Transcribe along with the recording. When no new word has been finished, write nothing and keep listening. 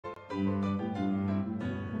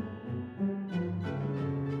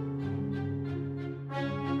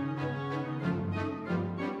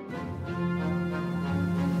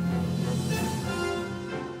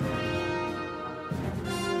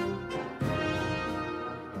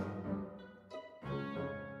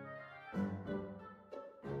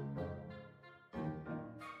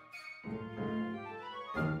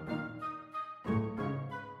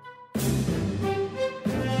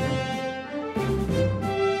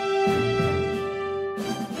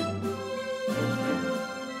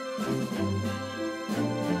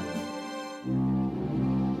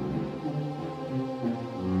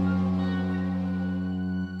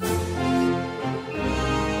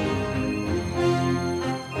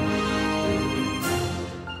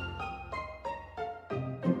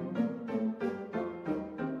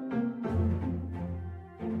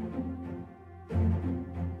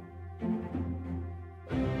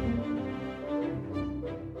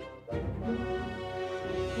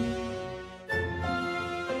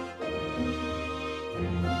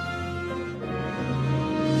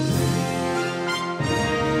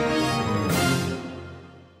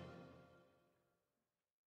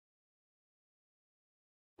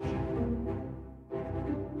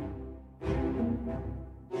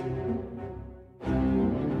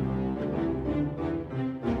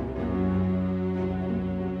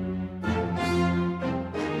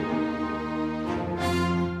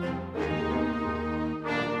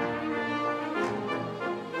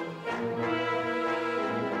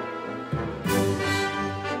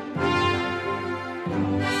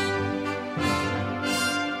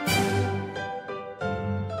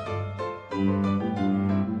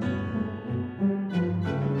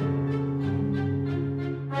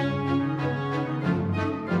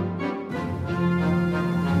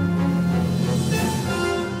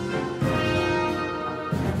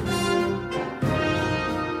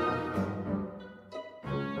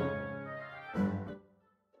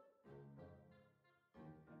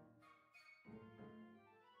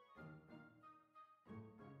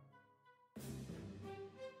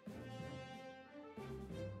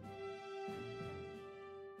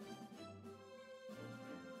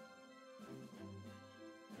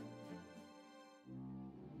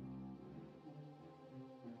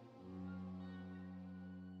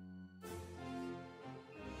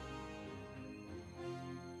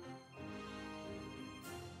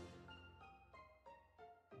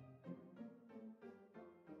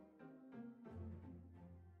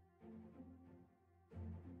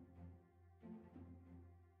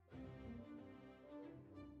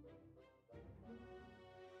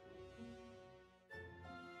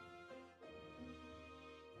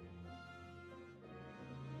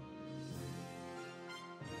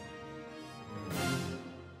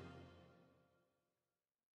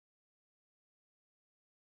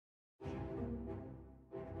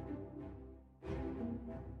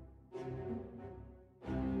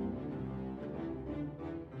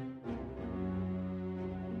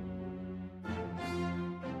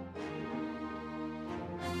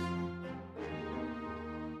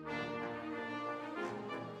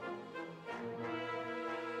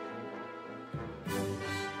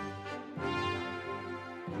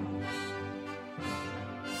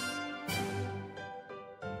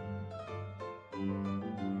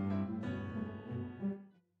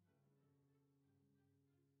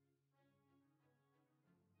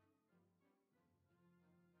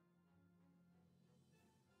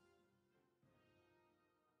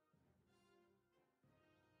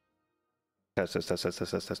Test, test, test, test,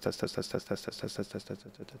 test, test, test, test, test, test, test, test, test, test, test,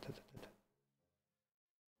 test, test, test, test.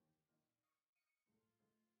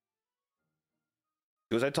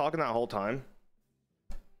 Was I talking that whole time?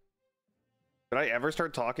 Did I ever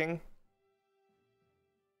start talking?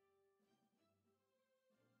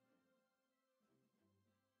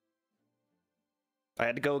 I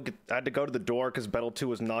had to go to the door because Bettel 2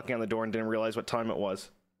 was knocking on the door and didn't realize what time it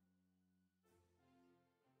was.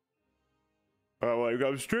 Oh, like,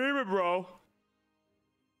 I'm streaming, bro.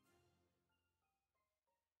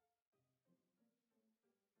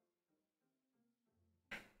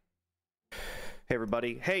 Hey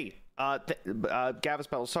everybody. Hey, Gavis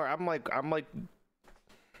Bettel. Sorry, I'm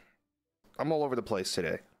all over the place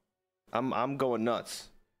today. I'm going nuts.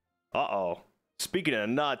 Uh-oh. Speaking of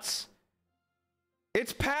nuts,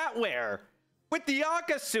 it's Patware with the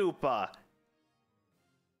Akasupa.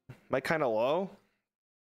 Am I kind of low?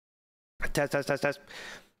 Test, test, test, test.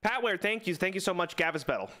 Patware, thank you so much, Gavis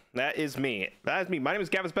Bettel. That is me. That is me. My name is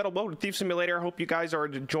Gavis Bettel. Welcome to Thief Simulator. I hope you guys are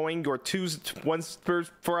enjoying your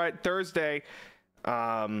Thursday.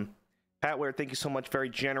 Patware, thank you so much. Very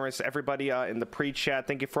generous. Everybody in the pre-chat,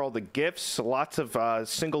 thank you for all the gifts. Lots of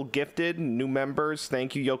single gifted new members.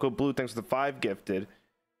 Thank you, Yoko Blue. Thanks for the 5 gifted.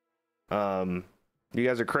 You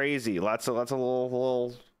guys are crazy. Lots of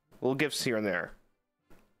little gifts here and there.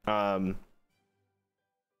 I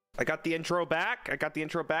got the intro back.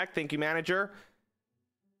 Thank you, manager.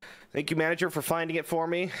 Thank you, manager, for finding it for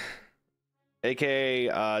me.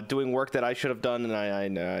 AKA doing work that I should have done,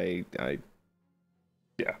 and I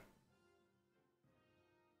yeah.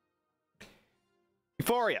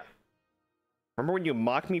 Euphoria. Remember when you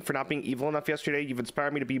mocked me for not being evil enough yesterday? You've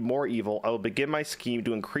inspired me to be more evil. I will begin my scheme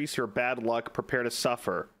to increase your bad luck. Prepare to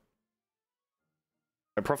suffer.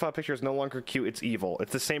 My profile picture is no longer cute. It's evil.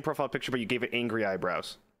 It's the same profile picture, but you gave it angry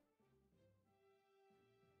eyebrows.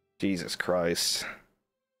 Jesus Christ.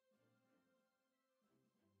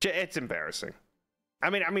 It's embarrassing. I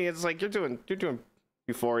mean, it's like you're doing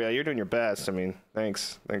Euphoria. You're doing your best. I mean,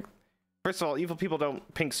 thanks. First of all, evil people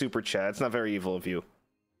don't pink super chat. It's not very evil of you.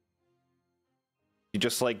 You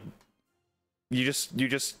just let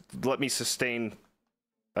me sustain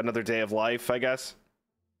another day of life, I guess.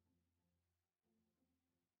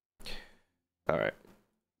 All right.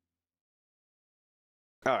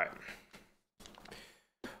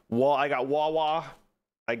 Well, I got Wawa.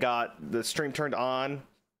 I got the stream turned on.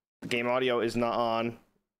 The game audio is not on.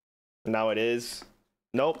 Now it is.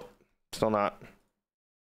 Nope. Still not.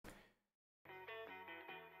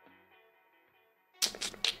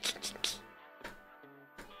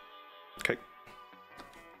 Okay.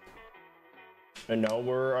 And now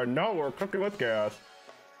we're cooking with gas.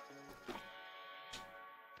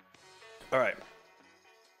 All right.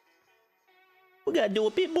 We gotta do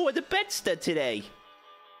a bit more of the BETTSTER today.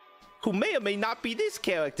 Who may or may not be this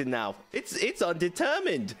character now. It's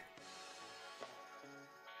undetermined.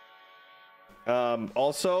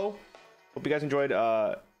 Also, hope you guys enjoyed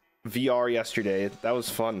VR yesterday. That was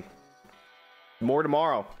fun. More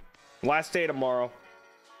tomorrow. Last day tomorrow.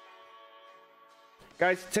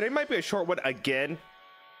 Guys, today might be a short one again.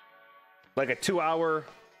 Like a 2-hour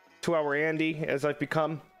Andy, as I've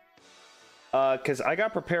become. Because I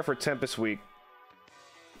got prepared for Tempest Week.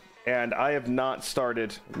 And I have not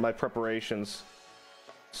started my preparations.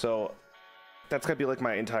 So, that's gonna be like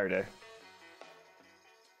my entire day.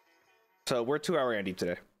 So, we're 2-hour Andy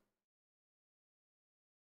today.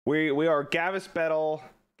 We are Gavis Bettel.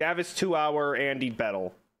 Gavis 2-hour Andy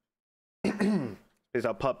Bettel. Is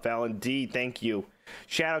a pup Valen D, thank you.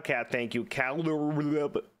 Shadowcat, thank you.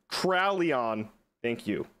 Crowleon, thank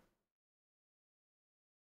you.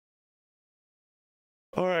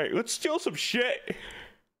 Alright, let's steal some shit.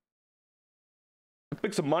 Let's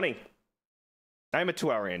make some money. I'm a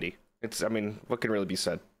 2-hour Andy. I mean, what can really be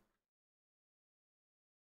said?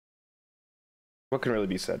 What can really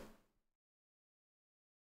be said?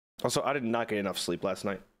 Also, I did not get enough sleep last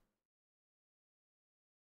night.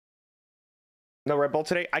 No Red Bull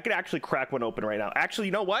today? I could actually crack one open right now. Actually,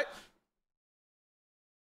 you know what?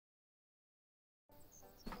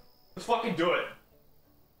 Let's fucking do it.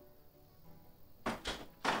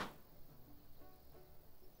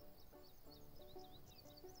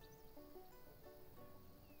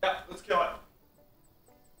 Yeah, let's kill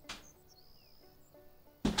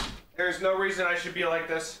it. There's no reason I should be like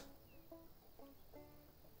this.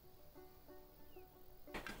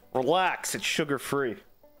 Relax, it's sugar-free.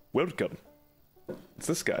 Welcome. It's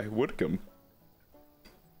this guy, Welcome.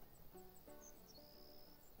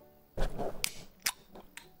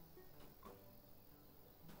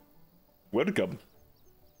 Welcome.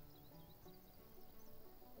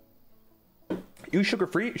 You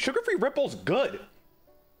sugar-free? Sugar-free Ripple's good.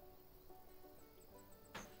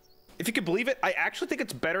 If you can believe it, I actually think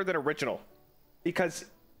it's better than original. Because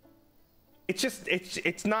it's just,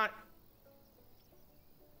 it's not...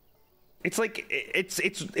 It's like,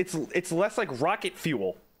 it's less like rocket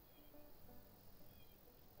fuel.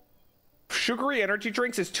 Sugary energy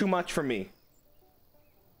drinks is too much for me.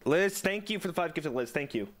 Liz, thank you for the 5 gifted, Liz,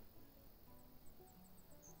 thank you.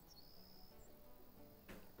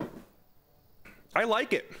 I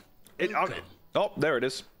like it. Oh, there it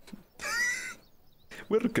is.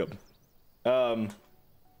 Welcome.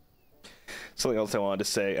 Something else I wanted to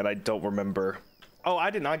say, and I don't remember. Oh,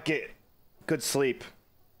 I did not get good sleep.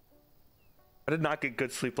 I did not get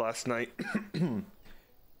good sleep last night.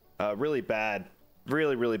 Really bad.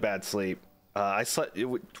 Really bad sleep. I slept...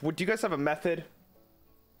 Do you guys have a method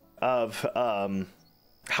of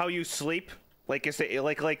how you sleep? Like, is it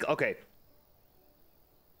like okay.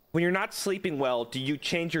 When you're not sleeping well, do you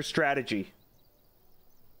change your strategy?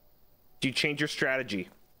 Do you change your strategy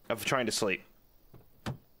of trying to sleep?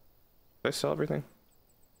 Did I sell everything?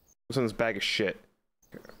 What's in this bag of shit?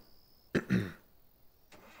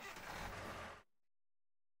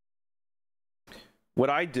 what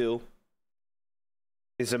I do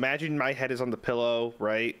is imagine my head is on the pillow,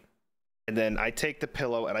 right? And then I take the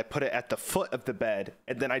pillow and I put it at the foot of the bed,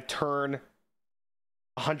 and then I turn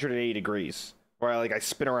 180 degrees, where I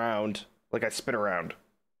spin around, and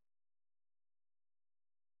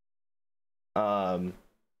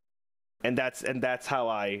that's how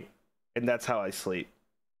I sleep.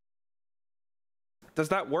 Does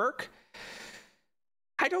that work?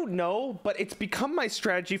 I don't know, but it's become my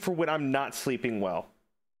strategy for when I'm not sleeping well.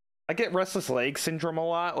 I get restless leg syndrome a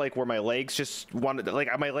lot, like where my legs just want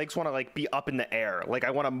to, my legs want to be up in the air. Like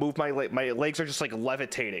I want to move my legs are just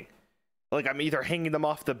levitating. Like I'm either hanging them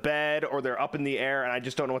off the bed or they're up in the air and I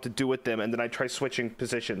just don't know what to do with them, and then I try switching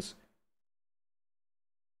positions.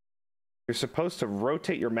 You're supposed to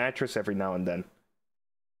rotate your mattress every now and then.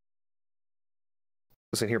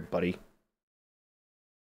 Listen here, buddy.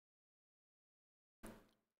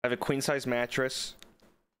 I have a queen size mattress,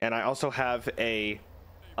 and I also have a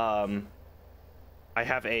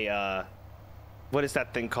what is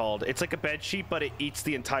that thing called? It's like a bed sheet, but it eats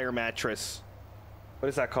the entire mattress. What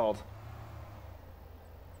is that called?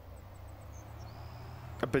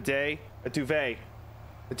 A bidet? A duvet.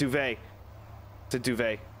 A duvet. It's a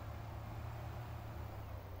duvet.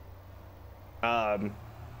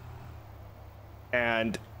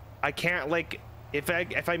 And I can't if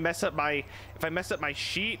I mess up my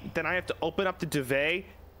sheet, then I have to open up the duvet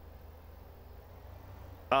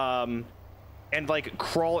and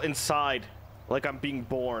crawl inside like I'm being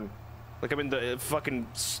born, like I'm in the fucking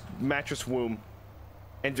mattress womb,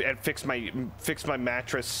 and fix my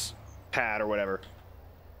mattress pad or whatever.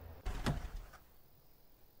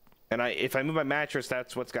 And if I move my mattress,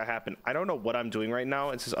 that's what's gonna happen. I don't know what I'm doing right now.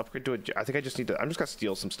 It says upgrade to I think I just need to. I'm just gonna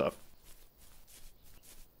steal some stuff.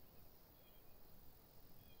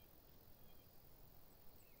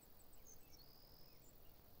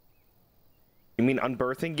 You mean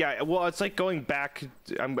unbirthing? Yeah, well, it's like going back.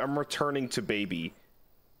 I'm returning to baby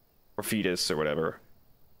or fetus or whatever,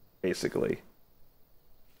 basically.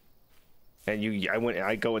 And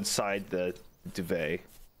I go inside the duvet.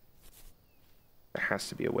 There has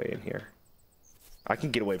to be a way in here. I can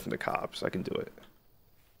get away from the cops. I can do it.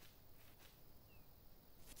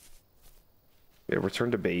 Yeah, return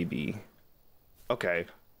to baby. Okay,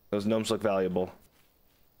 those gnomes look valuable.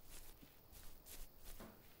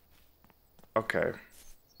 Okay.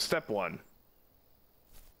 Step 1.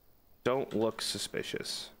 Don't look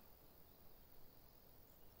suspicious.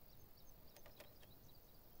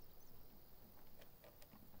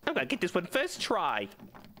 I'm gonna get this one first try.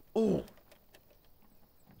 Ooh.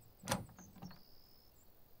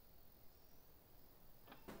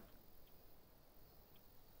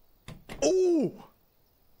 Ooh!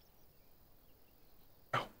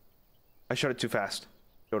 Oh. I shut it too fast.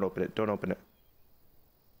 Don't open it. Don't open it.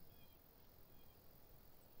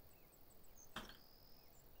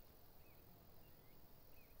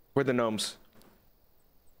 Where are the gnomes?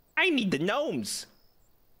 I need the gnomes.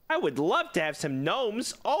 I would love to have some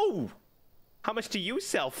gnomes. Oh! How much do you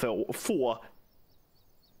sell for?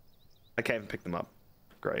 I can't even pick them up.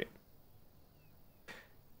 Great.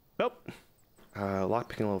 Nope.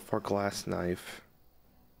 Lockpicking level 4, glass knife.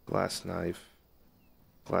 Glass knife.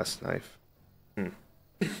 Glass knife.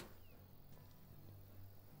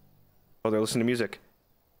 Oh, they're listening to music.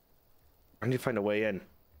 I need to find a way in.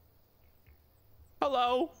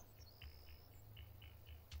 Hello?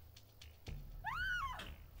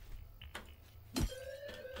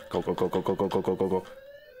 Go, go, go, go, go, go, go, go, go, go.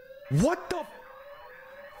 What the?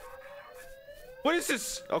 What is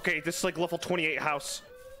this? Okay, this is like level 28 house.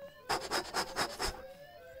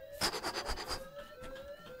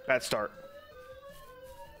 Bad start.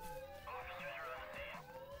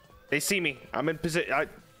 They see me. I'm in position.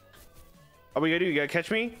 What we gonna do? You gotta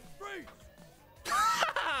catch me?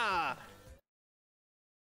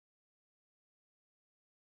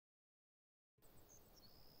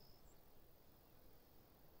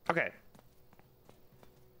 Okay.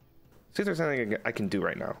 See if there's anything I can do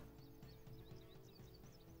right now.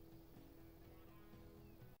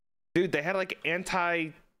 Dude, they had like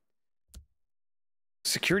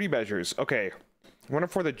anti-security measures. Okay.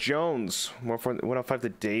 104 the Jones. 105 the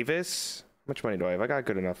Davis. How much money do I have? I got a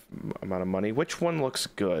good enough amount of money. Which one looks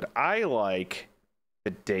good? I like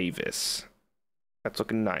the Davis. That's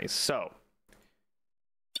looking nice. So,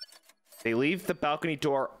 they leave the balcony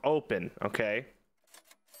door open, okay?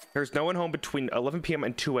 There's no one home between 11 p.m.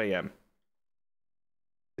 and 2 a.m.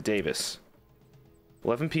 The Davis.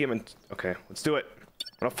 11 p.m. and... Okay, let's do it.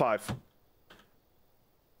 105.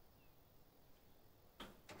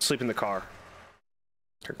 Sleep in the car.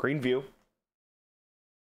 Green view.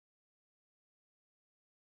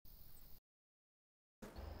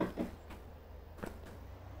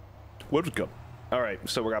 Welcome. All right,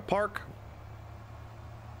 so we're gonna park.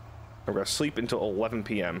 We're gonna sleep until 11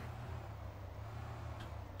 p.m.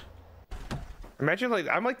 Imagine, like,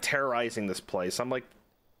 I'm like terrorizing this place. I'm like,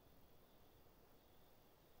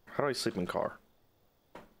 how do I sleep in car?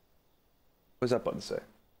 What does that button say?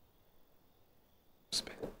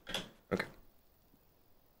 Okay.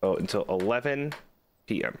 Oh, until 11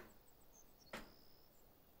 p.m.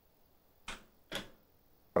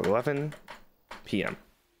 11 p.m.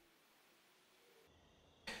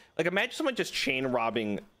 Like, imagine someone just chain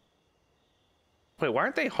robbing. Wait, why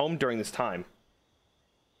aren't they home during this time?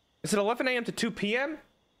 Is it 11 a.m. to 2 p.m.?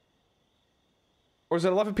 Or is it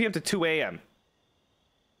 11 p.m. to 2 a.m.?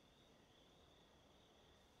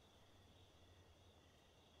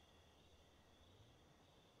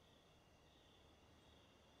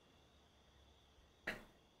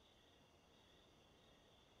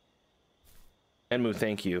 Enmu,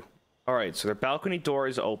 thank you. All right, so their balcony door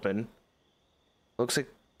is open. Looks like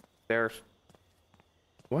they're...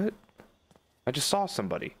 What? I just saw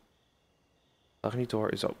somebody. Balcony door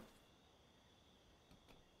is open.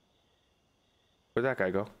 Where'd that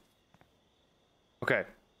guy go? Okay.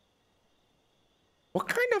 What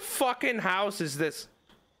kind of fucking house is this?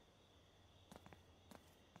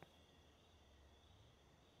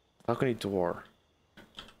 Balcony door.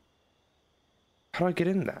 How do I get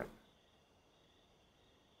in that?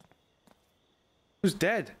 Who's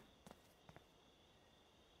dead?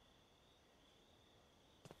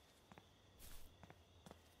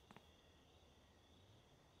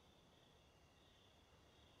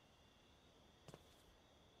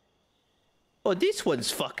 Oh, this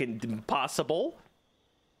one's fucking impossible.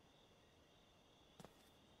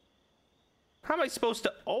 How am I supposed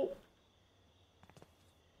to... Oh.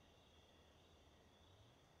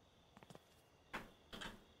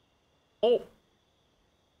 Oh.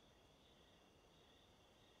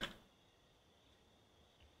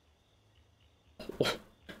 Oh.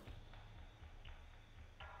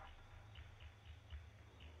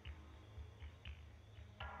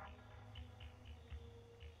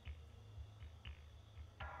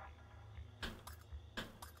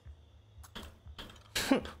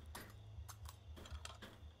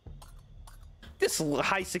 This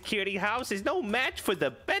high security house is no match for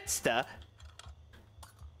the BETTSTER.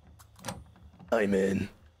 I'm in.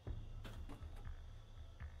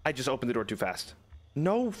 I just opened the door too fast.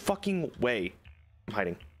 No fucking way. I'm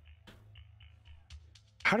hiding.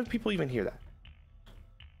 How did people even hear that?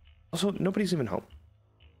 Also, nobody's even home.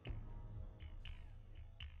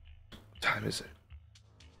 What time is it?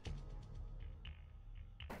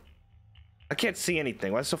 I can't see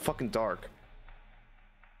anything. Why is it so fucking dark?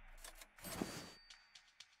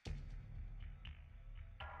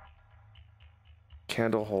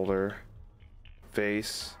 Candle holder.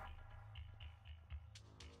 Vase.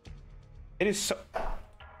 It is so...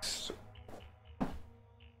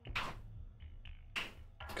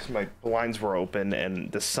 Because my blinds were open and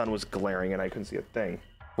the sun was glaring and I couldn't see a thing.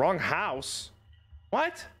 Wrong house?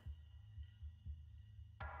 What?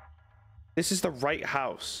 This is the right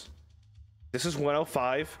house. This is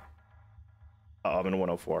 105. Oh, I'm in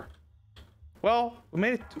 104. Well, we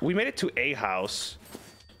made it to a house.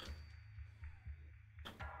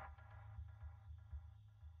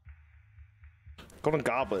 Golden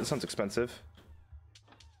Goblet, it sounds expensive.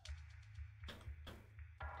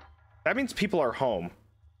 That means people are home.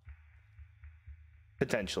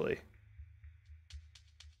 Potentially.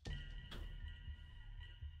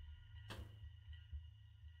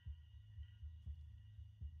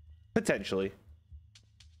 Potentially.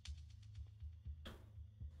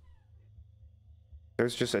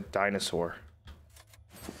 There's just a dinosaur.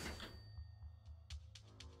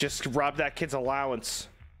 Just rob that kid's allowance.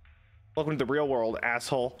 Welcome to the real world,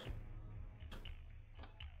 asshole.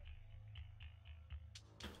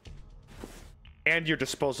 And your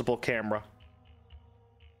disposable camera.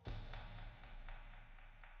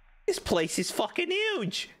 This place is fucking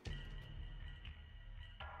huge.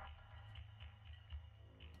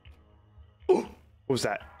 Ooh, what was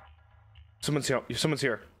that? Someone's here. Someone's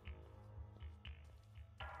here.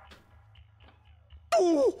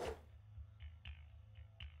 Ooh.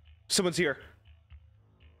 Someone's here.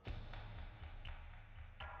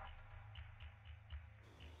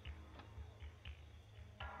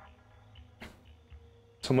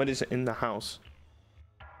 Someone is in the house.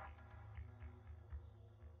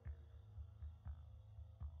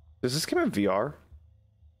 Does this come in VR?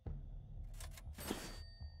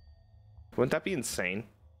 Wouldn't that be insane?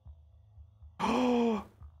 Oh,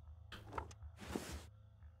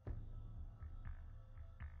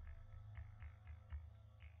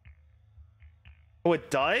 it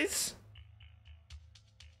does?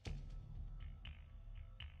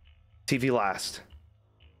 TV last.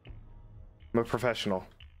 I'm a professional.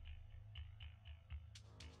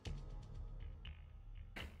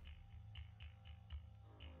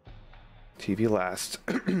 TV last.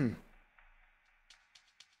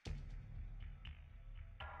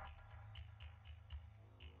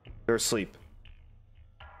 They're asleep.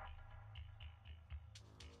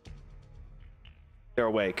 They're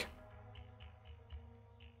awake.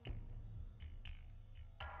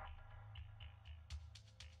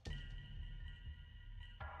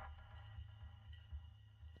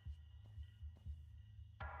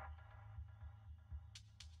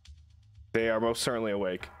 They are most certainly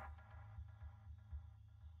awake.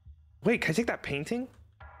 Wait, can I take that painting?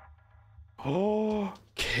 Oh,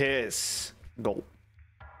 kiss. Go.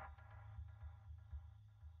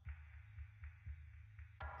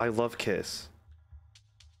 I love Kiss.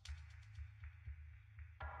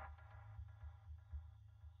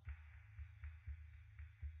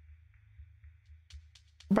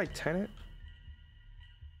 By Tenet?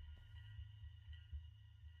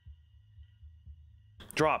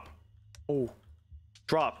 Drop. Oh.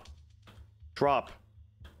 Drop. Drop.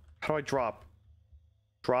 How do I drop?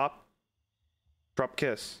 Drop. Drop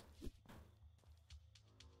Kiss.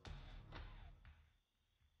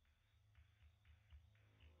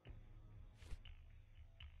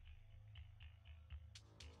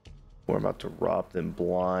 We're about to rob them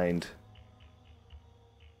blind.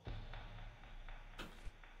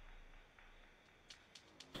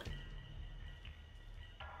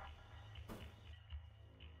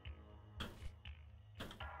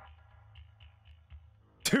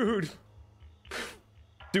 Dude,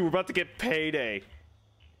 we're about to get payday.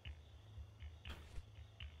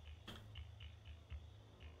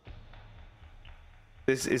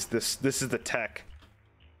 This is the tech.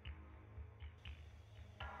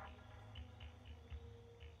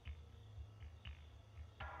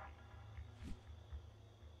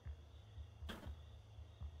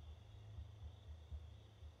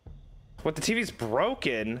 What, the TV's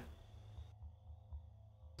broken?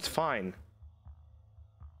 It's fine.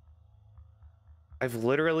 I've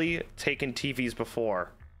literally taken TVs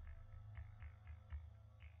before.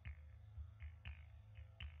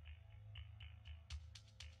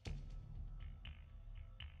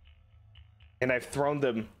 And I've thrown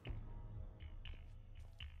them.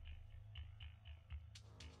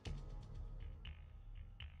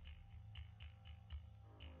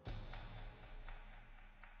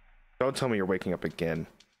 Don't tell me you're waking up again.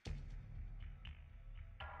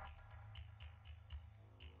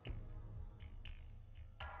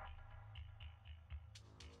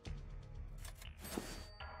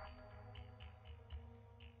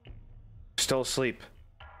 Still asleep.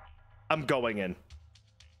 I'm going in.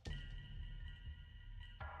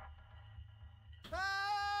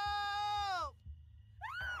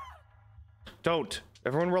 Don't.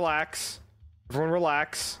 Everyone relax. Everyone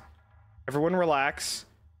relax. Everyone relax.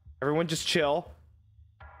 Everyone just chill.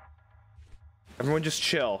 Everyone just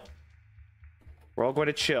chill. We're all going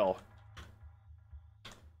to chill.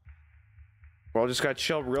 We're all just gotta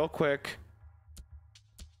chill real quick.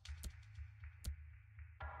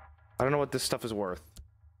 I don't know what this stuff is worth.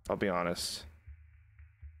 I'll be honest.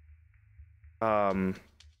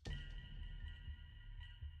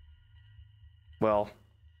 Well,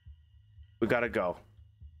 we gotta go.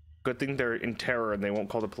 Good thing they're in terror and they won't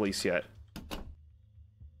call the police yet.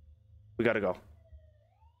 We gotta go.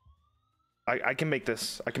 I can make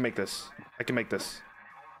this. I can make this. I can make this.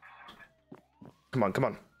 Come on, come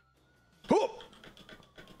on. Oh!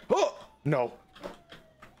 Oh! No.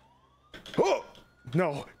 Oh!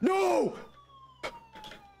 No. No!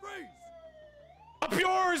 Up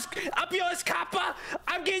yours! Up yours, Kappa!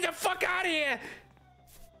 I'm getting the fuck out of here!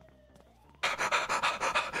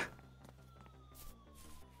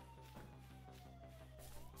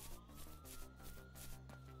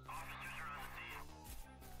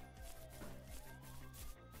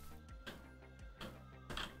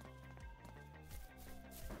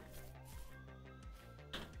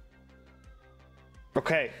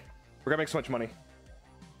 Okay, we're gonna make so much money.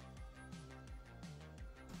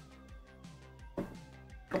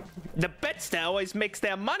 The BETTSTER always makes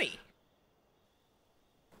their money.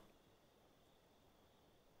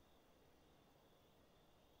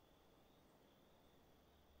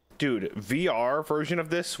 Dude, VR version of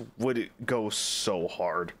this would go so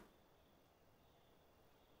hard.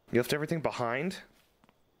 You left everything behind?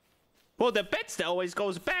 Well, the BETTSTER always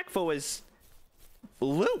goes back for his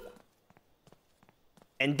loot.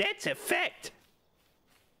 And that's a fact.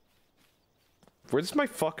 Where's my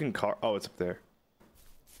fucking car? Oh, it's up there.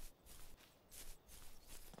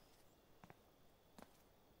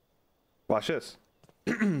 Watch this.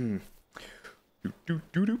 Do do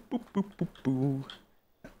do do boo boo boo boo.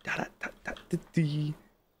 Da da da da da dee.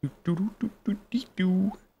 Do do do do do dee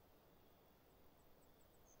do.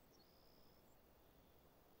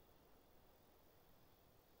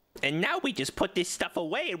 And now we just put this stuff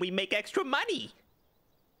away and we make extra money.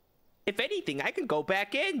 If anything, I can go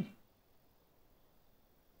back in.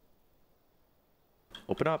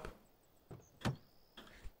 Open up.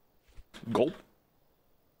 Gulp.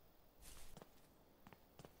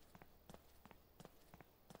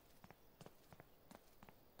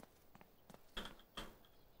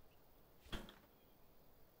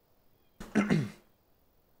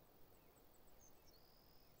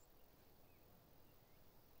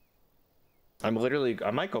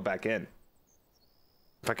 I might go back in.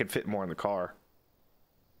 If I could fit more in the car.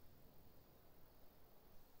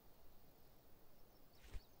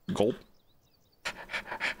 Gulp.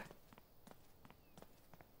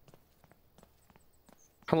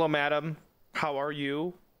 Hello, madam. How are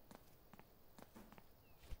you?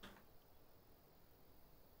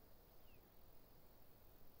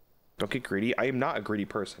 Don't get greedy. I am not a greedy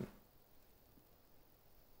person.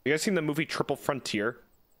 You guys seen the movie Triple Frontier?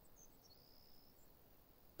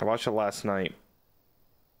 I watched it last night.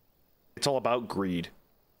 It's all about greed.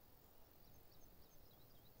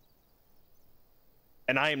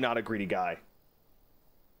 And I am not a greedy guy.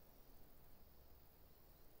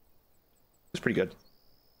 It's pretty good.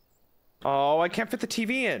 Oh, I can't fit the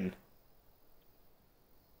TV in.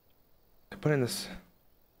 I put in this.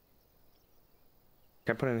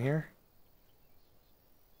 Can I put it in here?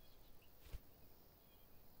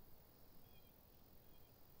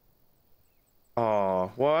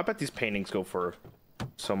 Oh, well, I bet these paintings go for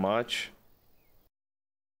so much.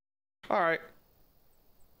 All right.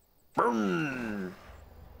 Boom.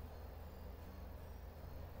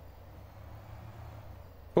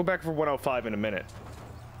 Go back for 105 in a minute.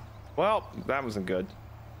 Well, that wasn't good.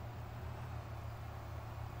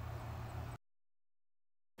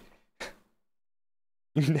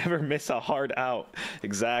 You never miss a hard out.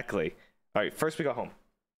 Exactly. All right, first we go home.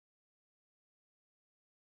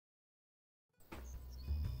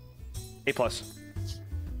 A+.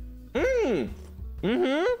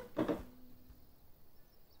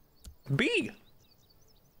 B.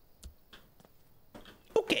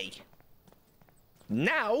 Okay.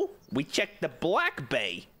 Now we check the Black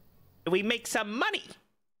Bay and we make some money.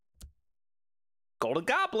 Golden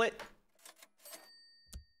Goblet.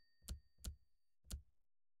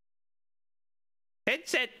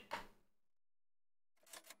 Headset.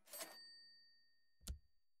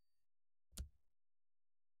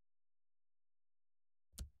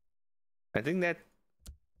 I think that. I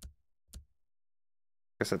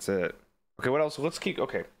guess that's it. Okay, what else? Let's keep.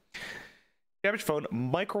 Okay. Damaged phone,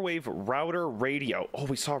 microwave router, radio. Oh,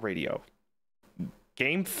 we saw radio.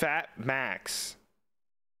 Game Fat Max.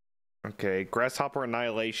 Okay, Grasshopper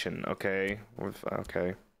Annihilation. Okay,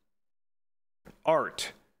 okay.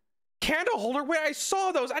 Art. Candle holder. Wait, I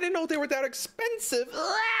saw those. I didn't know they were that expensive.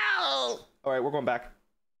 All right, we're going back.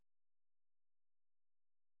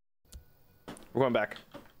 We're going back.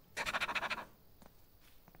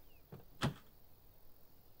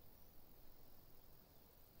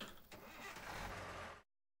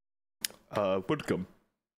 Welcome.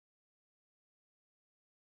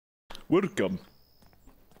 Welcome.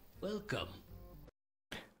 Welcome.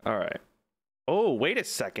 All right. Oh, wait a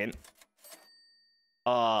second.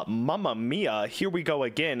 Mamma mia, here we go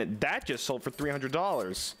again. That just sold for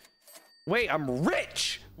 $300. Wait, I'm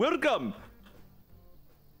rich. Welcome.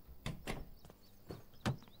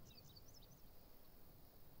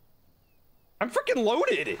 I'm freaking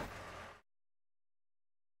loaded.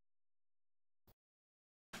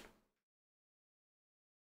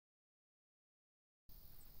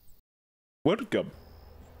 Welcome.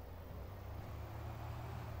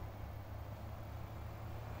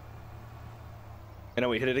 And now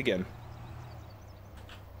we hit it again.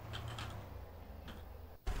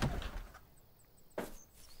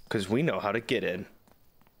 Because we know how to get in.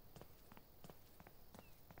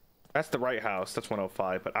 That's the right house. That's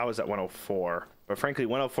 105, but I was at 104. But frankly,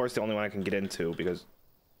 104 is the only one I can get into because...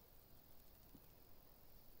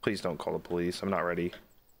 Please don't call the police. I'm not ready.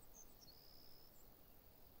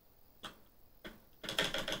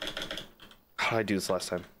 How did I do this last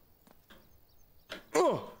time?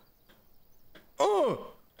 Oh!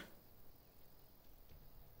 Oh!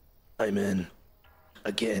 I'm in.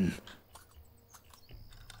 Again.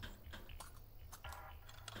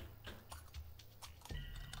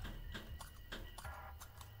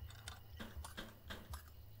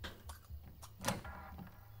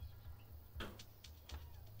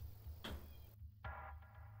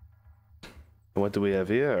 What do we have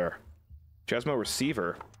here? Jasmo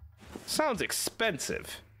receiver. Sounds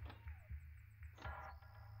expensive.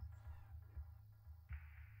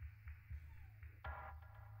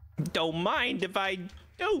 Don't mind if I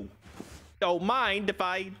do. Don't mind if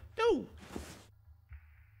I do.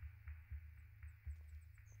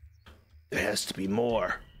 There has to be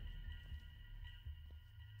more.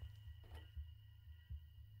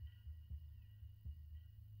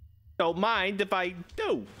 Don't mind if I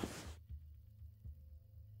do.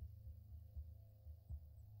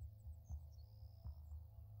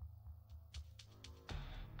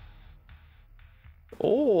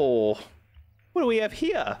 Oh, what do we have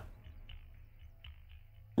here?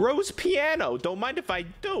 Rose piano. Don't mind if I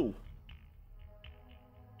do.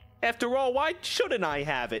 After all, why shouldn't I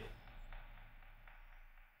have it?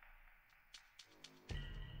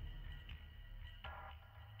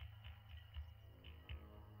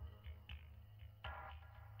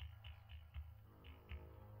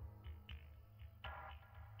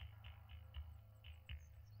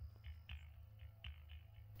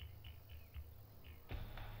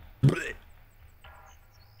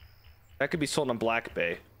 That could be sold on Black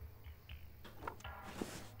Bay.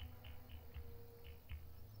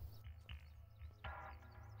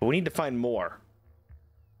 But we need to find more.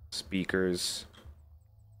 Speakers.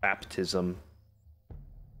 Baptism.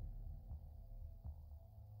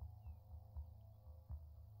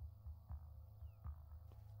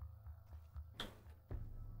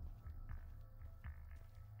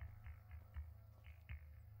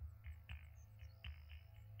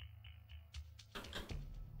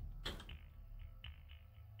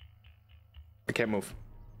 I can't move.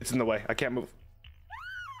 It's in the way. I can't move.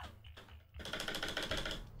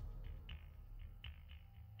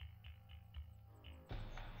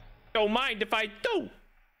 Don't mind if I do.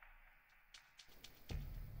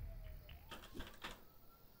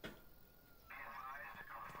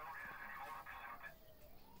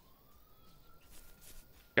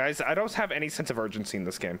 Guys, I don't have any sense of urgency in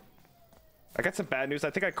this game. I got some bad news. I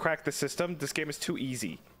think I cracked the system. This game is too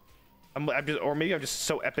easy. I'm just, or maybe I'm just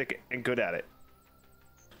so epic and good at it.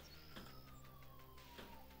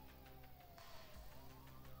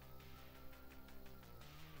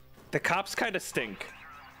 The cops kind of stink.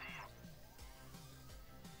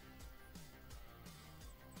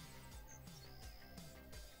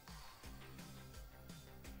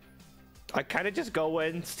 I kind of just go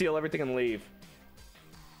in, steal everything, and leave.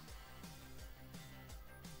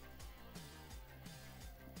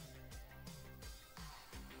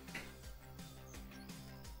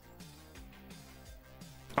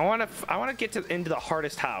 I want to get into the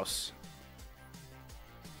hardest house.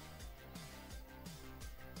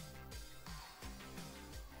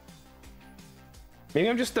 Maybe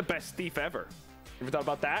I'm just the best thief ever. You ever thought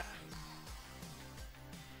about that?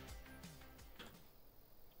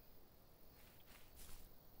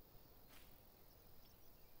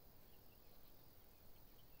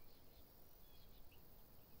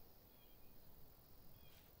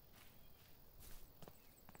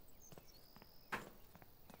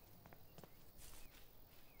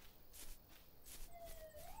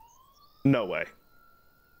 No way.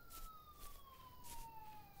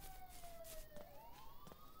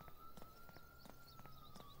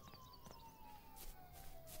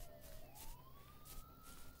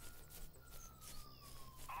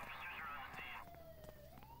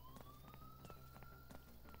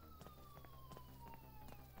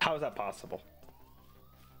 How is that possible?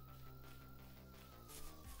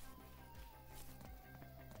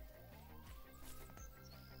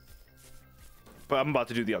 But I'm about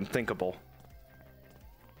to do the unthinkable.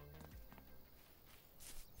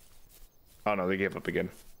 Oh no, they gave up again.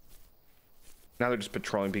 Now they're just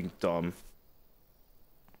patrolling, being dumb.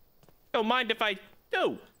 Don't mind if I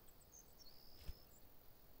do.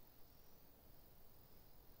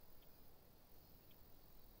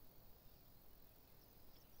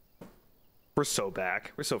 We're so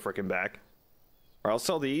back. We're so freaking back. Alright, I'll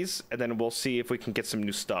sell these, and then we'll see if we can get some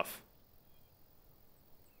new stuff.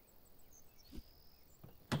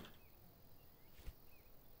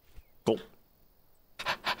 Cool.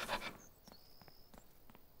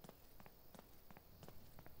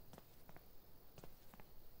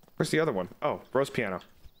 Where's the other one? Oh, Rose piano.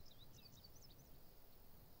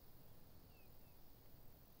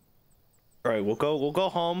 All right, we'll go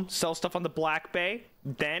home, sell stuff on the Black Bay,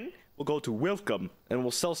 then we'll go to Wilcom and we'll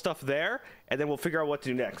sell stuff there, and then we'll figure out what to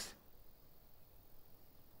do next.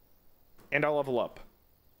 And I'll level up.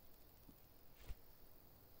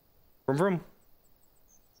 Vroom vroom.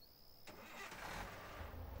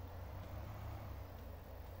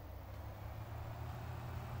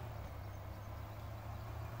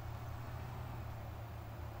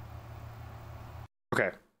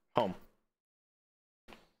 Okay, home.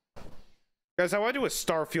 Guys, I want to do a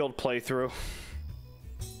Starfield playthrough.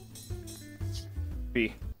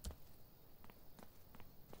 B.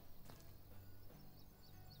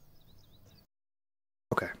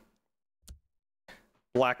 Okay.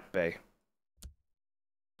 Black Bay.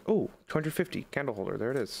 Oh, 250 candle holder.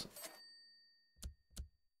 There it is.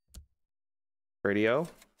 Radio.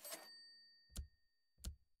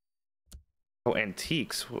 Oh,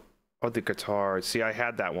 antiques. Oh, the guitar. See, I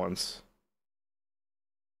had that once.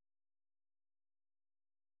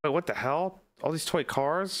 Wait, what the hell? All these toy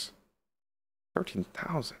cars?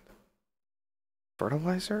 13,000.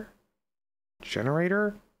 Fertilizer?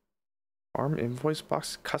 Generator? Armed invoice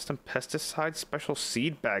box, custom pesticide, special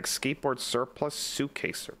seed bag, skateboard surplus,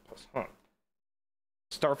 suitcase surplus. Huh.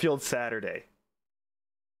 Starfield Saturday.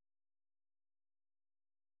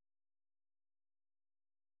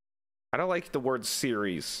 I don't like the word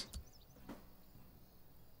series.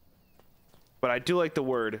 But I do like the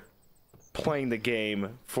word playing the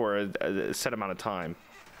game for a set amount of time.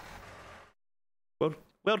 Well,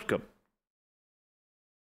 welcome.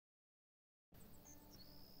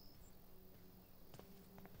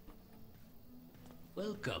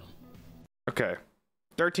 Welcome. Okay.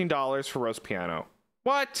 $13 for roast piano.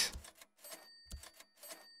 What?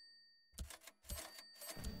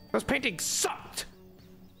 Those paintings sucked.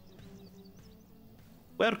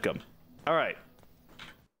 Welcome. All right.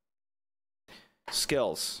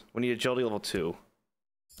 Skills. We need agility level 2.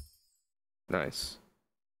 Nice.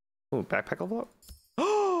 Ooh, backpack level up.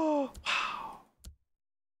 Oh, wow.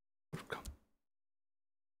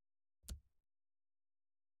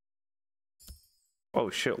 Oh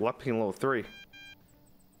shit, Lepping level 3.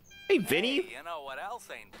 Hey, Vinny. Hey, you know what else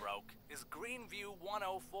ain't broke? Is Greenview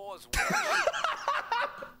 104's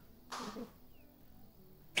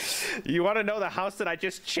You want to know the house that I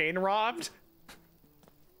just chain robbed?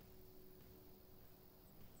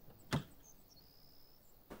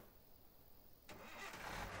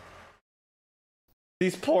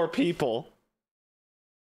 These poor people.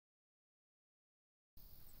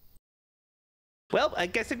 Well, I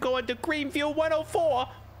guess I'm going to Greenview 104.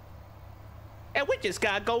 And we just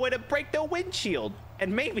gotta go in and break the windshield.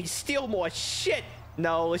 And maybe steal more shit.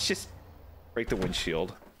 No, let's just break the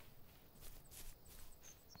windshield.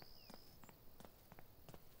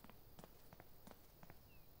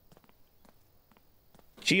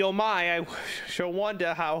 Gee, oh my, I sure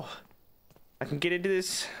wonder how I can get into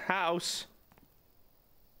this house.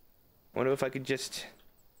 Wonder if I could just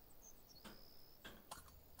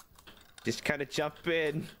kind of jump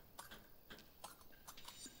in.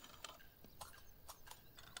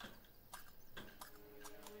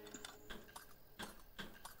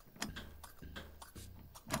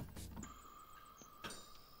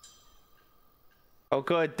 Oh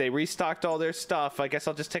good, they restocked all their stuff. I guess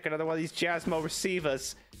I'll just take another one of these Jasmo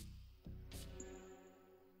receivers.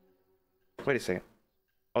 Wait a second.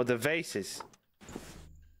 Oh, the vases.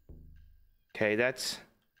 Okay, that's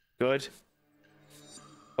good.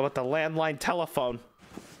 How about the landline telephone?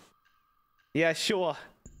 Yeah, sure.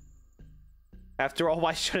 After all,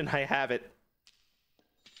 why shouldn't I have it?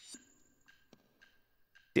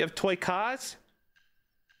 Do you have toy cars?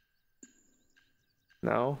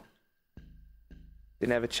 No.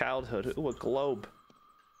 Didn't have a childhood. Ooh, a globe.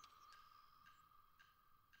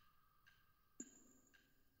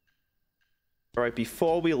 All right,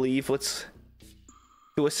 before we leave, let's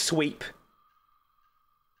do a sweep.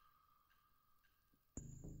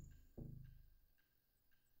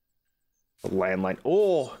 A landline.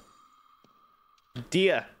 Oh,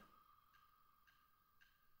 dear.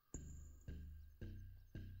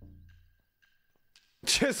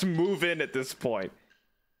 Just move in at this point.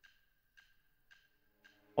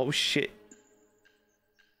 Oh shit.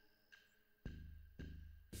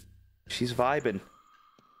 She's vibing.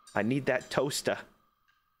 I need that toaster.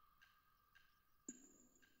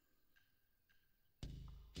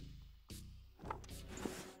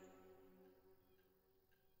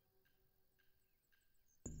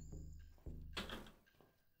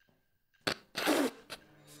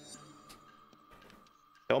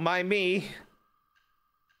 Don't mind me.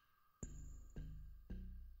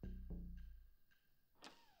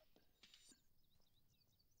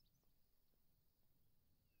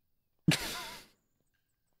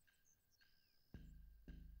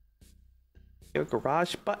 Your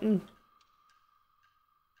garage button?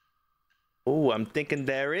 Oh, I'm thinking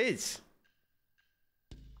there is.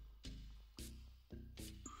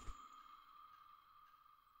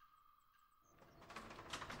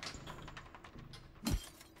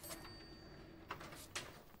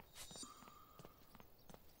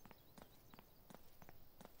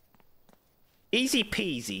 Easy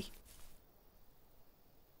peasy.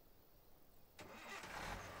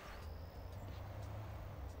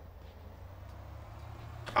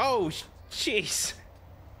 Oh, jeez.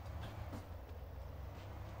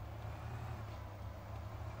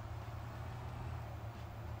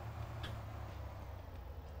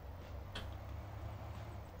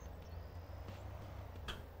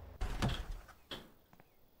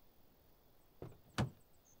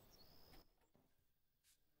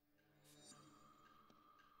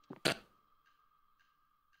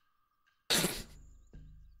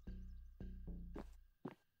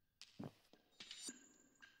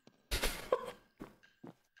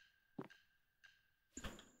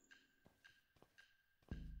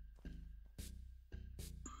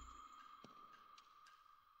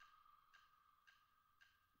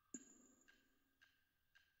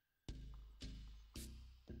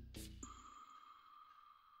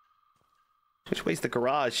 Which way's the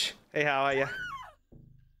garage? Hey, how are ya?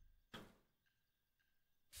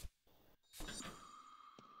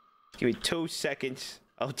 Give me 2 seconds.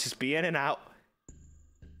 I'll just be in and out.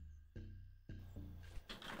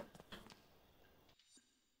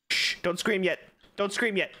 Shh, don't scream yet. Don't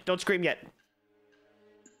scream yet. Don't scream yet.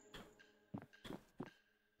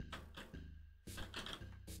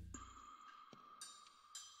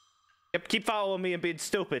 Yep, keep following me and being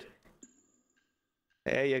stupid.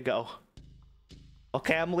 There you go.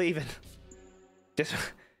 Okay, I'm leaving. Just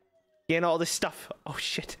getting all this stuff. Oh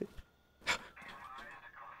shit.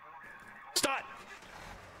 Stop!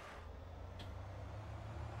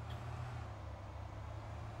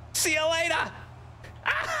 See you later!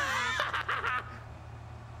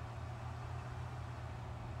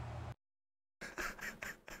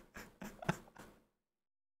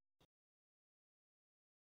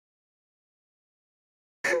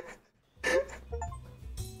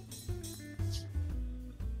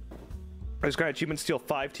 I just got achievement steal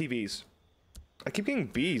 5 TVs. I keep getting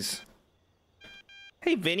B's.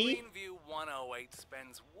 Hey, Vinny. Greenview 108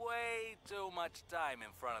 spends way too much time in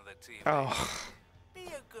front of the TV. Oh, Be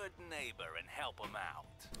a good neighbor and help him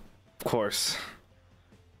out. of course.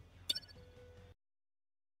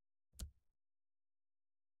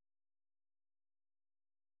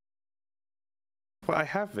 Well, I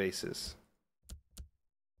have vases.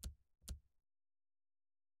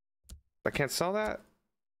 I can't sell that?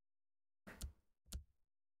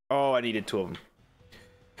 Oh, I needed 2 of them.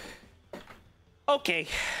 Okay.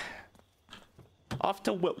 Off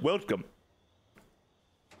to welcome.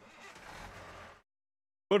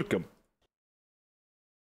 Welcome.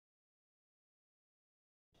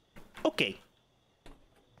 Okay.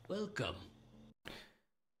 Welcome.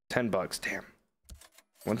 $10, damn.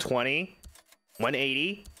 120,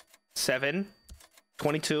 180, 7,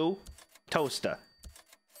 22, toaster.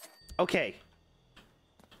 Okay.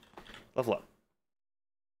 Level up.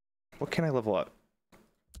 What can I level up?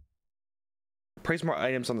 Praise more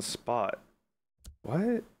items on the spot.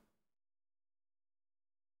 What?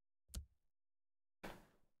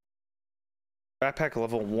 Backpack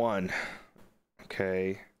level 1.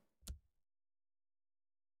 Okay.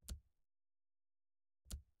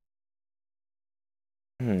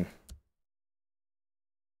 I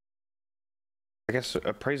guess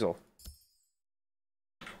appraisal.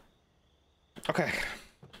 Okay.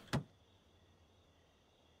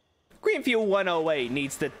 Greenview 108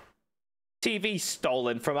 needs the TV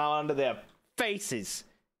stolen from out under their faces.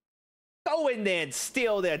 Go in there and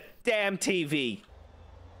steal their damn TV.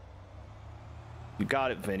 You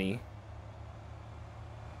got it, Vinny.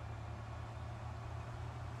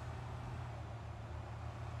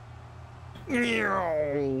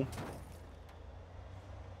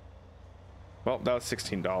 Well, that was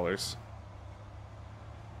 $16.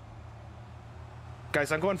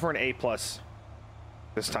 Guys, I'm going for an A+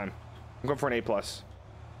 this time. I'm going for an A+.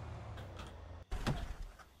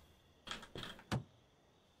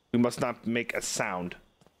 We must not make a sound.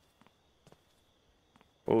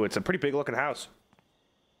 Oh, it's a pretty big looking house.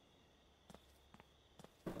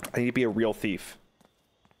 I need to be a real thief.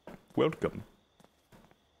 Welcome.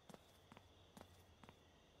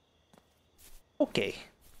 Okay.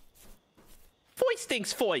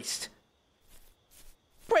 Foisting's foist.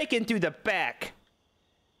 Breaking through the back.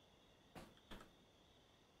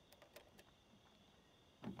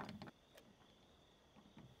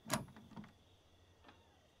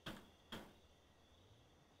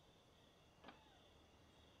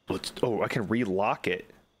 Oh, I can relock it.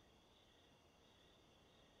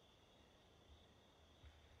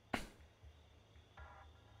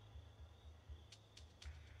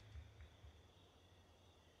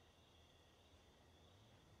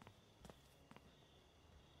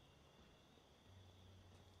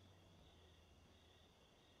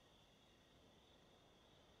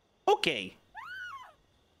 Okay.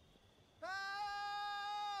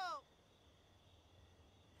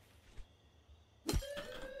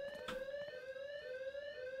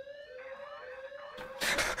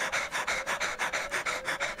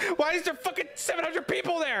 Why is there fucking 700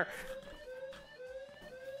 people there?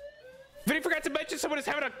 Vinny forgot to mention someone is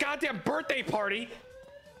having a goddamn birthday party.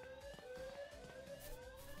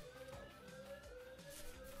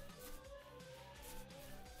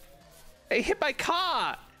 Hey, hit my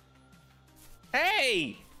car.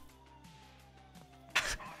 Hey.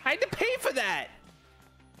 I had to pay for that.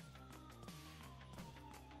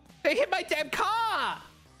 They hit my damn car.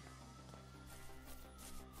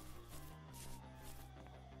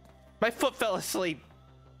 My foot fell asleep.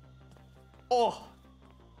 Oh.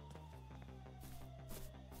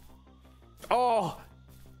 Oh.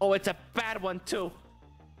 Oh, it's a bad one too.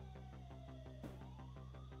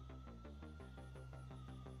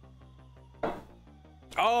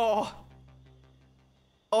 Oh.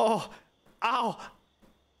 Oh. Ow.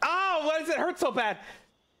 Ow, why does it hurt so bad?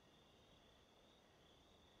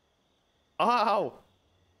 Ow.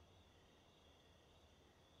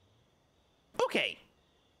 Okay.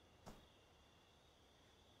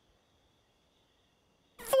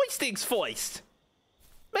 Foisting's foist.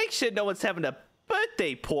 Make sure no one's having a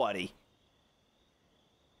birthday party.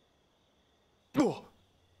 Oh.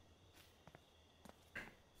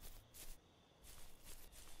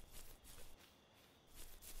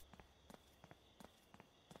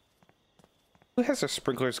 Who has their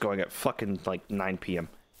sprinklers going at fucking like 9 p.m.?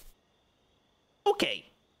 Okay.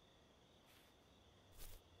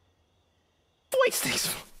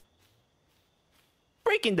 Foisting's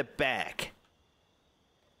breaking the back.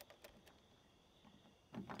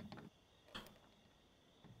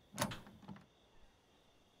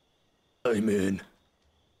 I'm in.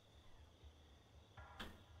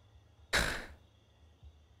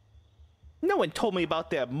 No one told me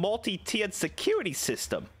about their multi-tiered security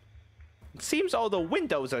system. It seems all the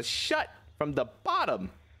windows are shut from the bottom.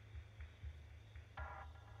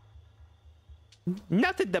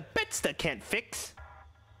 Nothing the BETTSTER can't fix.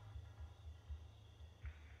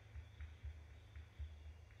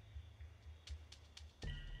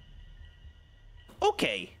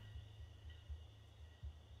 Okay.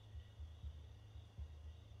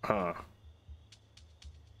 Huh.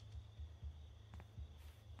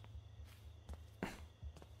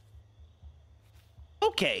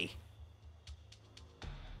 Okay.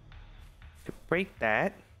 To break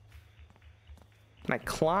that. Can I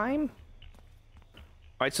climb?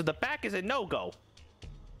 Alright, so the back is a no-go.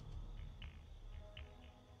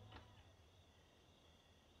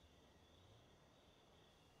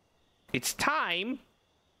 It's time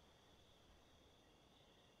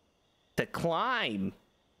to climb.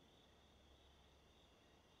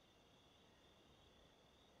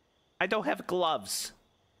 I don't have gloves.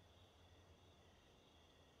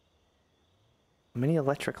 Mini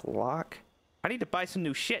electric lock? I need to buy some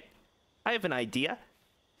new shit. I have an idea.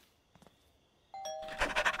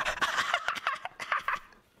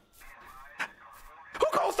 Who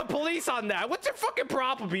calls the police on that? What's your fucking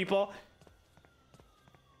problem, people?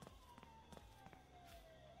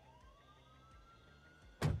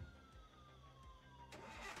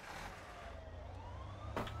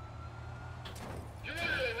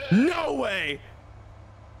 No way!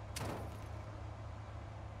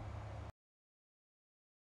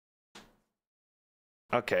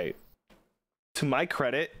 Okay. To my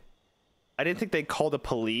credit, I didn't think they'd call the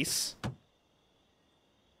police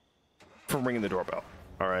for ringing the doorbell.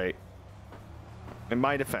 Alright? In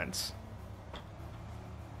my defense.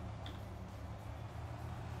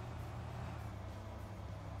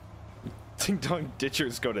 Ding dong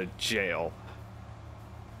ditchers go to jail.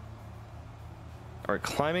 Alright,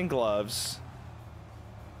 climbing gloves.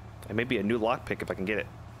 And maybe a new lockpick if I can get it.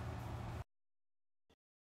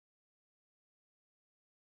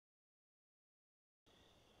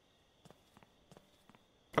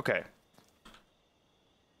 Okay.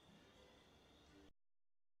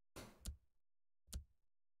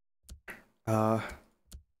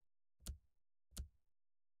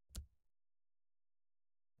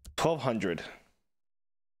 $1,200.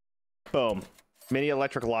 Boom. Mini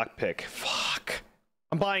electric lockpick. Fuck.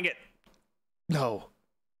 I'm buying it. No.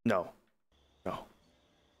 No. No.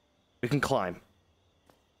 We can climb.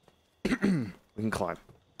 We can climb.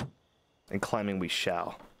 And climbing we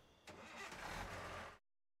shall.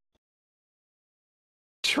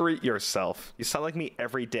 Treat yourself. You sound like me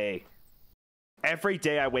every day. Every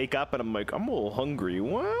day I wake up and I'm like, I'm a little hungry.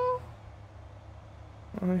 Well,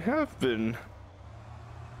 I have been.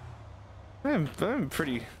 I'm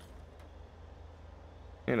pretty.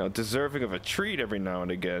 You know, deserving of a treat every now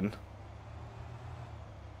and again.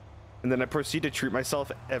 And then I proceed to treat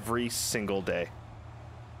myself every single day.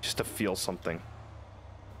 Just to feel something.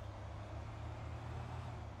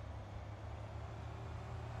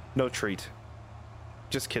 No treat.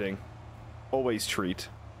 Just kidding. Always treat.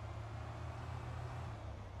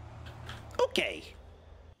 Okay.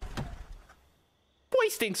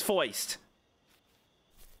 Foisting's foist.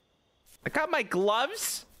 I got my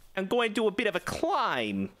gloves. I'm going to do a bit of a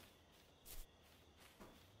climb.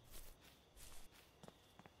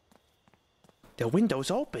 The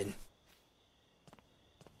window's open.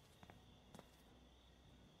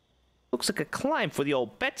 Looks like a climb for the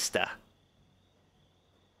old BETTSTER.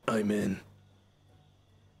 I'm in.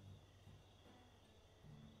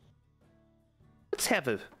 Let's have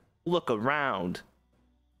a look around.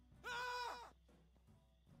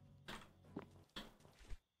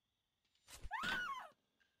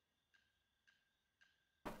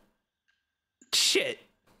 Shit.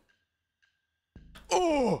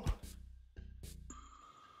 Oh!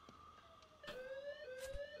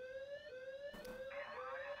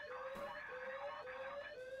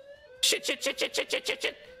 Shit, shit, shit, shit, shit, shit, shit,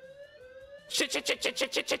 shit. Shit, shit, shit, shit,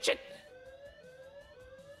 shit, shit, shit, shit.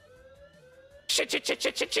 Shit, shit, shit,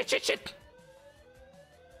 shit, shit, shit, shit, shit.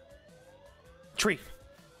 Tree.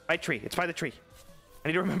 Right tree. It's by the tree. I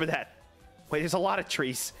need to remember that. Wait, there's a lot of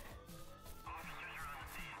trees.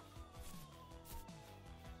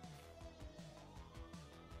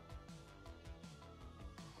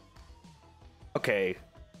 Okay.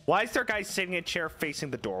 Why is there a guy sitting in a chair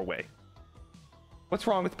facing the doorway? What's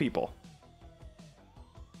wrong with people?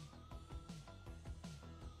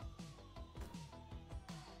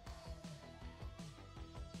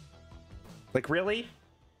 Like, really?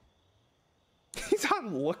 He's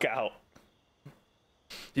on lookout.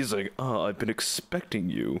 He's like, oh, I've been expecting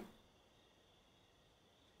you.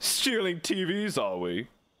 Stealing TVs, are we?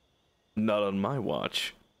 Not on my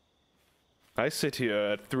watch. I sit here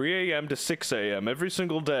at 3 a.m. to 6 a.m. every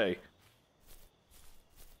single day.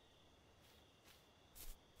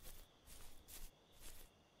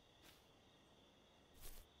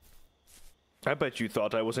 I bet you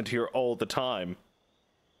thought I wasn't here all the time.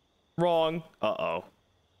 Wrong. Uh-oh.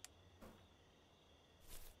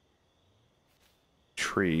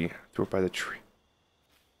 Tree. Throw it by the tree.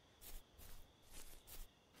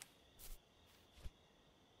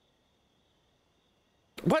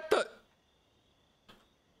 What the?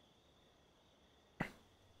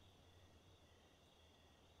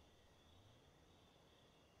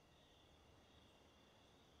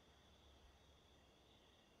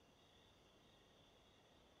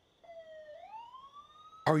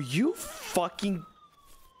 Are you fucking...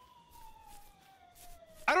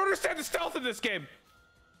 I don't understand the stealth in this game.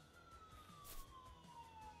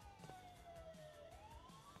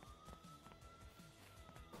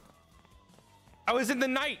 I was in the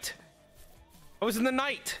night. I was in the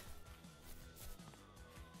night.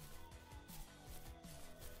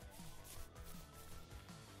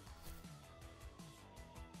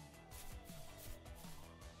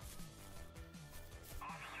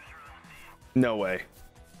 No way.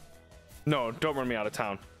 No, don't run me out of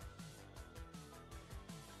town.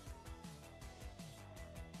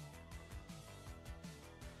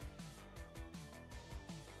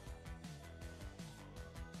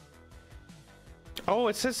 Oh,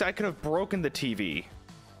 it says I could have broken the TV.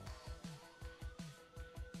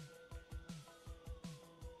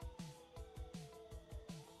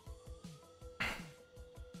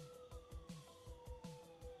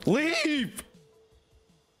 Leave!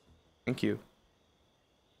 Thank you.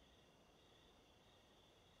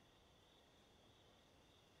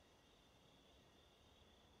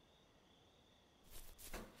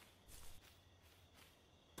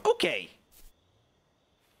 Okay.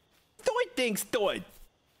 Third things third.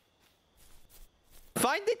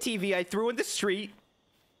 Find the TV I threw in the street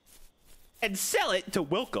and sell it to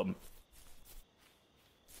Welcome.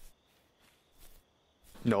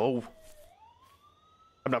 No.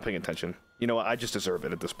 I'm not paying attention. You know what? I just deserve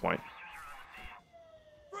it at this point.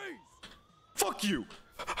 Freeze! Fuck you!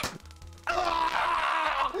 Ah!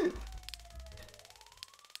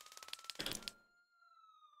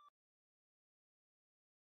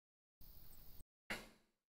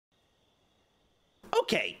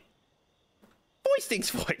 Okay. Voice things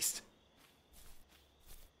voiced.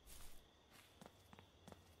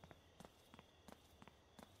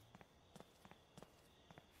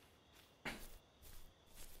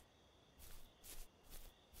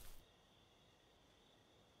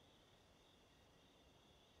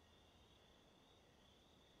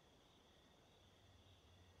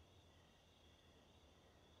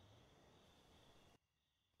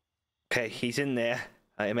 Okay, he's in there,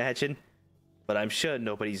 I imagine. But I'm sure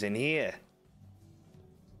nobody's in here.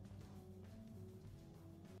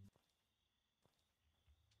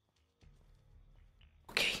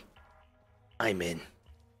 Okay, I'm in.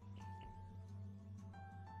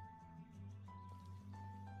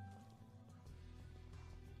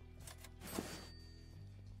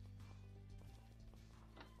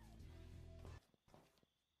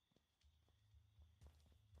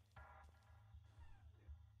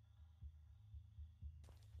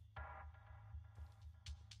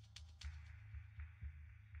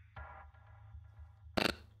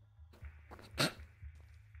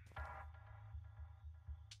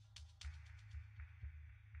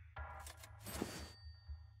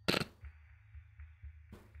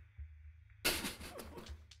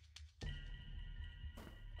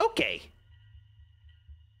 Okay.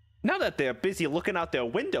 Now that they're busy looking out their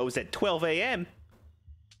windows at 12 a.m.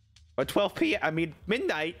 or 12 p.m. I mean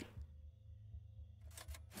midnight.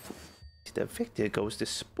 The victor goes to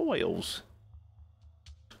spoils.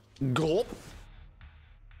 Gulp.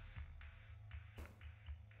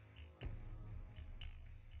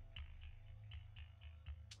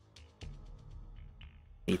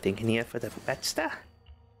 Anything in here for the BETTSTER?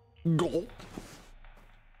 Gulp.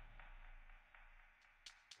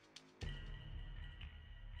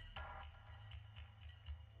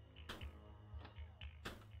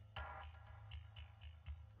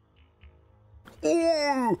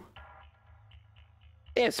 Ooh!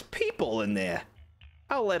 There's people in there.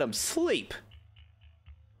 I'll let them sleep.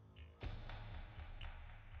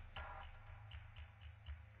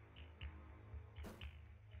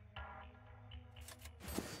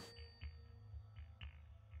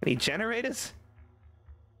 Any generators?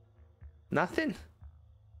 Nothing?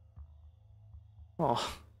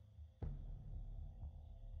 Oh.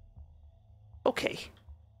 Okay.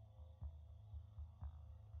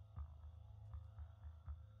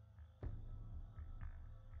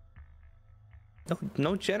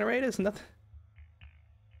 No generators, nothing.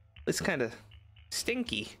 It's kind of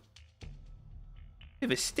stinky. We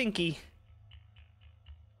have a stinky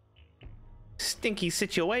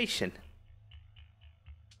situation.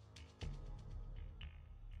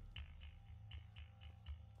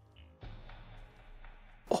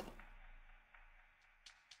 Oh.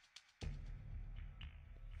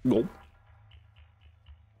 Nope.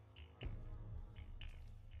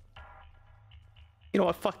 You know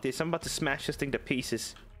what? Fuck this. I'm about to smash this thing to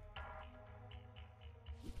pieces.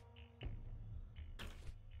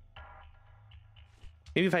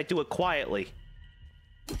 Maybe if I do it quietly.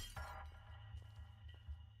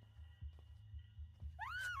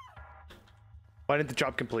 Why didn't the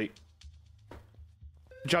job complete?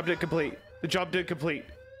 The job didn't complete. The job didn't complete.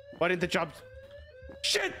 Why didn't the job...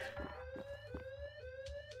 Shit!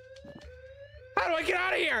 How do I get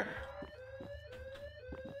out of here?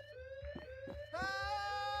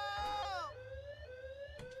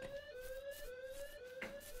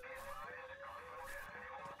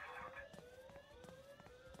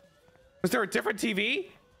 Was there a different TV?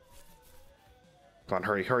 Come on,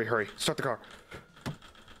 hurry, hurry, hurry. Start the car.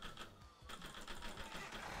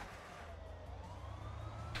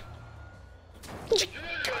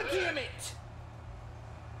 God damn it!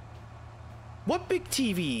 What big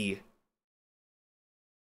TV?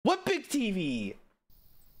 What big TV?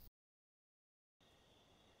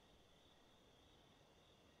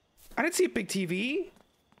 I didn't see a big TV.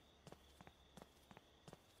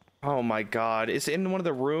 Oh my god, it's in one of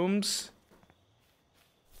the rooms.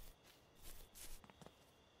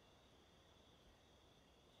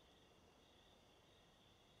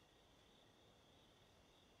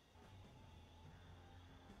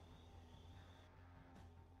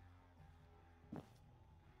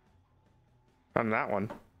 On that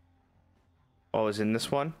one. Oh, is in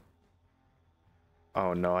this one?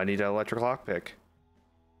 Oh no, I need an electric lockpick.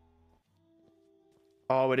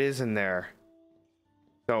 Oh, it is in there.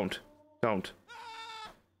 Don't.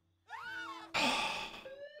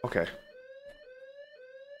 Okay.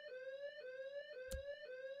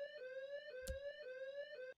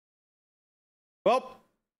 Well,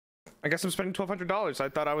 I guess I'm spending $1,200. I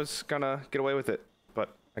thought I was gonna get away with it,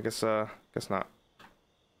 but I guess not.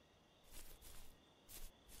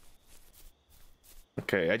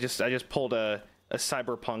 Okay, I just pulled a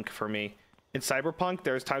cyberpunk for me. In Cyberpunk,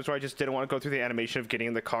 there's times where I just didn't want to go through the animation of getting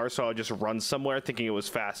in the car, so I'll just run somewhere thinking it was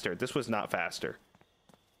faster. This was not faster.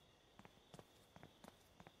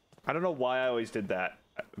 I don't know why I always did that.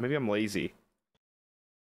 Maybe I'm lazy.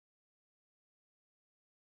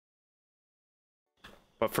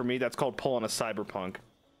 But for me, that's called pulling a Cyberpunk.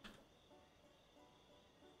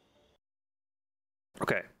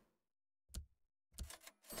 Okay.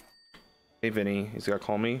 Hey, Vinny. He's got to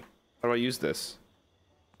call me. How do I use this?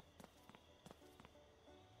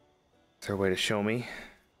 Is there a way to show me?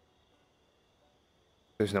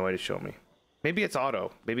 There's no way to show me. Maybe it's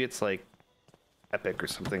auto. Maybe it's like epic or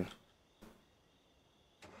something.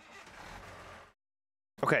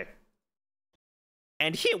 Okay.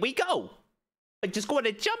 And here we go. I'm just going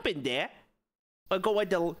to jump in there. I'm going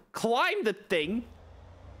to climb the thing.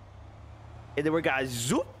 And then we're going to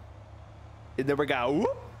zoop. And then we're going to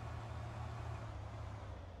whoop.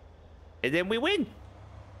 And then we win.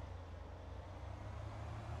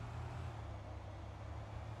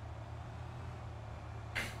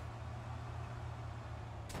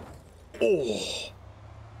 Oh.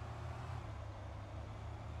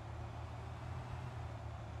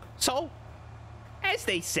 So, as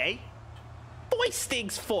they say, voice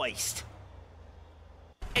things first.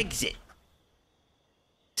 Exit.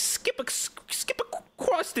 Skip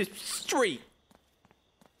across the street.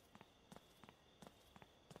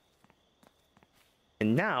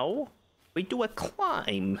 And now we do a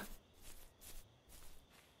climb.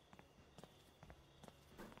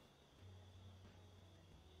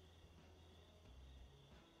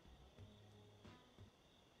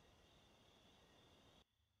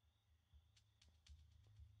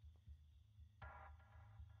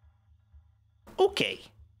 Okay.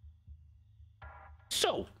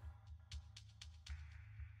 So.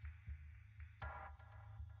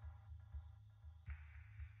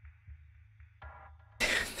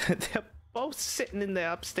 They're both sitting in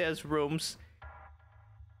the upstairs rooms.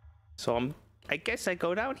 So I guess I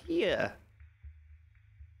go down here.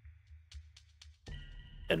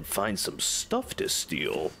 And find some stuff to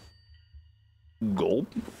steal. Gulp.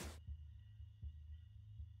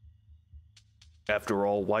 After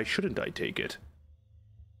all, why shouldn't I take it?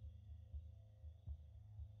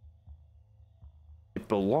 It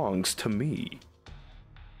belongs to me.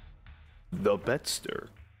 The BETTSTER.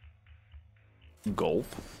 Gulp.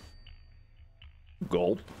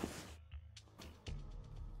 Gulp.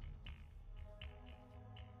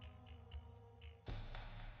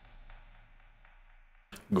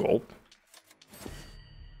 Gulp.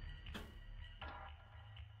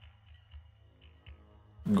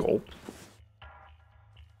 Gulp.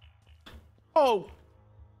 Oh!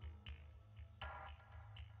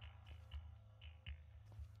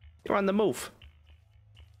 You're on the move.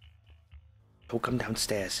 Don't come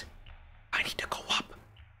downstairs. I need to go up.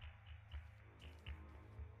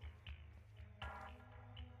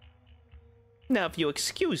 Now, if you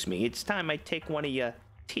excuse me, it's time I take one of your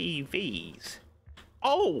TVs.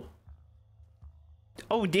 Oh!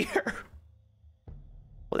 Oh dear.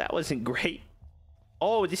 Well, that wasn't great.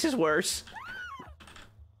 Oh, this is worse.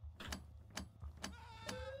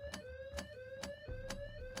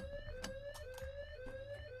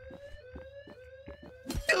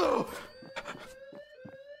 Ugh.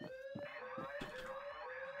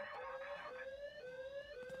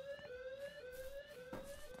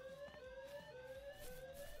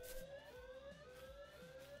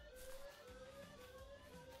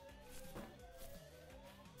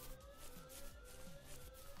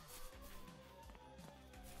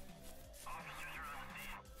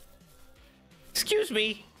 Excuse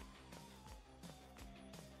me.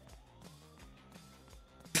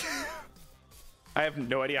 I have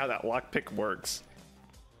no idea how that lockpick works.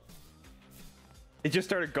 It just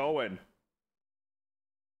started going.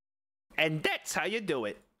 And that's how you do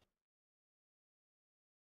it.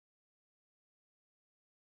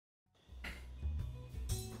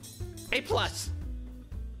 A plus.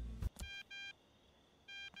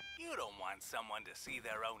 You don't want someone to see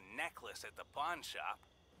their own necklace at the pawn shop.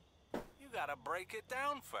 You gotta break it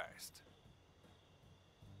down first.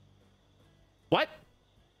 What?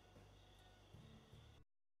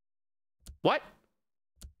 What?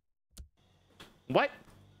 What?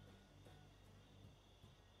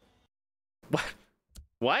 What?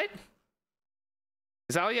 What?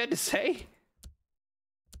 Is that all you had to say?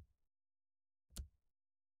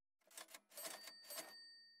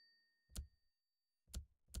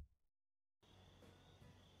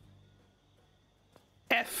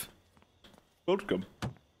 F. Welcome.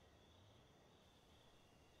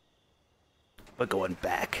 We're going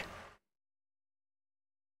back.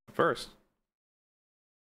 First.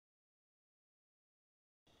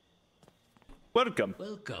 Welcome.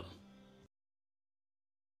 Welcome.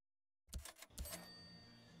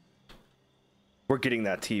 We're getting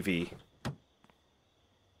that TV.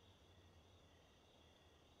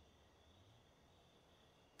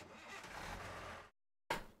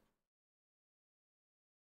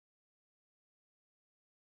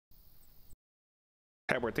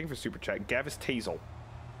 Edward, thank you for super chat. Gavis Bettel.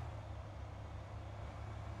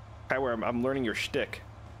 Where I'm learning your shtick.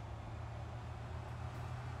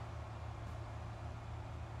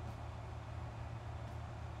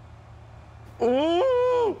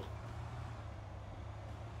 Ooh!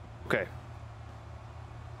 Okay.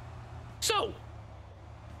 So,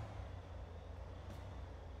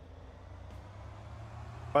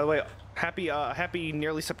 by the way, happy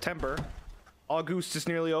nearly September. August is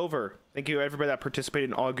nearly over. Thank you everybody that participated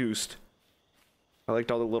in August. I liked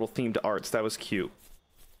all the little themed arts. That was cute.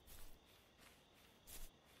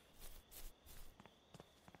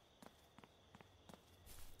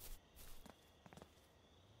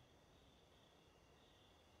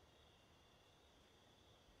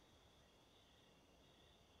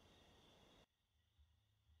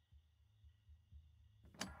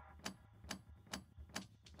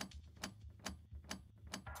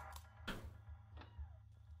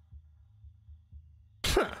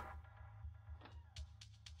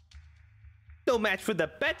 No match for the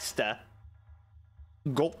BETTSTER.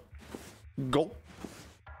 Gulp. Gulp.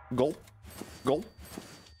 Gulp. Gulp.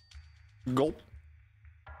 Gulp.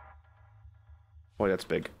 Boy, that's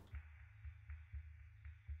big.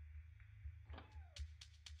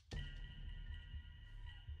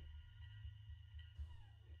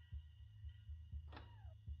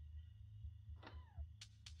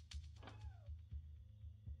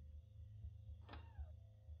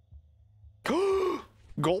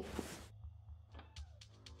 Gulp.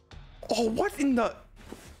 Oh, what in the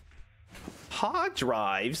hard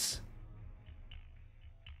drives?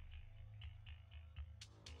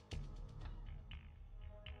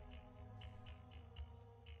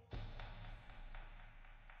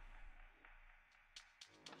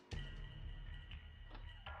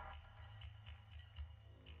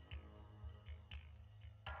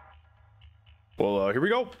 Well, here we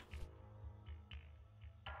go.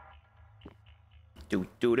 Do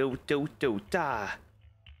do do do do da.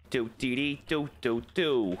 Do dee dee do do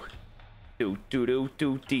do. Do do do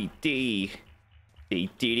do dee dee. Dee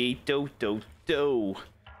dee dee do do do.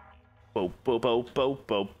 Bo bo bo bo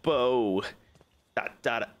bo bo. Da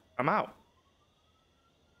da da. I'm out.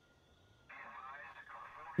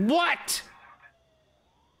 What?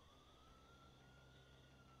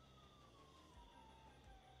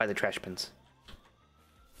 By the trash bins.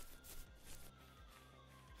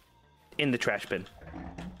 In the trash bin.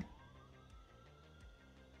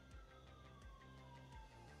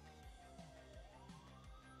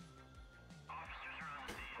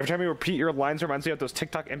 Every time you repeat your lines reminds me of those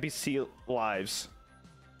TikTok NPC lives.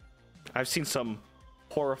 I've seen some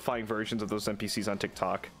horrifying versions of those NPCs on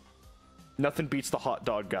TikTok. Nothing beats the hot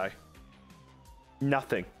dog guy.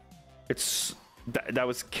 Nothing. It's that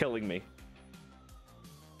was killing me.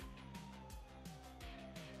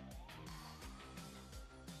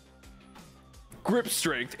 Grip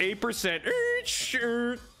strength 8%.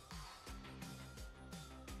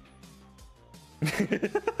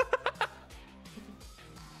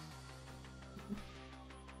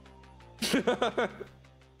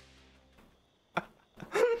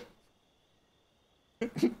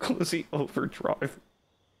 Cozy overdrive.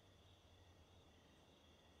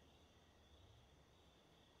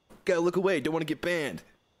 Gotta look away, don't want to get banned.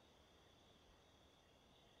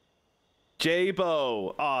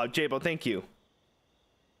 Jabo. Aw, Jabo, thank you.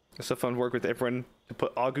 It's so fun to work with everyone to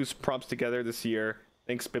put August prompts together this year.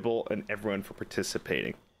 Thanks, Bibble, and everyone for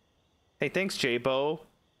participating. Hey, thanks, Jabo.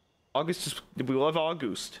 August is, we love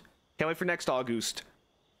August. Can't wait for next August.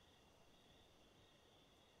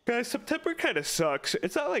 Guys, September kind of sucks.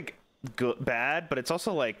 It's not like good, bad, but it's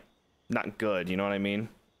also like not good. You know what I mean?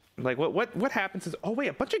 Like what happens is, oh wait,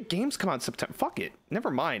 a bunch of games come out in September. Fuck it, never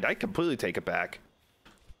mind. I completely take it back.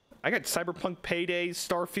 I got Cyberpunk Payday,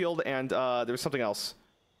 Starfield, and there was something else.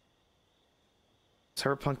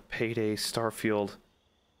 Cyberpunk Payday, Starfield.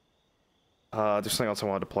 There's something else I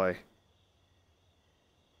wanted to play. It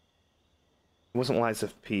wasn't Lies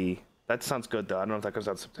of P. That sounds good though. I don't know if that comes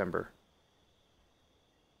out in September.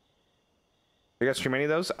 You guys stream any of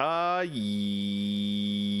those?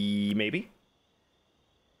 Maybe.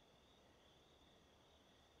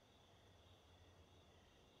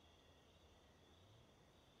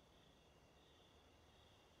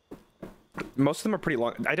 Most of them are pretty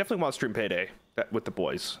long. I definitely want to stream Payday with the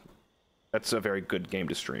boys. That's a very good game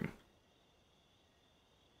to stream.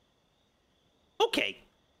 Okay.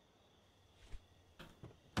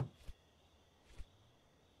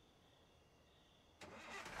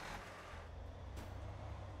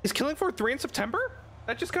 Is Killing Floor 3 in September?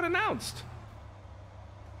 That just got announced.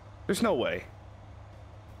 There's no way.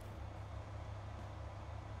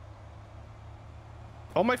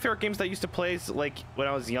 All my favorite games that I used to play is like when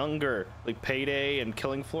I was younger, like Payday and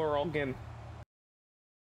Killing Floor, all again.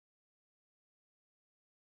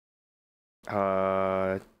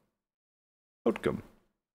 Outcome.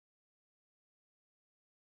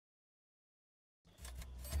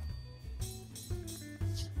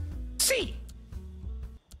 See.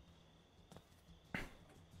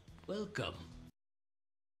 Welcome.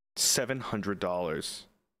 $700.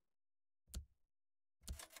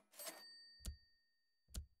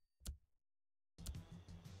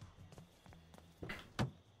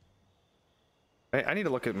 I need to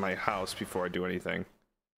look at my house before I do anything.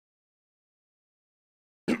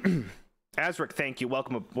 Azric, thank you.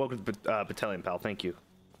 Welcome to Battalion, pal. Thank you.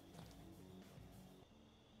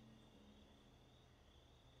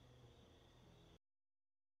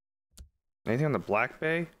 Anything on the Black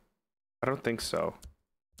Bay? I don't think so.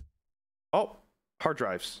 Oh, hard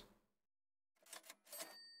drives.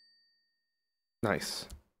 Nice.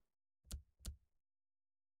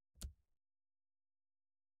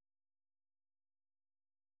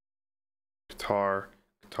 Guitar.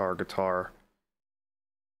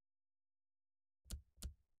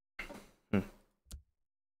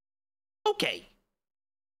 Okay.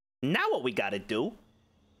 Now what we gotta do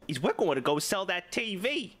is we're going to go sell that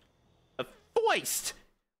TV. A foist.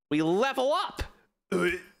 We level up. Oh,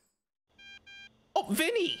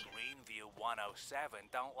 Vinny. Greenview 107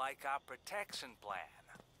 don't like our protection plan.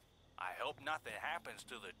 I hope nothing happens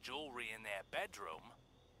to the jewelry in their bedroom.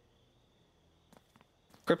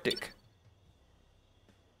 Cryptic.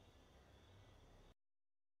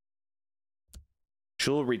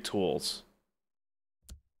 Jewelry tools.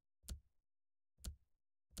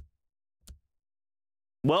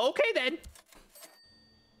 Well, okay then.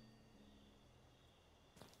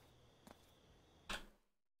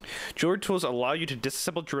 Jewelry tools allow you to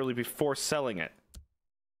disassemble jewelry before selling it.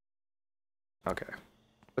 Okay.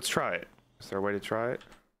 Let's try it. Is there a way to try it?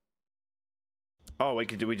 Oh, we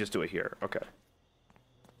just do it here. Okay.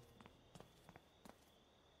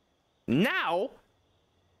 Now,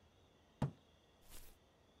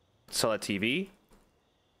 Sell a TV.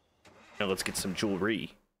 Now let's get some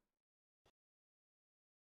jewelry.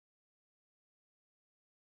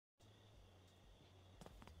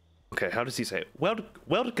 Okay, how does he say it? Welcome.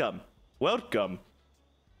 Welcome. Welcome.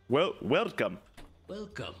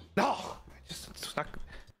 Welcome. No, it's not.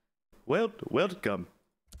 Welcome.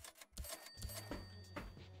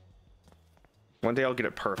 One day I'll get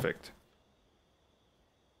it perfect.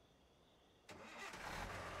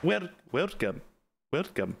 Welcome.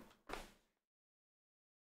 Welcome.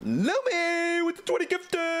 Lumi with the 20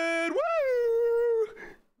 gifted. Woo!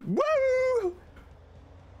 Woo!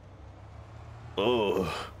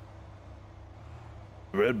 Oh.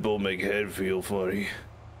 Red Bull make head feel funny.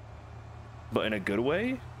 But in a good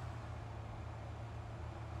way?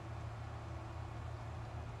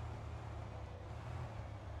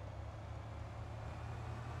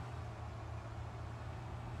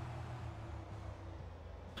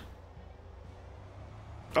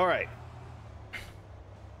 All right.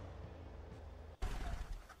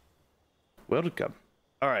 Welcome.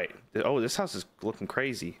 All right. Oh, this house is looking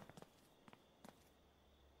crazy.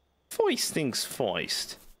 Foist things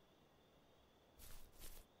foist.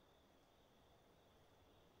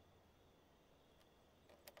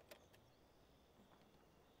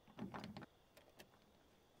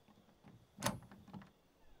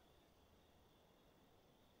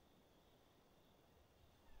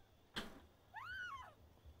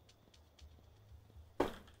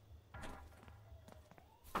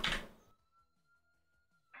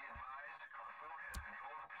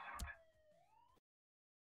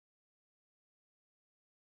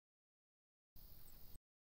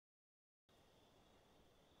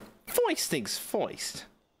 Foist things foist.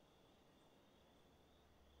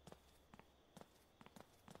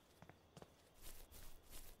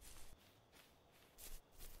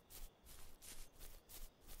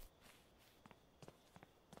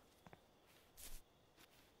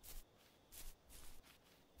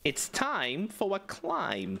 It's time for a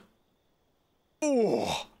climb.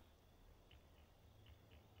 Oh.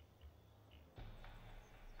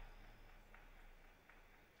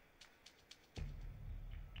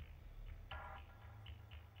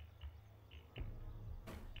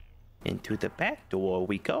 Into the back door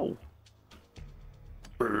we go.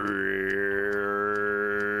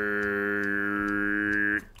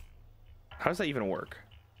 How does that even work?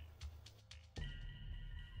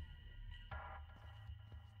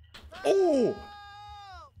 Oh!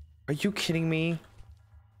 Are you kidding me?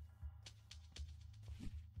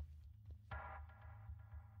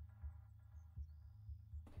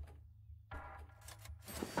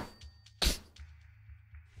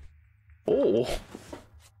 Oh!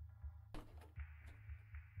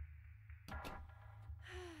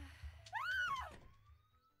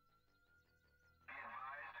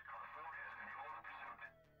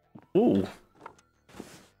 Ooh.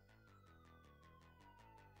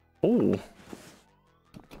 Ooh.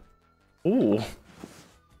 Ooh.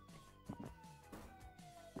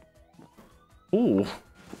 Ooh.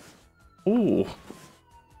 Ooh.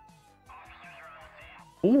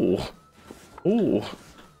 Ooh. Ooh.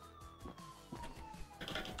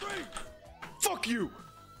 Fuck you!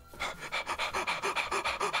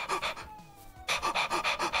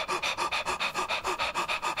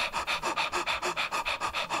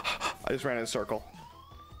 I just ran in a circle.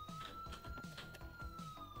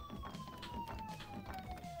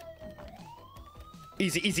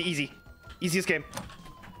 Easy, easy, easy. Easiest game.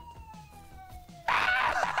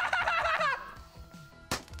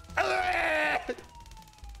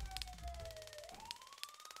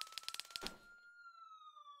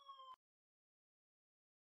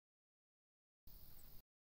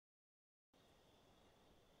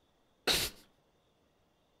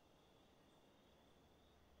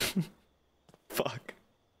 Fuck.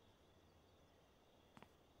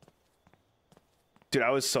 Dude, I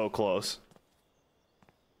was so close.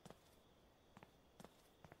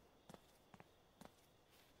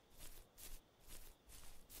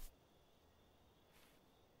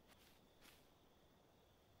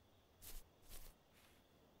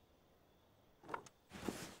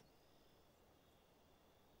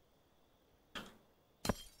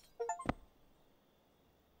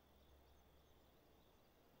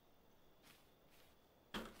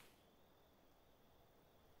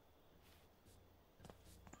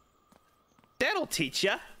 That'll teach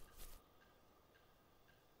ya.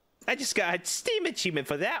 I just got a Steam achievement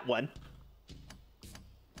for that one.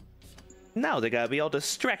 Now they're gonna be all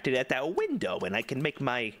distracted at that window and I can make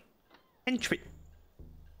my entrance.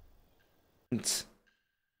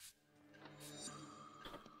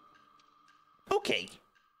 Okay.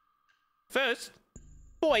 First,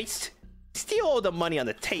 Boist, steal all the money on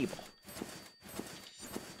the table.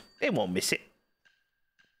 They won't miss it.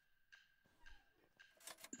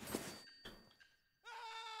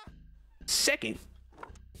 Second,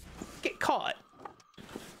 get caught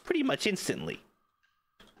pretty much instantly.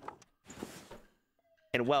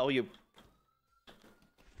 And while you...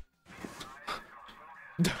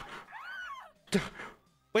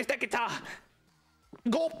 Where's that guitar?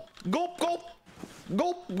 Gulp! Gulp! Gulp!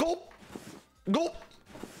 Gulp! Gulp! Gulp!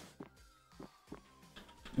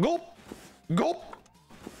 Gulp! Gulp!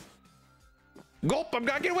 Gulp! I'm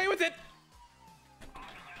gonna get away with it!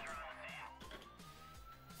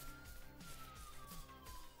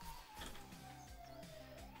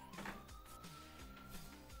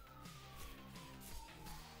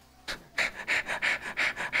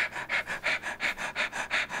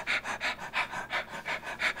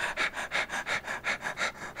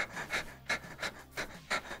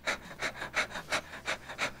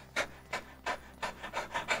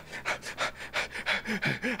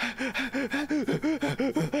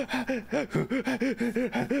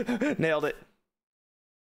 Nailed it.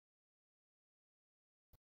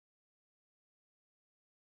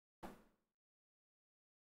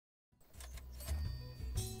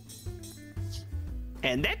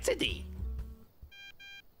 And that's a D.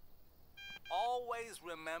 Always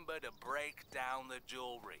remember to break down the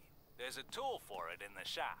jewelry. There's a tool for it in the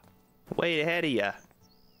shop. Way ahead of ya.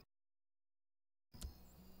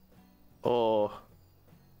 Oh.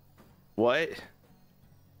 What?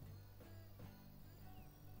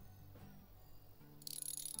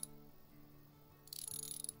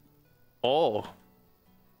 Oh.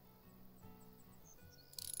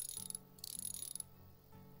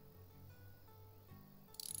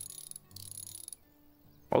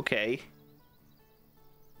 Okay.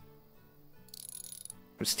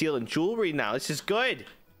 I'm stealing jewelry now. This is good.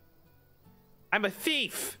 I'm a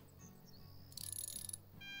thief.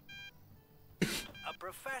 A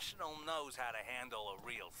professional knows how to handle a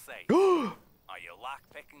real safe. Are your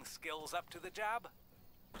lock-picking skills up to the job?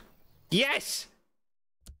 Yes.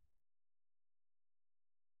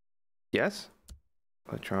 Yes?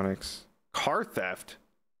 Electronics. Car theft.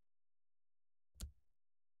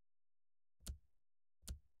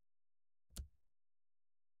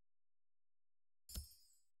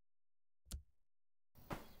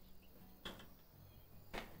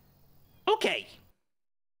 Okay.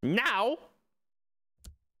 Now.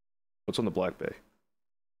 What's on the Black Bay?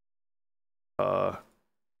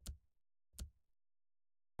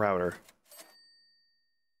 Router.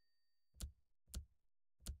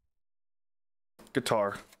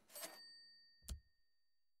 Guitar.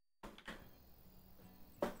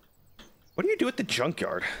 What do you do at the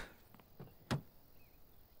junkyard?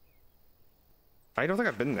 I don't think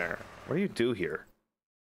I've been there. What do you do here?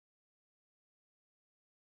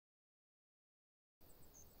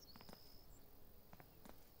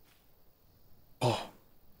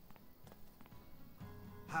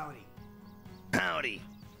 Howdy.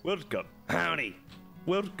 Welcome. Howdy.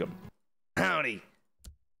 Welcome. Howdy.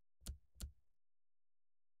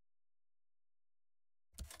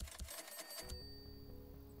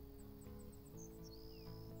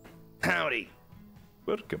 Howdy.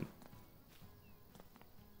 Welcome.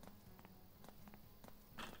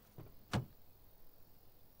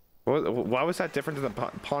 Why was that different than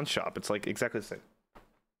the pawn shop? It's like exactly the same.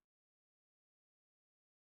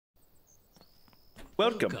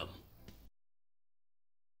 Welcome.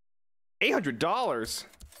 $800.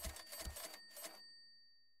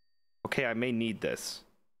 Okay, I may need this.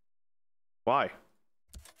 Why?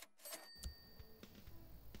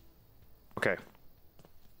 Okay.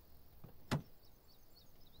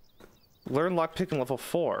 Learn lockpicking level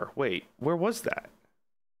 4. Wait, where was that?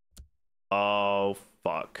 Oh,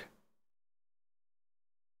 fuck.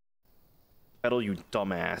 Bettel, you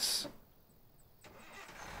dumbass.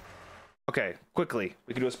 Okay, quickly.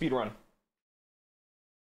 We can do a speed run.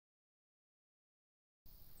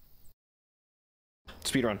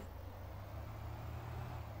 Speed run.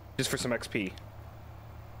 Just for some XP.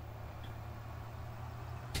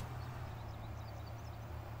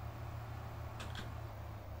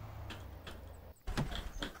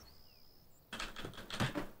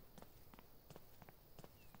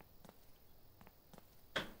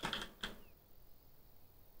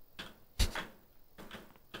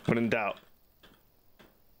 When in doubt.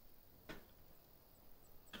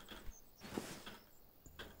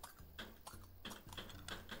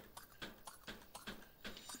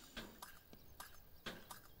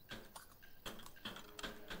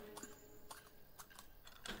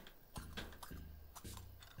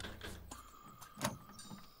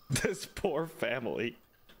 This poor family.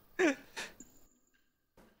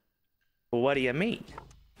 What do you mean?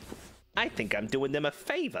 I think I'm doing them a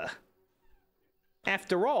favor.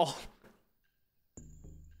 After all,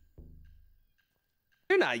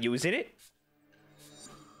 they're not using it.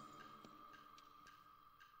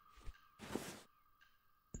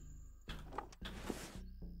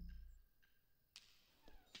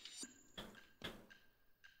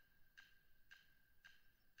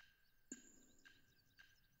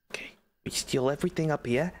 Okay, we steal everything up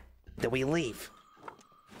here, then we leave.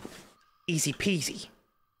 Easy peasy.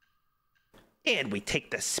 And we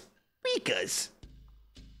take the speakers.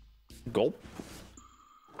 Gulp.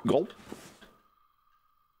 Gulp.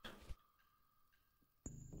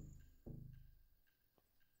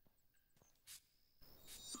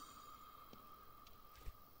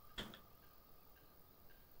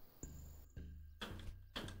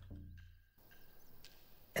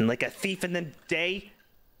 And like a thief in the day,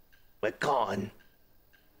 we're gone.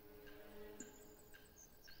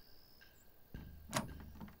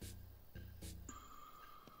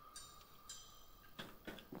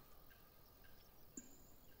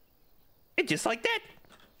 And just like that,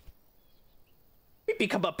 we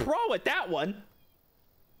become a pro at that one.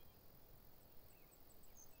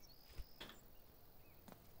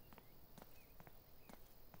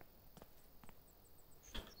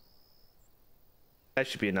 That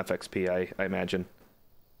should be enough XP, I imagine.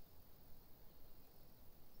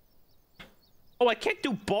 Oh, I can't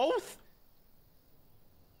do both?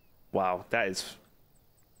 Wow, that is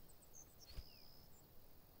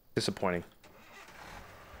disappointing.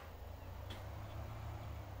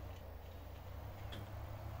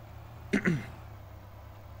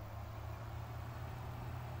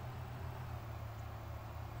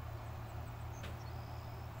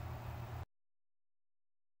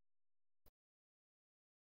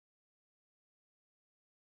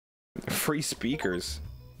 Free speakers.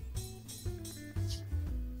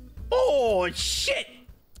 Oh, shit!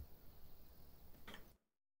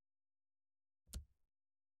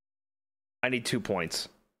 I need 2 points.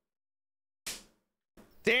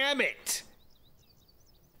 Damn it!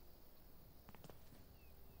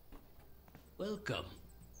 Welcome.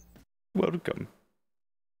 Welcome.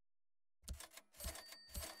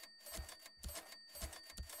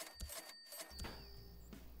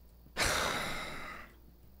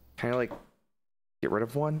 Can I, like, get rid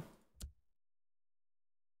of one?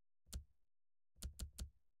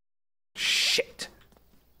 Shit.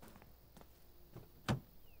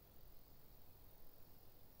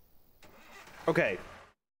 Okay.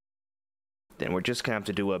 Then we're just gonna have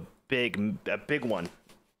to do a big one.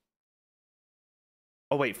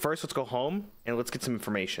 Oh wait, first let's go home and let's get some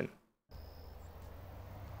information.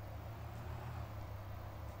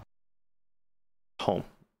 Home.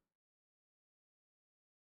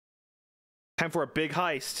 Time for a big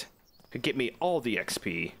heist. Could get me all the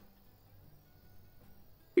XP.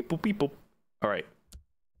 Beep boop beep boop. Alright.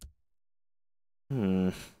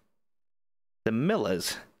 The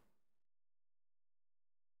Millers.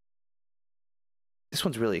 This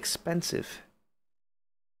one's really expensive.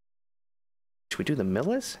 Should we do the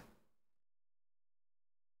Millers?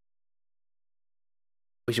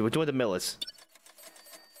 We're doing the Millers.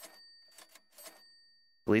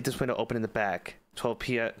 Leave this window open in the back. 12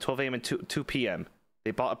 a.m. and 2 p.m.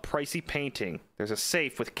 They bought a pricey painting. There's a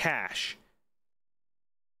safe with cash.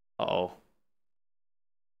 Uh-oh.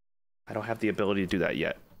 I don't have the ability to do that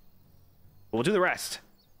yet. But we'll do the rest.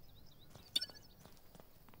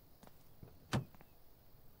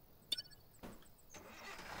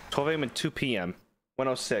 $12 a.m. and 2 p.m.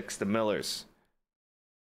 106, the Millers.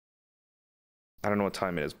 I don't know what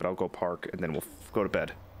time it is, but I'll go park and then we'll go to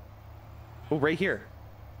bed. Oh, right here.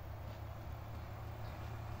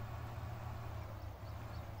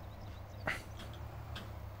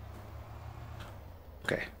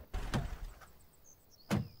 Okay.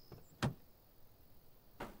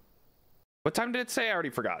 What time did it say? I already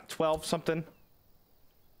forgot. 12 something?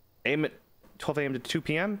 Aim at 12 a.m. to 2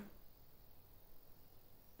 p.m.?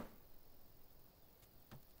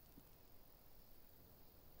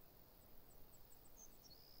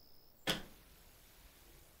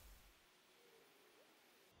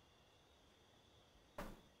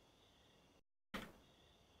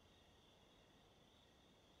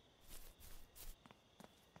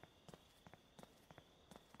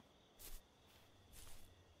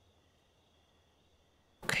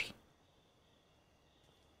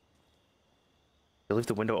 You'll leave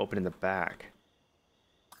the window open in the back.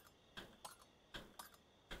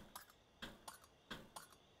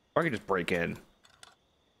 Or I can just break in.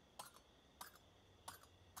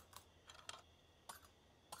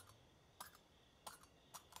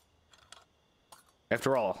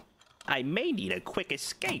 After all, I may need a quick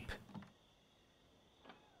escape.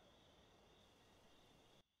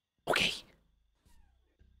 Okay.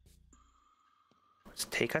 Let's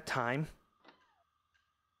take our time.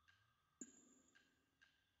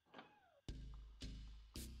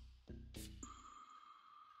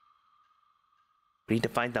 We need to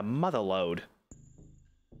find the mother lode.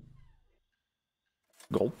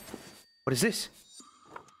 Go. What is this?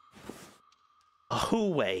 A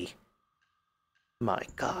Huawei. My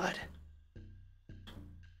God.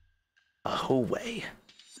 A Huawei.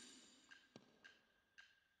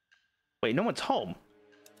 Wait, no one's home.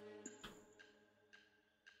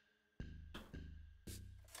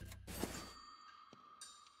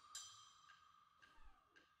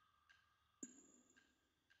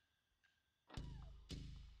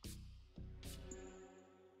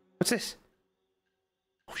 What's this?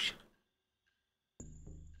 Oh shit.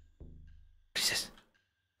 What is this?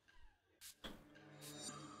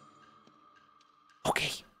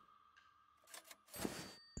 Okay.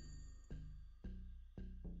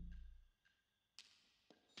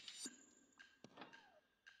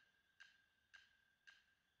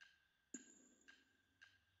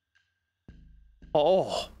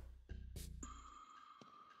 Oh.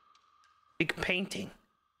 Big painting.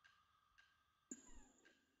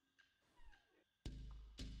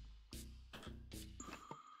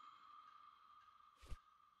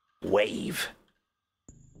 Wave.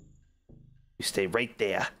 You stay right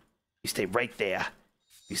there. You stay right there.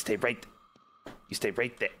 You stay right. You stay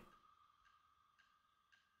right there.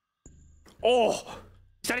 Oh!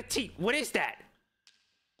 Is that a T? What is that?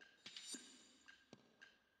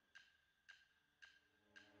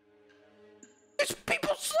 There's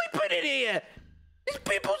people sleeping in here! There's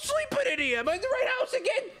people sleeping in here! Am I in the right house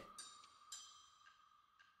again?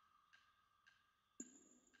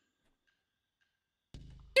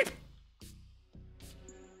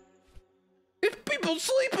 There's people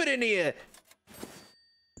sleeping in here!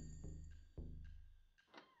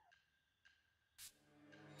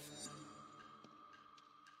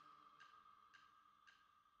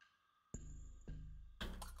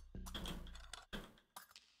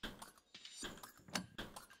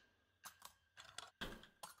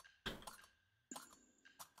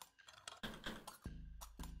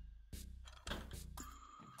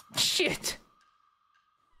 Shit!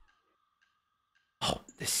 Oh,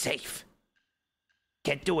 the safe.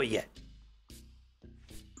 Can't do it yet.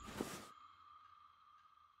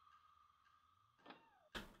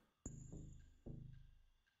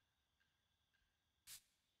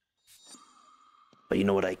 But you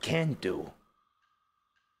know what I can do?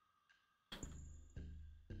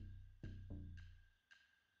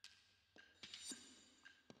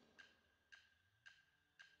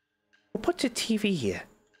 Who puts a TV here?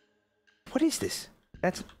 What is this?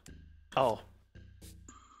 That's... Oh.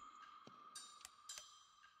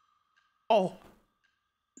 Oh.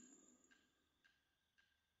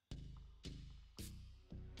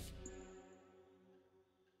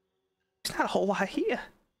 There's not a whole lot here.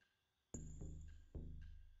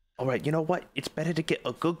 Alright, you know what? It's better to get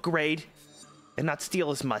a good grade and not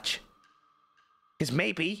steal as much. Because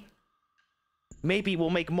maybe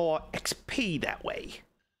we'll make more XP that way.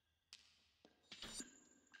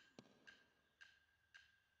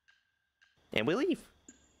 And we leave.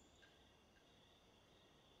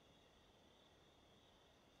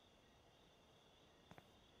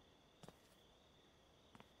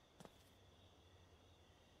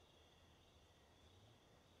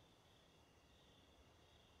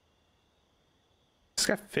 Does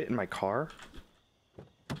this guy fit in my car?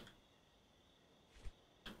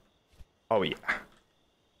 Oh yeah.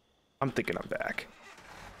 I'm thinking I'm back.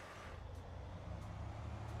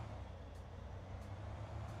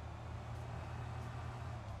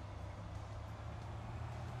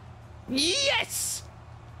 Yes!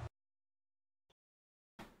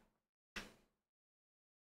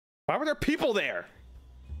 Why were there people there?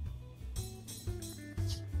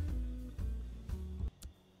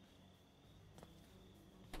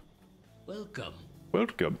 Welcome.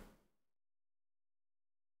 Welcome.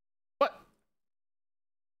 What?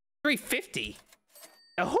 350?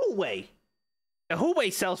 A Huawei. A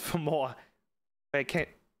Huawei sells for more. Wait,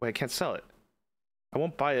 I can't sell it. I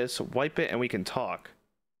won't buy this. So wipe it and we can talk.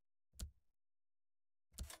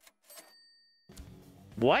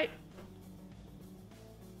 What?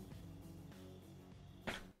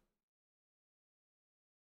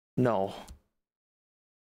 No.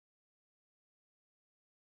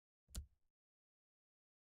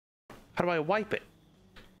 How do I wipe it?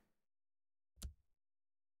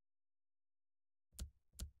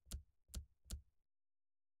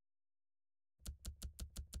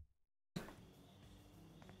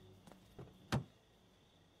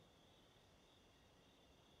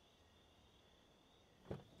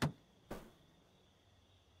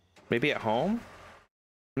 Maybe at home?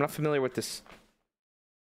 I'm not familiar with this.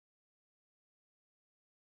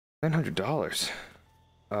 $900.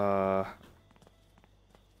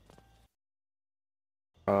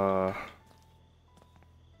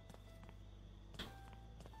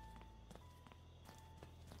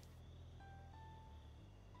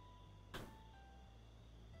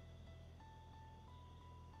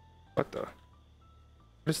 What the? What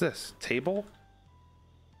is this? Table?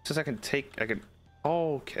 It says I can.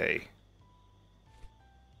 Okay.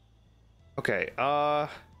 Okay, I'll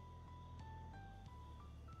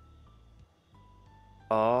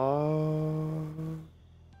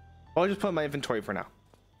just put it in my inventory for now.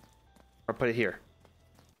 Or put it here.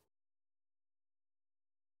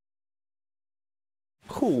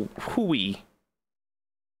 Hooey.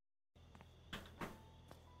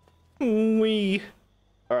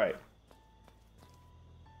 Alright.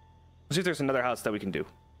 Let's see if there's another house that we can do.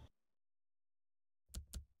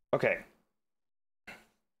 Okay.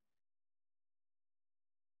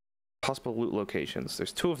 Possible loot locations.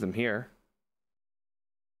 There's 2 of them here.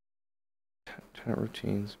 Tenant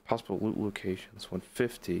routines. Possible loot locations.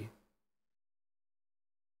 150.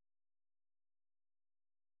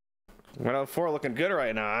 104 looking good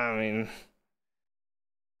right now. I mean,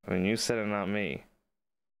 you said it, not me.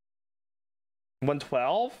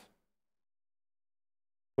 112?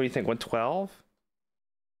 What do you think? 112?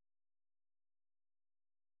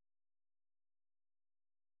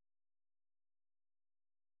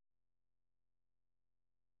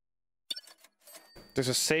 There's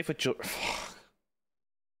a safe with jewelry.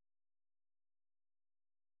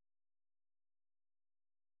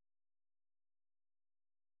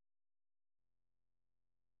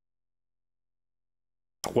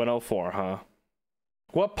 $104, huh?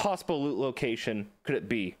 What possible loot location could it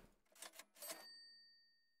be?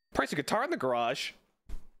 Price of guitar in the garage.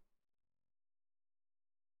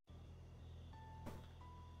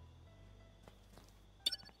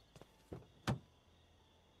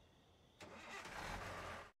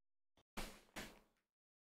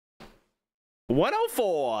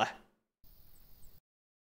 $104.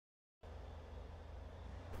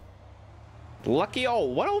 Lucky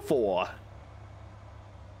old 104.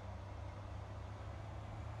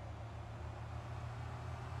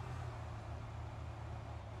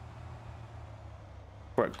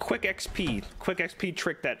 For a quick XP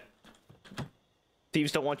trick that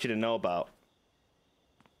thieves don't want you to know about.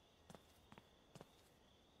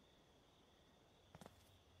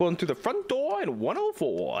 Going through the front door in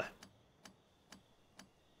 104.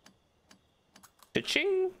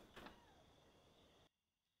 Cha-ching.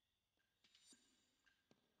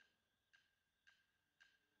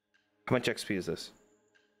 How much XP is this?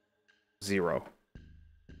 0.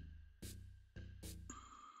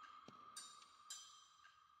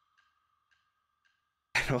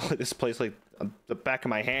 I know this place like the back of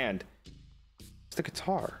my hand. It's the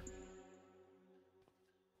guitar.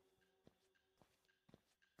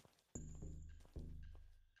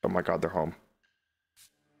 Oh my god, they're home.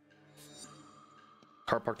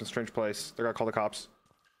 Car parked in a strange place. They're gonna call the cops.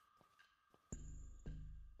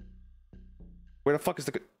 Where the fuck is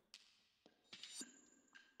the...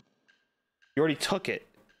 You already took it.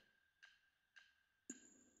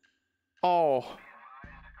 Oh.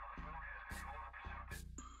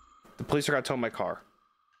 The police are gonna tow my car.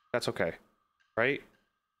 That's okay. Right?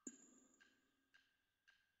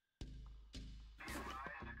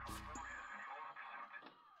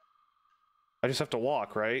 I just have to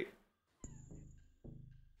walk, right?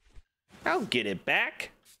 I'll get it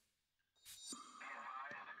back.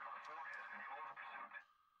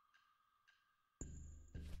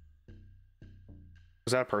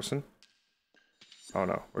 Was that a person? Oh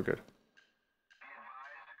no, we're good.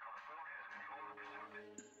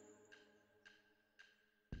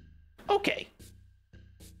 Okay.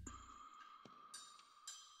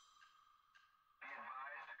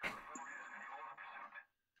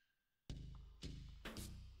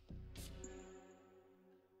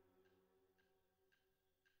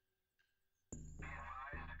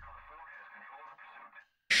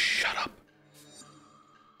 Shut up.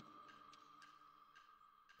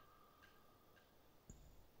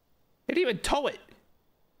 They didn't even tow it.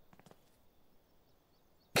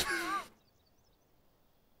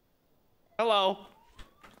 Hello.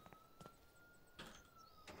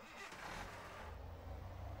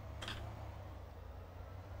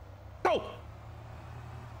 Go.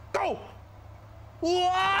 Go.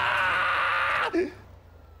 Wah!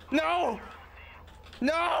 No.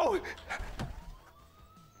 No.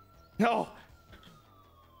 No.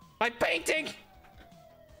 My painting.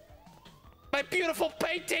 My beautiful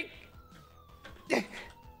painting.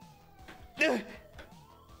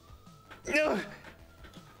 No.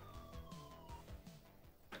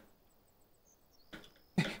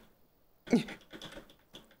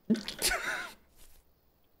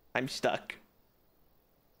 I'm stuck.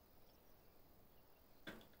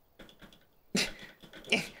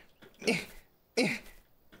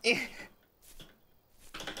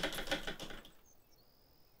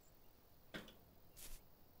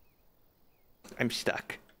 I'm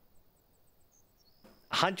stuck.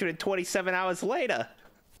 127 hours later,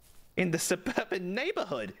 in the suburban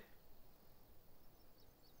neighborhood.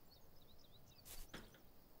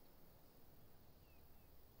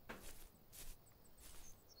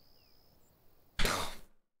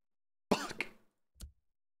 Fuck.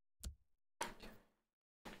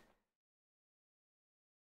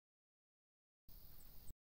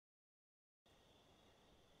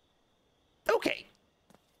 Okay.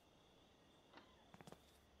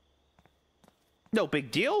 No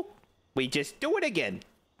big deal. We just do it again.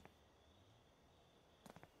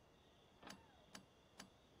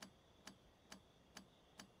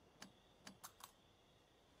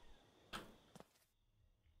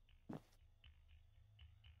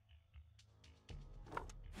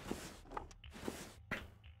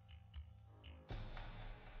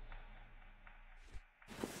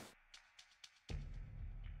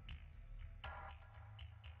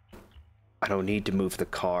 I don't need to move the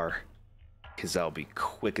car, because I'll be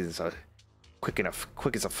quick as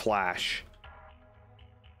a flash.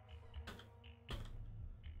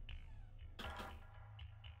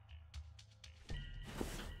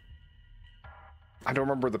 I don't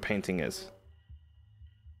remember where the painting is.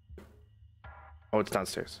 Oh, it's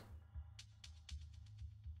downstairs.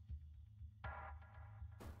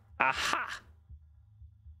 Aha!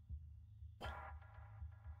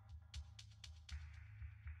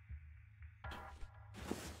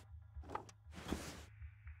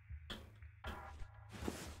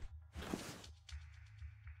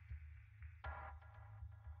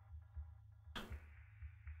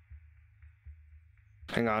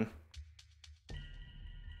 Hang on.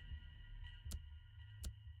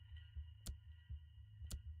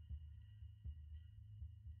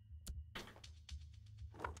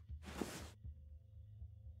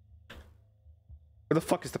 Where the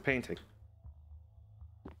fuck is the painting?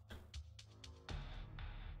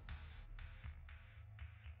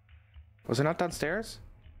 Was it not downstairs?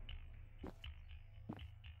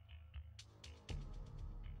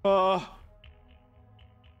 Oh.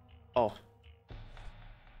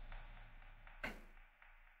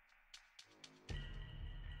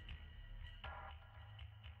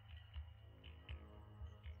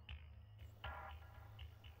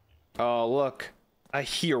 Oh, look. A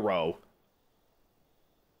hero.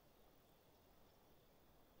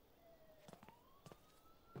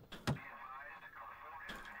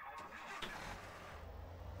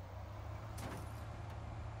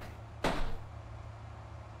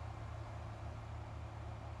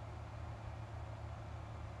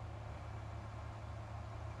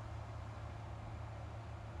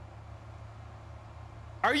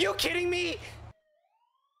 Are you kidding me?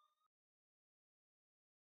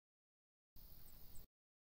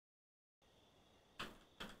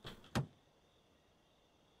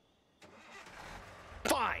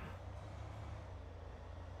 Fine.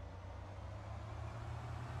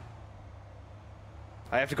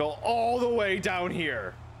 I have to go all the way down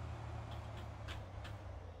here.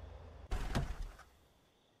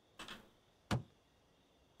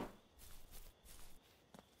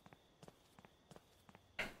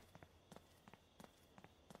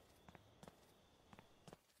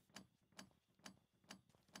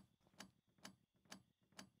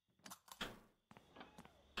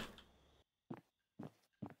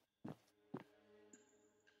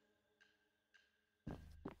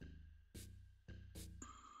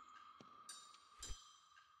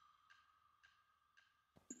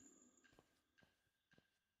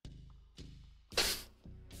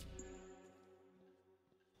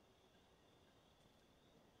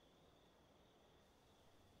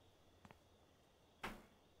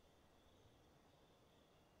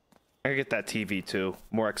 I can get that TV too.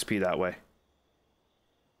 More XP that way.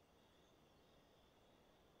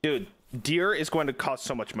 Dude, deer is going to cost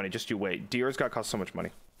so much money. Just you wait. Deer is going to cost so much money.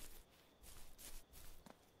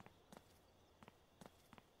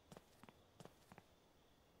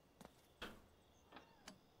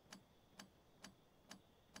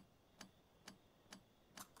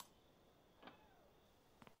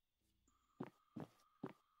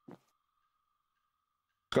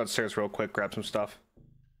 Go upstairs real quick, grab some stuff.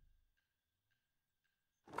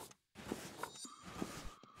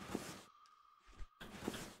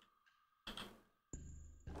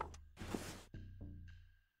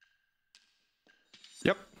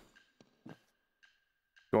 Yep.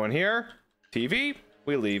 Go in here. TV.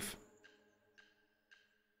 We leave.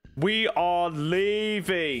 We are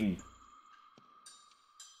leaving.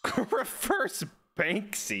 Reverse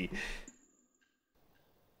Banksy.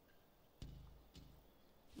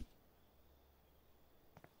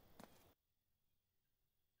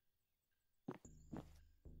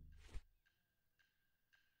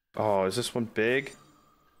 Oh, is this one big?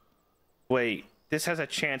 Wait, this has a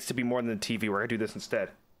chance to be more than the TV. We're gonna do this instead.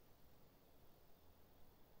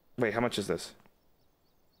 Wait, how much is this?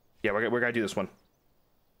 Yeah, we're gonna do this one.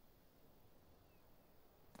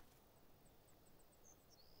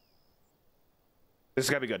 This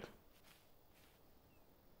is gotta be good.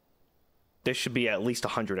 This should be at least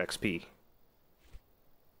 100 XP.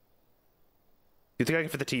 You think I can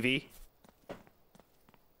fit the TV?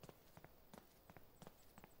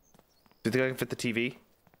 Do you think I can fit the TV?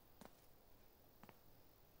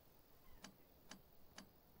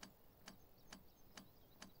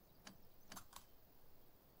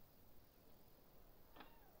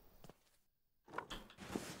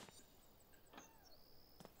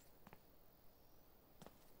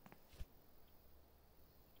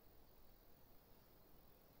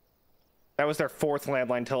 That was their 4th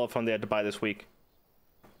landline telephone they had to buy this week.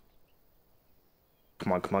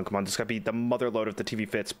 Come on, come on, come on. This gotta be the mother load if the TV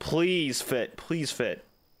fits. Please fit. Please fit.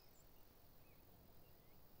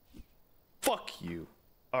 Fuck you.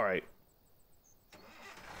 Alright.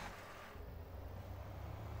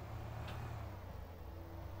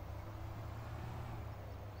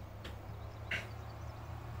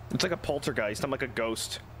 It's like a poltergeist. I'm like a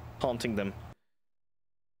ghost haunting them.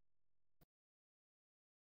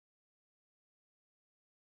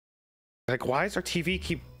 Like, why does our TV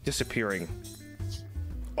keep disappearing?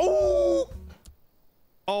 Oh!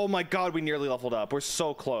 Oh my god, we nearly leveled up. We're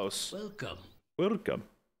so close. Welcome. Welcome.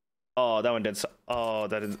 Oh, that one did so. Oh,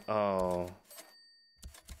 that is. Oh.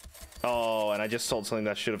 Oh, and I just sold something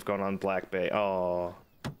that should have gone on Black Bay. Oh.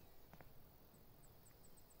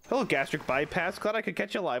 Hello, gastric bypass. Glad I could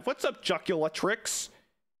catch you alive. What's up, Joculatrix?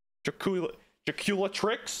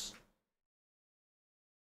 Joculatrix?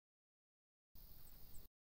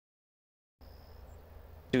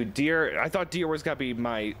 Dude, deer. I thought deer was gonna be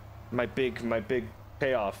my big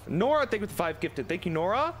payoff. Nora, thank you with the 5 gifted. Thank you,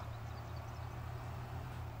 Nora.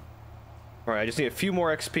 All right, I just need a few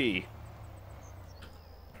more XP.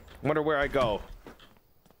 Wonder where I go.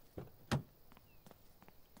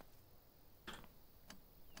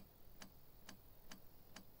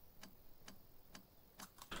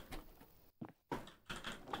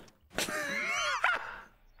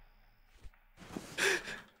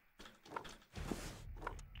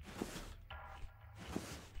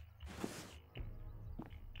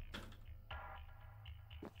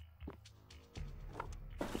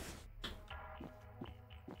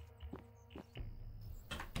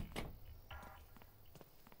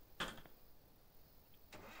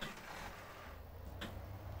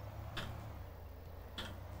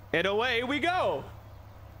 And away we go!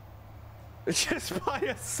 Just buy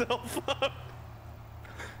a cell phone.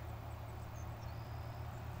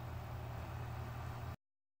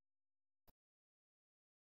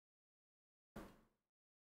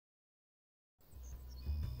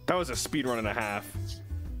 That was a speed run and a half.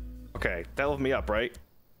 Okay, that leveled me up, right?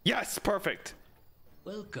 Yes, perfect.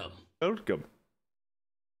 Welcome. Welcome.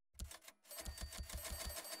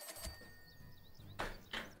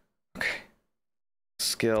 Okay.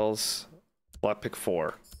 Skills. Block pick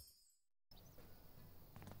 4.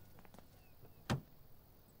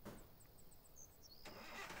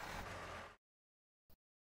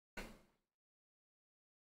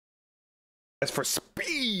 That's for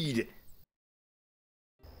speed.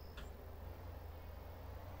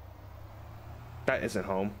 That isn't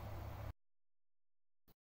home.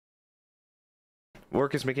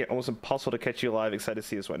 Work is making it almost impossible to catch you alive. Excited to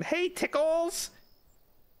see this one. Hey, Tickles!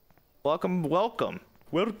 Welcome, welcome,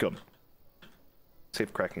 welcome.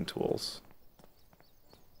 Safe cracking tools.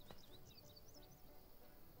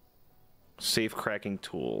 Safe cracking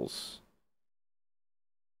tools.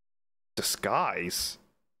 Disguise.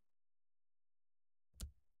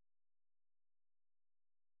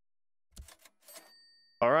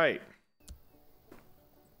 All right.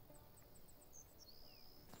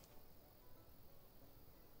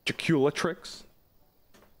 Jaculatrix.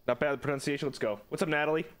 Not bad at pronunciation. Let's go. What's up,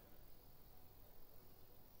 Natalie?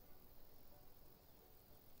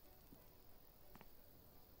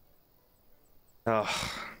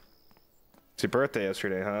 Oh. It's your birthday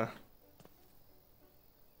yesterday, huh?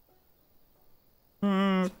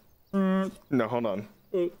 No, hold on.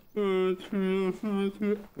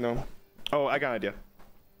 No. Oh, I got an idea.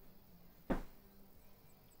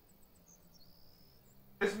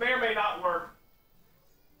 This may or may not work.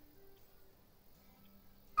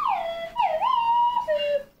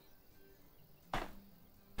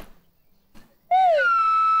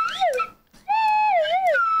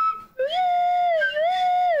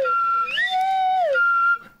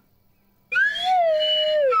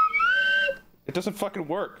 It doesn't fucking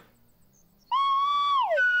work.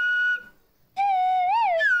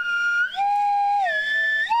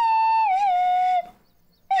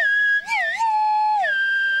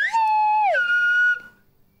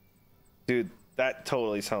 Dude, that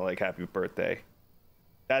totally sounded like happy birthday.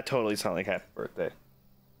 That totally sounded like happy birthday.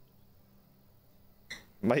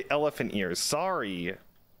 My elephant ears. Sorry.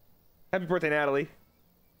 Happy birthday, Natalie.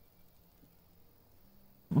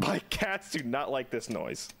 My cats do not like this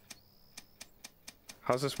noise.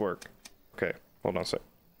 How's this work? Okay, hold on a sec.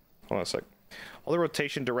 Hold on a sec. Hold the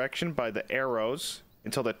rotation direction by the arrows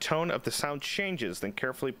until the tone of the sound changes, then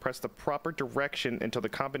carefully press the proper direction until the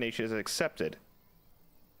combination is accepted.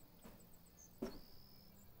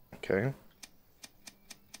 Okay.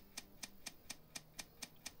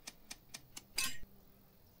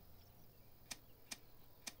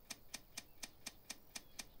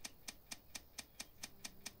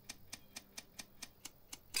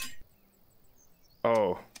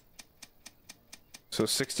 Oh. So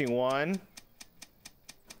 61.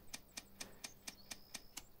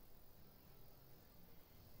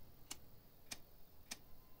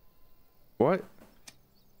 What?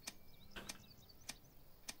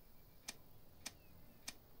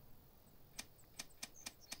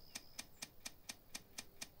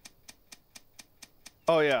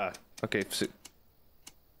 Oh yeah. Okay.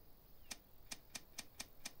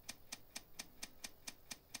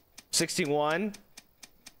 61.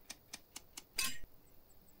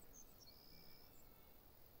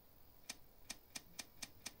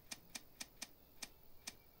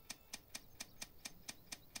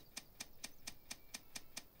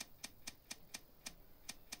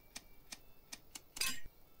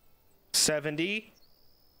 $70.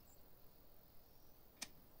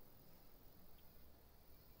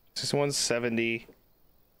 170.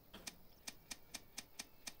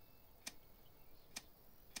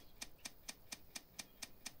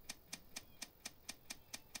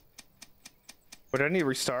 Would I need to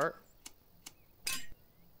restart?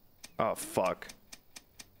 Oh fuck.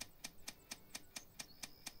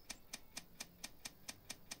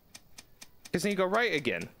 Because then you go right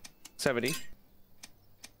again. 70.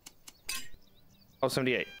 Oh,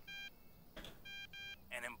 78.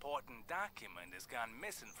 An important document has gone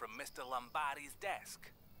missing from Mr. Lombardi's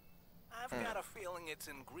desk. I've got a feeling it's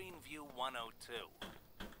in Greenview 102.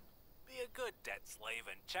 Be a good debt slave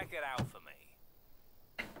and check it out for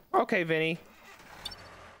me. Okay, Vinny.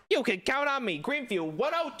 You can count on me. Greenview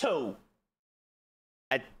 102.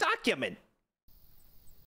 A document.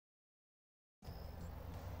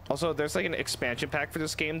 Also, there's like an expansion pack for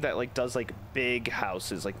this game that like does like big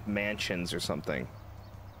houses, like mansions or something.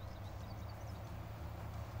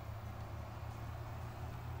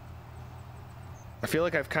 I feel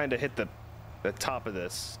like I've kind of hit the top of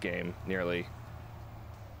this game, nearly.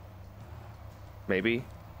 Maybe?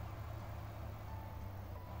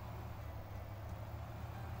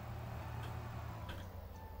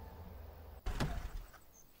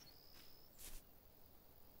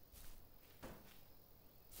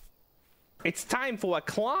 It's time for a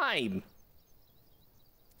climb!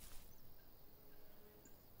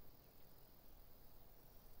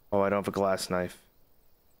 Oh, I don't have a glass knife.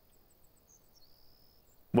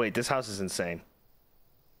 Wait, this house is insane.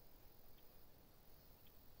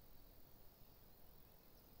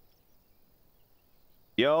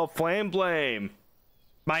 Yo, Flame Blame!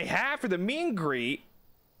 My hat for the meet and greet?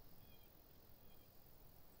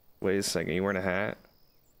 Wait a second, you wearing a hat?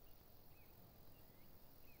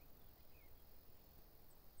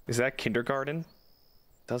 Is that kindergarten?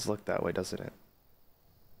 It does look that way, doesn't it?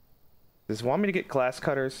 Does it want me to get glass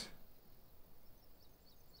cutters?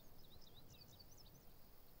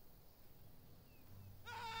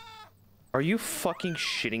 Are you fucking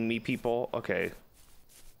shitting me, people? Okay.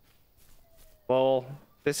 Well,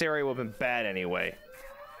 this area would have been bad anyway.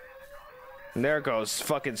 And there goes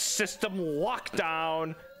fucking system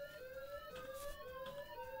lockdown.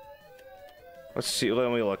 Let's see,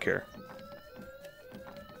 let me look here.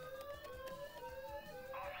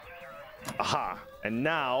 Aha, and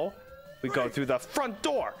now we go through the front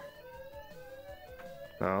door.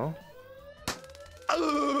 No.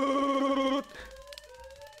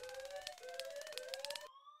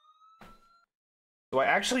 Do I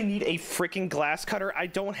actually need a freaking glass cutter? I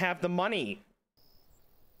don't have the money.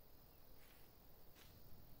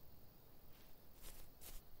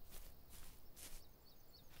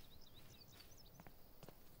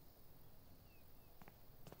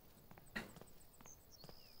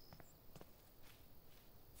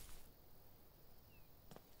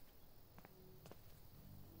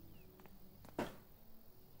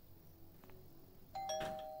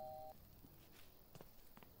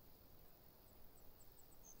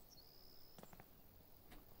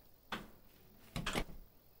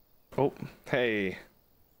 Oh, hey.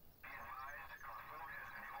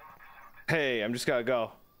 Hey, I'm just gotta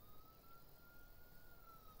go.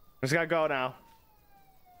 I just gotta go now.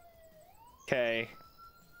 Okay.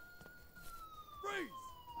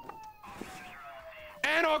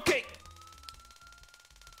 And okay.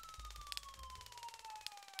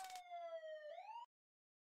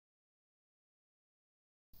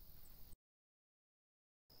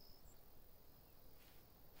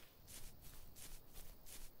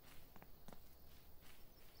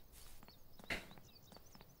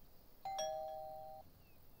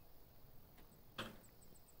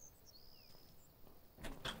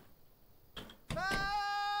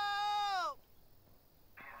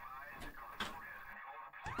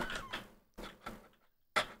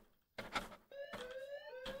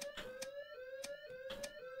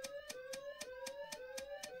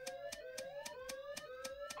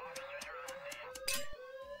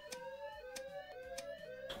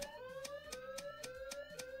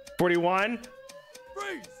 $41.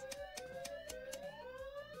 Freeze!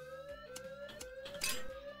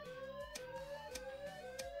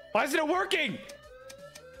 Why isn't it working?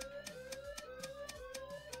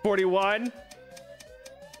 41.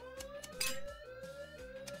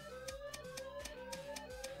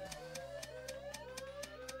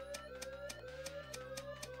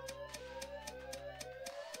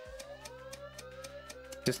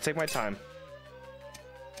 Just take my time.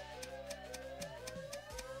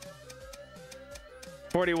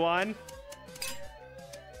 41.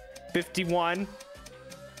 51.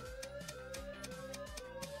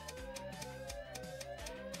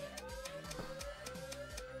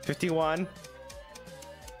 51.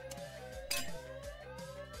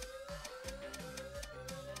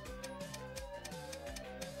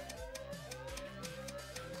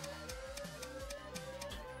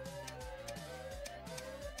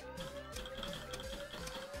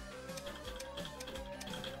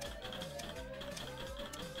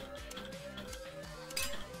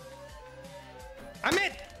 I'm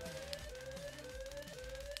in!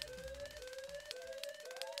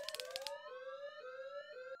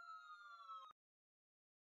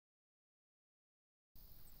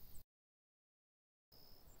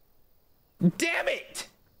 Damn it!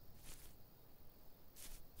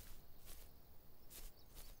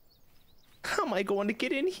 How am I going to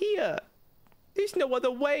get in here? There's no other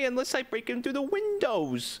way unless I break in through the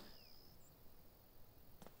windows.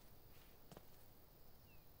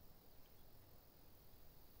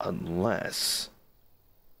 Unless...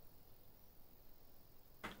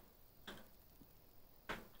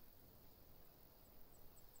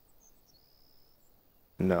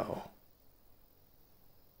 No.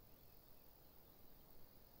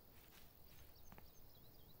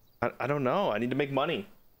 I don't know. I need to make money.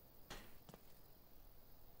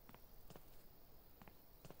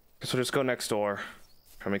 Guess we'll just go next door.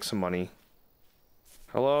 Try to make some money.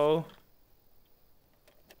 Hello?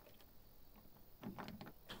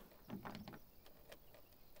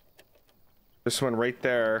 This one right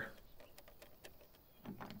there.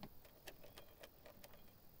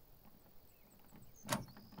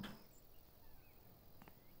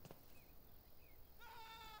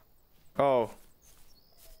 Oh.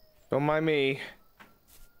 Don't mind me.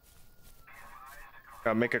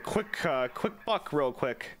 Gotta make a quick buck real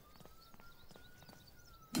quick.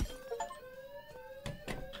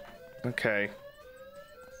 Okay.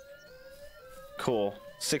 Cool.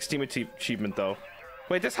 16 achievement though.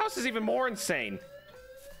 Wait, this house is even more insane.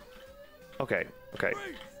 Okay. Okay.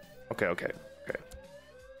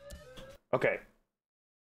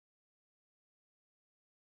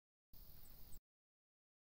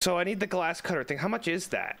 So I need the glass cutter thing. How much is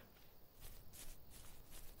that?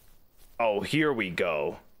 Oh, here we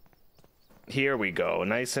go. Here we go.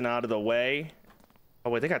 Nice and out of the way.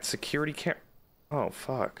 Oh, wait, they got security cam. Oh,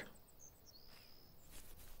 fuck.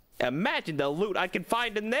 Imagine the loot I can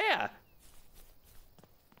find in there.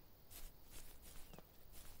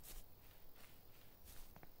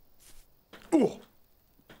 Oh.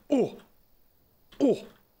 Oh. Oh.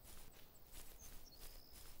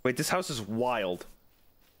 Wait, this house is wild.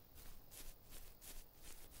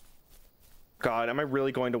 God, am I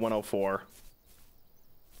really going to 104?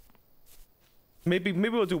 Maybe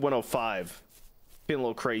we'll do 105. Being a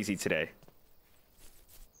little crazy today.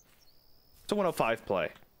 It's a 105 play.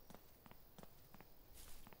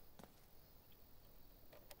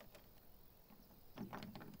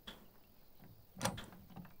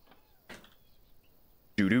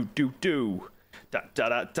 Do do do do. Da da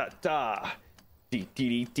da da da. Dee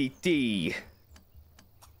dee dee dee dee.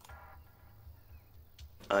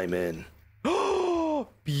 I'm in. Oh,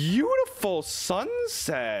 beautiful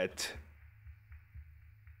sunset.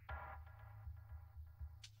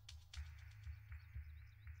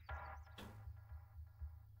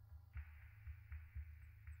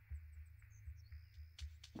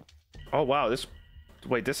 Oh wow,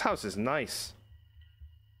 this house is nice.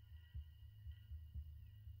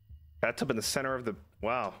 Bathtub in the center of the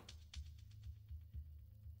wow.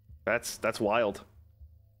 That's wild.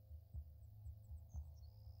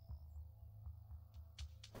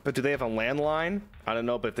 But do they have a landline? I don't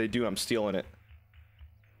know, but if they do, I'm stealing it.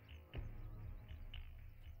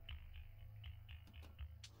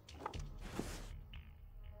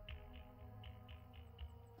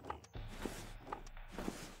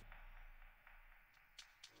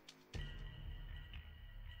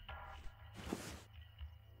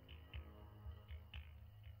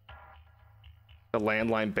 The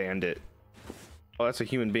landline bandit. Oh, that's a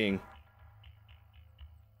human being.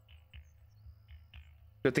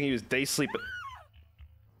 Good thing he was day sleeping.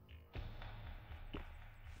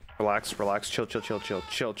 Relax, chill,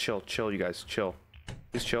 you guys, chill.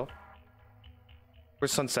 Please chill.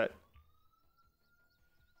 Where's sunset?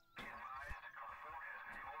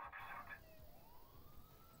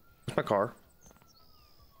 Where's my car?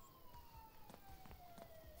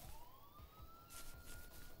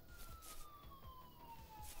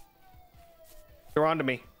 They're on to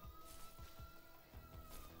me.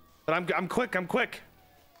 But I'm quick.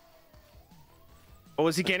 Oh,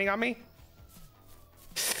 is he gaining on me?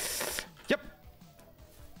 Yep.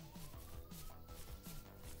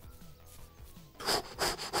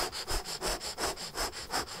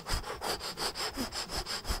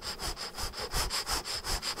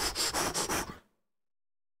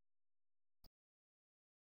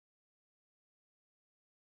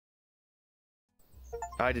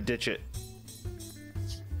 I had to ditch it.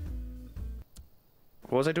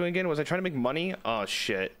 What was I doing again? Was I trying to make money? Oh,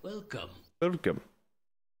 shit. Welcome.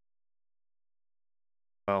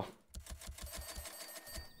 Well.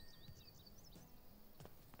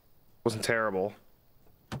 Wasn't terrible.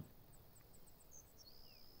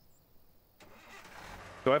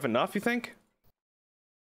 Do I have enough, you think?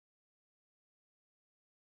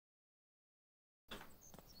 I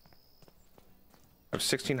have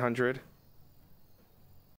 1,600.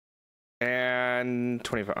 And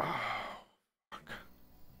 25.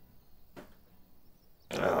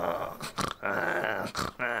 Oh.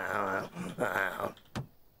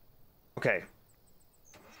 Okay.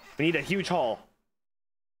 We need a huge haul.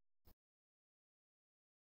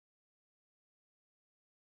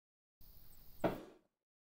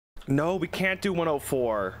 No, we can't do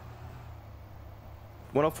 104.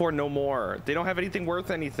 104 no more. They don't have anything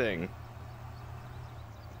worth anything.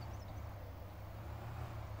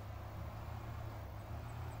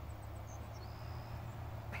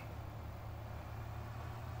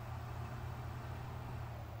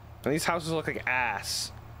 And these houses look like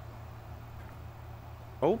ass.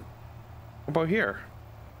 Oh, what about here?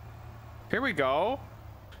 Here we go.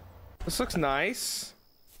 This looks nice.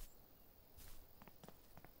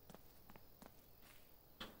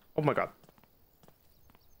 Oh my god.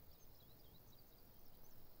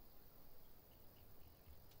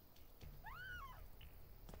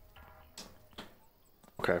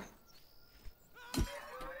 Okay.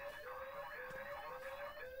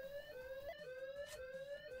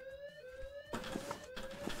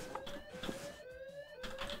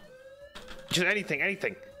 Just anything,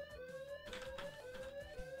 anything.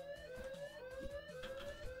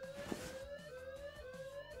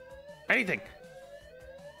 Anything.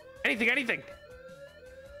 Anything, anything.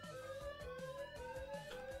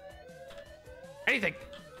 Anything.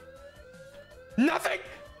 Nothing.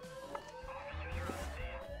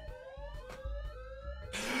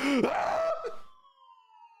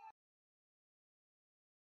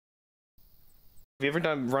 Have you ever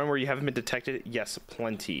done a run where you haven't been detected? Yes,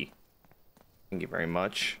 plenty. Thank you very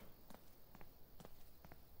much.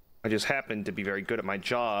 I just happen to be very good at my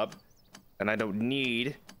job, and I don't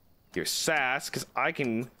need your sass, because I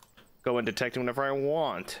can go and detect whenever I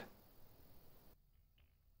want.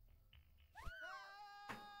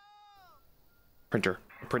 Printer.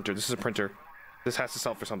 A printer. This is a printer. This has to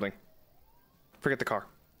sell for something. Forget the car.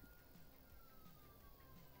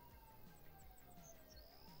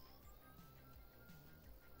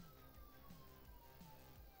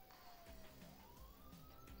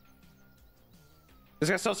 This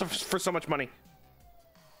guy sells for so much money.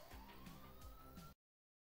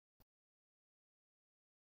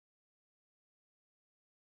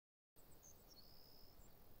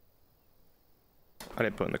 I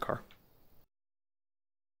didn't put in the car.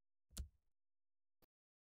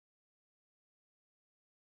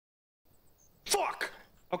 Fuck!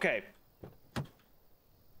 Okay.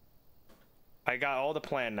 I got all the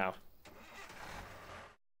plan now.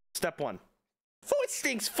 Step one. First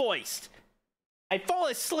things first. I fall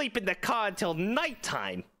asleep in the car until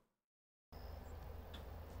nighttime.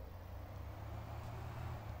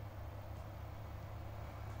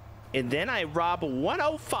 And then I rob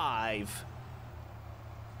 105.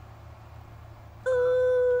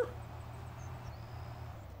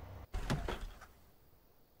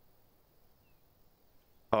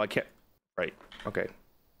 Oh, I can't. Right. Okay.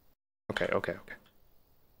 Okay, okay, okay.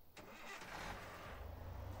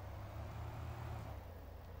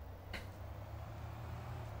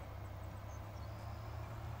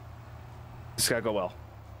 This gotta go well.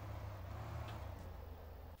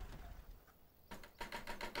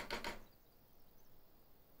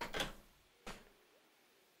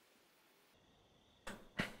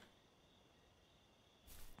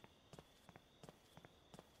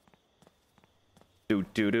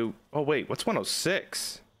 Do. Oh wait, what's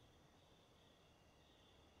 106?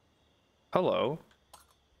 Hello?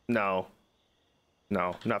 No.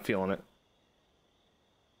 No, not feeling it.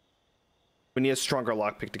 We need a stronger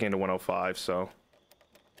lockpick to gain to 105, so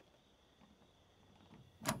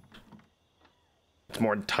it's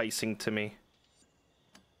more enticing to me.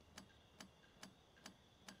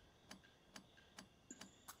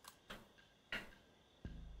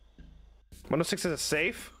 106 is a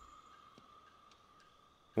safe?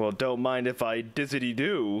 Well, don't mind if I dizzity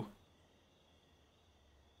do.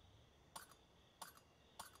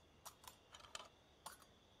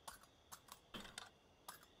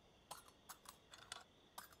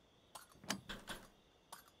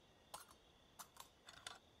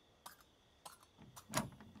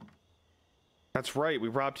 That's right, we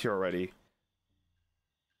robbed here already.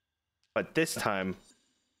 But this time,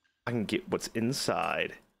 I can get what's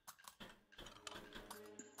inside.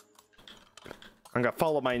 I'm gonna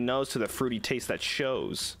follow my nose to the fruity taste that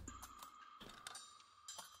shows.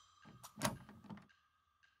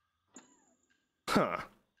 Huh.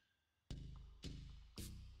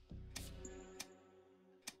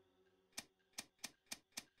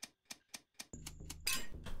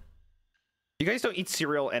 You guys don't eat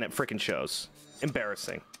cereal and it frickin' shows.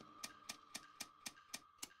 Embarrassing.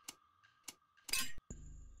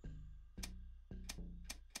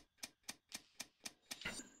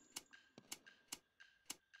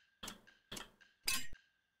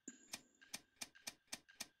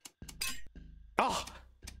 Oh!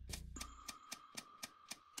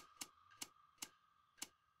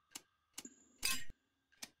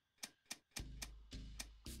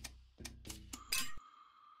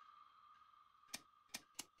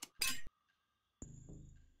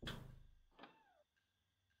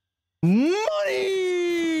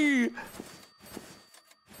 Money!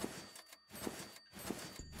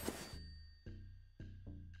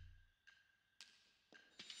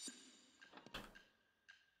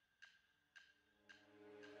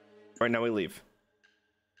 Right now we leave.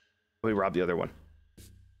 We rob the other one.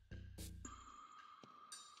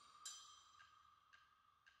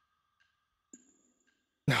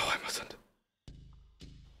 No, I mustn't.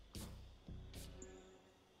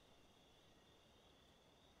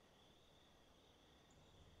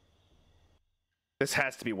 This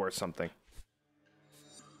has to be worth something.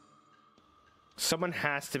 Someone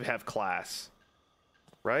has to have class.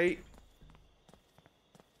 Right?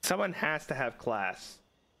 Someone has to have class.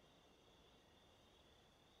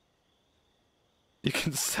 You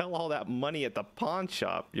can sell all that money at the pawn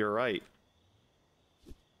shop. You're right.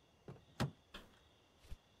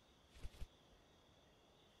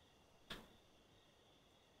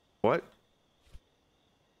 What?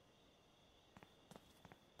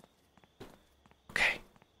 Okay.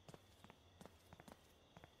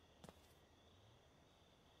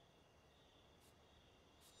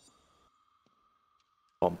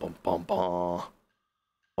 Bum bum bum bum.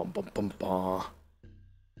 Bum bum bum bum.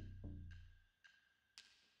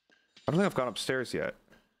 I don't think I've gone upstairs yet.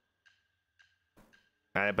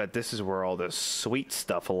 I bet this is where all the sweet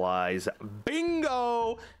stuff lies.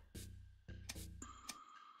 Bingo!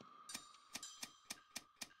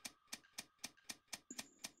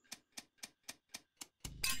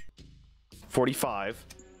 $45.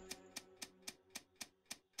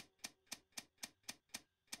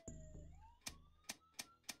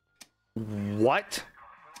 What?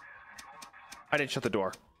 I didn't shut the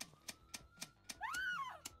door.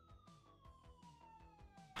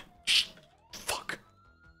 Fuck.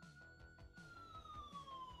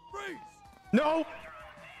 Freeze! No!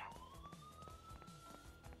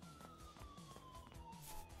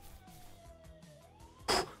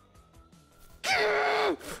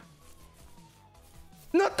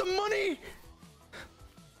 Not the money!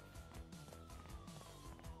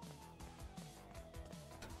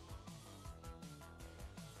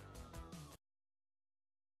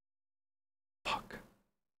 Fuck.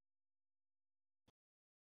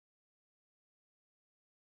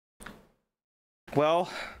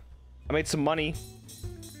 Well, I made some money.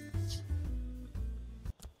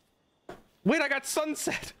 Wait, I got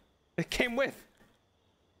Sunset. It came with.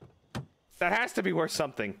 That has to be worth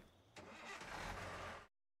something.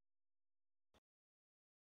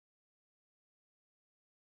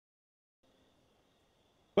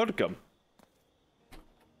 Welcome.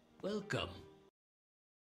 Welcome.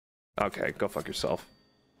 Okay, go fuck yourself.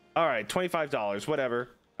 All right, $25, whatever.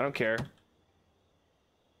 I don't care.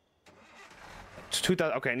 It's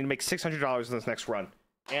 2,000. Okay, I need to make $600 in this next run.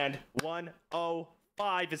 And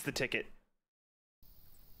 105 is the ticket.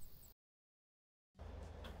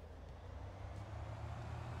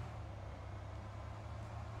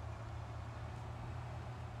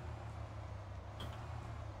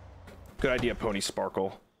 Good idea, Pony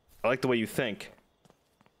Sparkle. I like the way you think.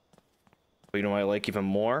 But you know what I like even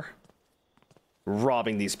more?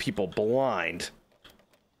 Robbing these people blind.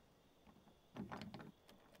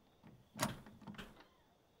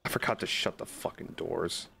 I forgot to shut the fucking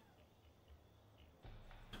doors.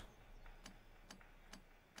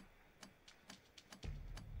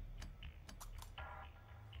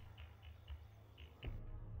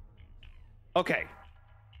 Okay.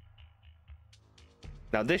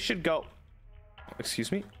 Now this should go...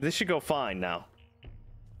 Excuse me? This should go fine now.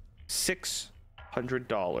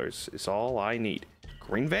 $600 is all I need.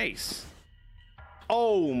 Green vase.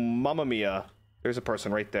 Oh, mamma mia. There's a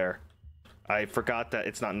person right there. I forgot that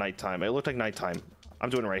it's not nighttime. It looked like nighttime. I'm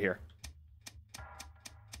doing it right here.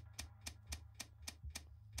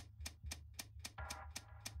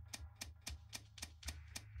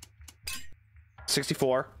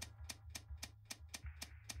 $64.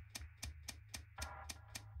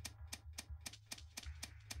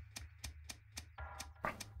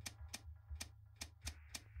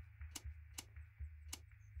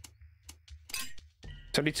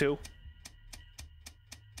 $72.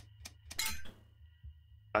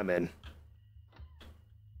 I'm in.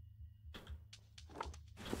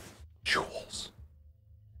 Jewels.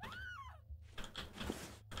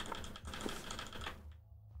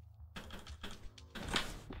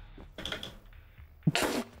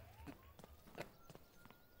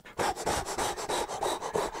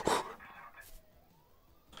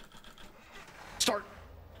 Start.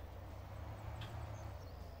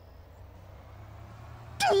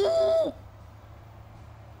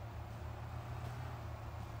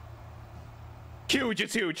 Huge,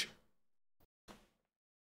 it's huge.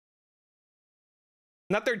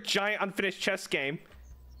 Not their giant unfinished chess game.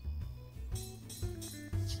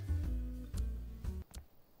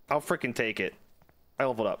 I'll freaking take it. I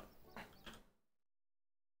leveled up.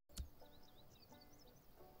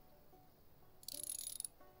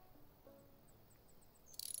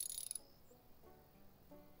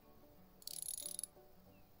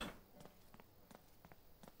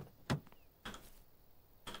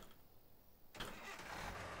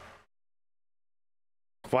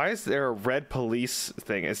 Why is there a red police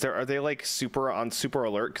thing? Are they like super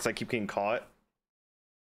alert because I keep getting caught?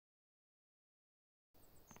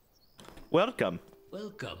 Welcome.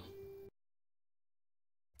 Welcome.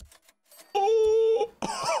 Oh,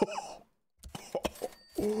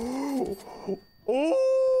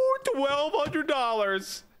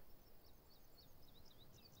 $1,200.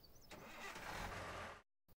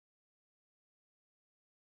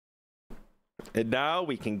 And now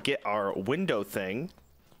we can get our window thing.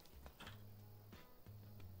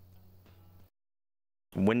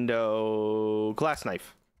 Window glass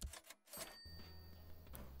knife.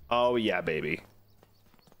 Oh yeah, baby.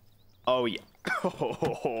 Oh yeah.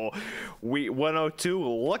 We 102,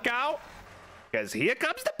 look out, because here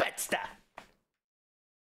comes the BETTSTER.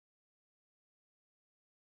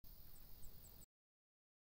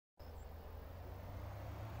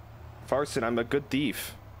 Farson, I'm a good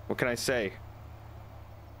thief. What can I say?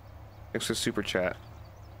 Thanks for super chat.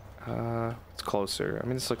 It's closer. I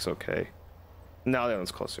mean, this looks okay. No, that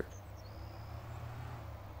one's closer.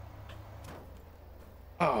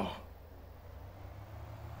 Oh.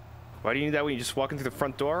 Why do you need that when you just walk in through the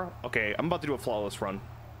front door? Okay, I'm about to do a flawless run.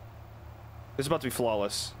 This is about to be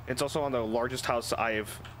flawless. It's also on the largest house I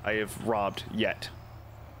have robbed yet.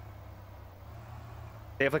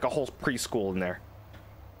 They have like a whole preschool in there.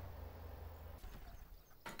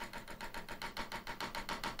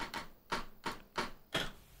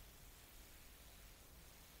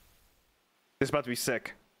 This is about to be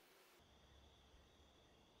sick.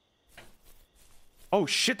 Oh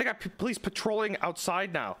shit, they got police patrolling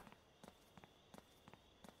outside now.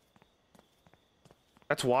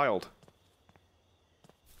 That's wild.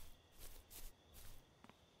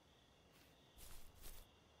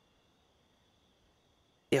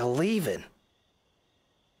 You're leaving.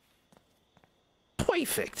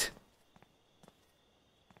 Perfect.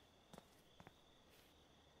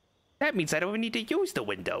 That means I don't even need to use the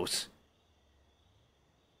windows.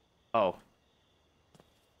 Oh.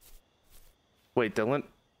 Wait, the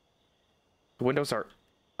windows are...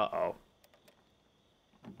 Uh-oh.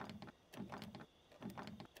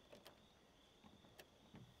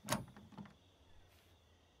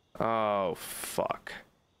 Oh, fuck.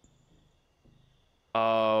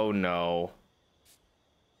 Oh, no.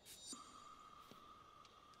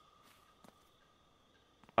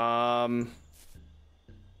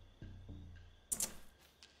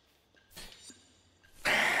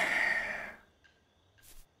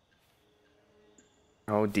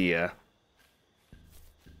 Oh, dear.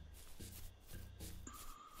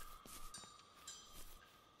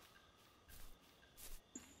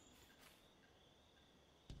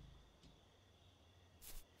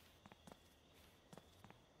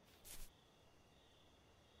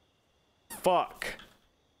 Fuck.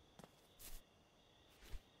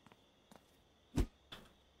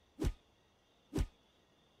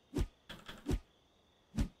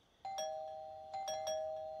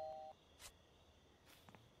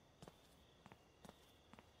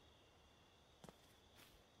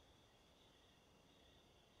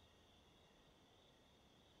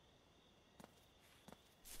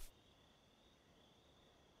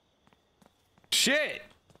 Shit.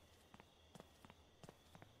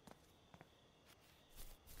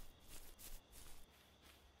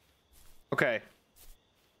 Okay.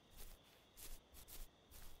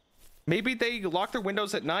 Maybe they lock their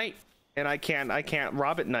windows at night and I can't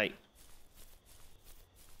rob at night.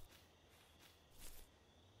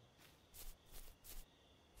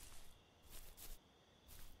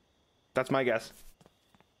 That's my guess.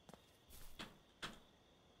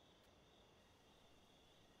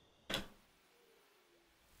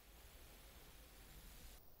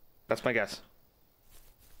 That's my guess.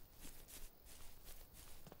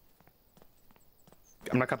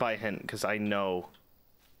 I'm not gonna buy a hint because I know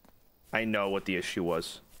what the issue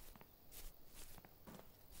was.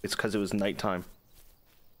 It's because it was nighttime.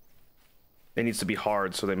 It needs to be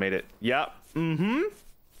hard, so they made it. Yep. Mm-hmm.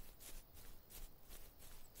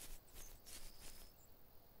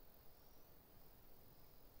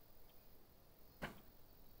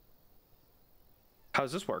 How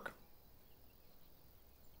does this work?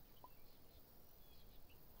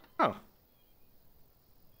 Oh.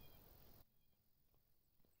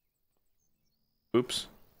 Oops.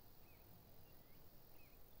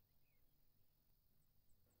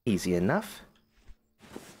 Easy enough.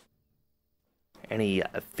 Any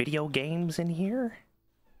video games in here?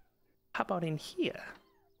 How about in here?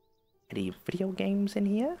 Any video games in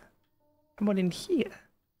here? How about in here?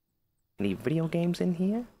 Any video games in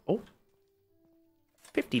here? Oh.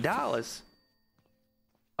 $50.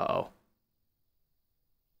 Uh-oh.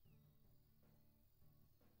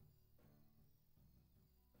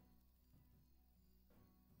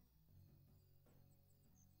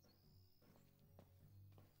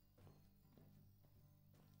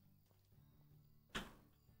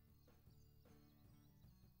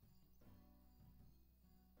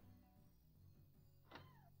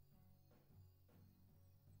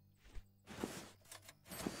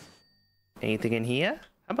 Anything in here?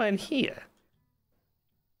 How about in here?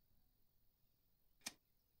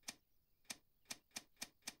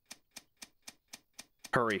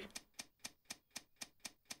 Hurry.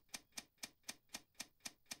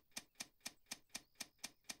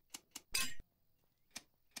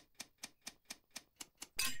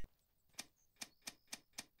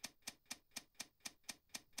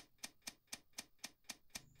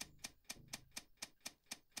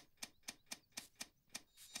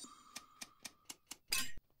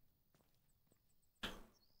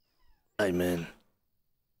 I'm in.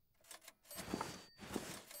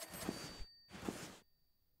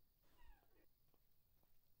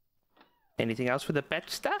 Anything else for the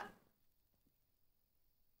BETTSTER?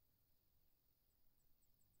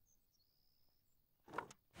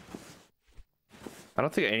 I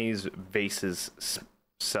don't think any of these vases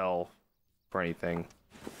sell for anything.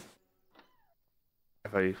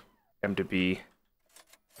 If I am to be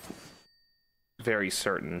very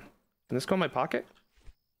certain. Can this go in my pocket?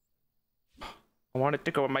 I want it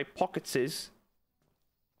to go in my pockets.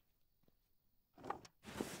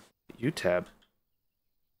 U-tab.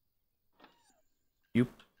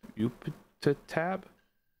 U-tab?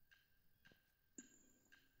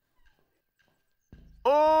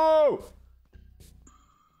 Oh!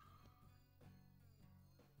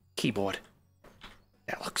 Keyboard.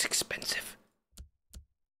 That looks expensive.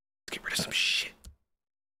 Let's get rid of some shit.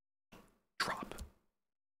 Drop.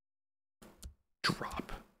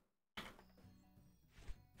 Drop.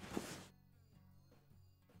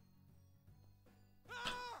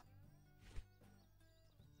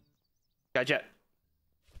 Gotcha.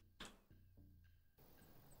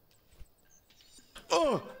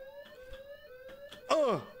 Oh!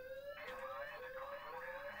 Oh!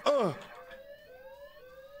 Oh!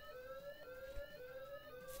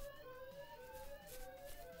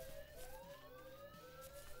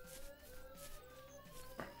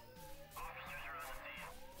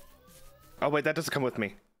 Oh wait, that doesn't come with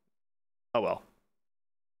me. Oh well.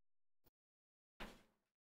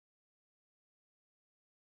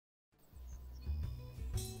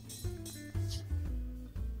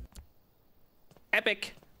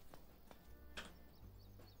 Epic.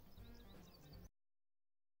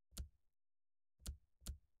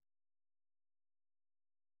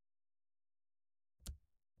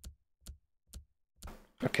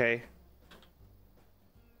 Okay.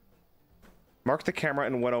 Mark the camera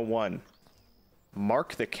in 101.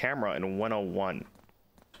 Mark the camera in 101.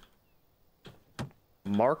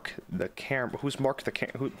 Mark the camera. Who's marked the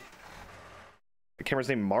camera? Who? The camera's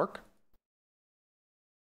name Mark?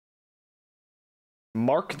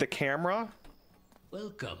 Mark the camera?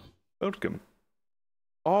 Welcome. Welcome.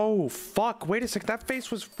 Oh, fuck. Wait a sec. That face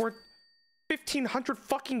was worth $1,500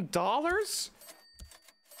 fucking dollars?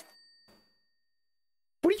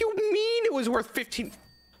 What do you mean it was worth 15?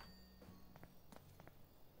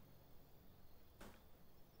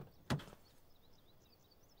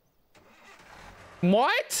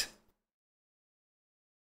 What?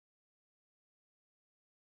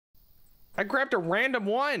 I grabbed a random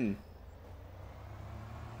one.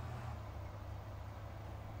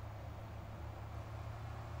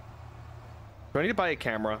 Do I need to buy a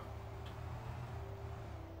camera?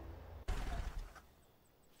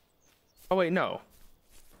 Oh wait, no.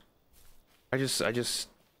 I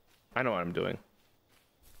know what I'm doing.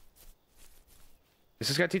 Is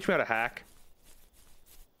this guy teach me how to hack?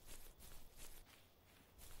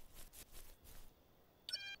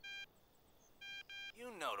 You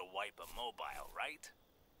know to wipe a mobile, right?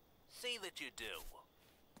 See that you do.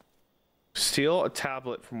 Steal a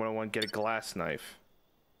tablet from 101, get a glass knife.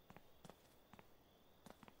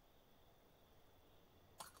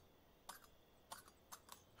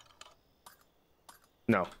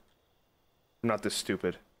 No. I'm not this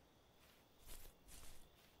stupid.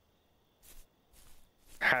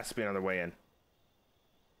 Has to be another way in.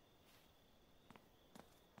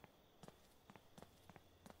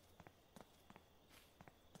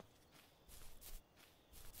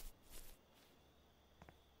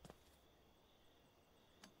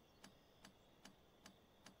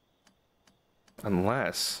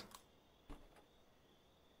 Unless...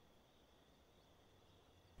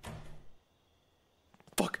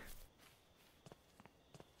 Fuck!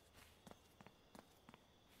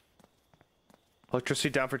 Electricity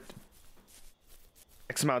down for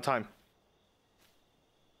X amount of time.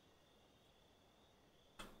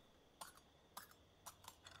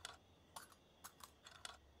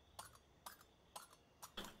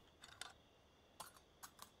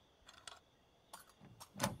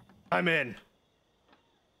 I'm in.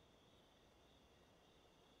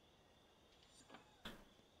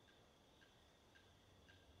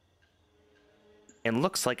 And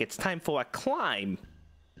looks like it's time for a climb.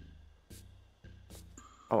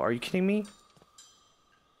 Oh, are you kidding me?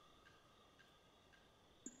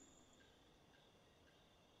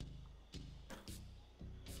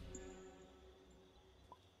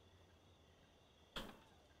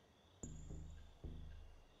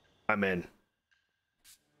 I'm in.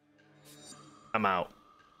 I'm out.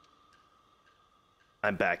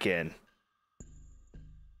 I'm back in.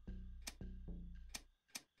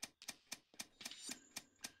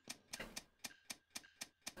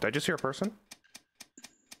 Did I just hear a person?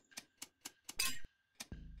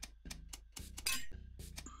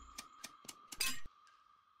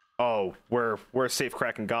 Oh, we're a safe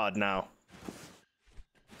cracking god now.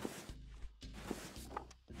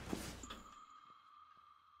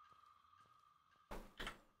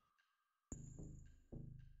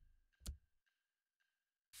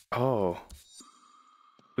 Oh.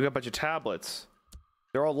 We got a bunch of tablets.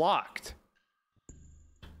 They're all locked.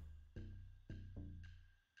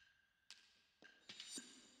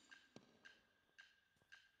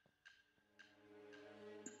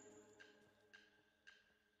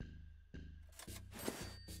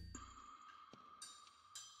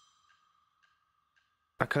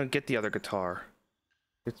 I couldn't get the other guitar.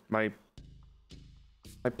 It's my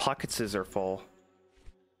pockets are full.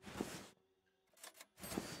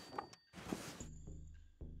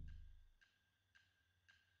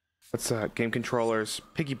 What's that? Game controllers,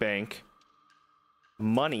 piggy bank,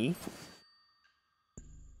 money,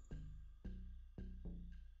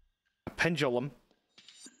 a pendulum,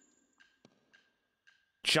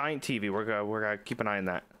 giant TV. We're gonna keep an eye on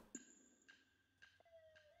that.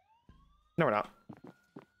 No, we're not.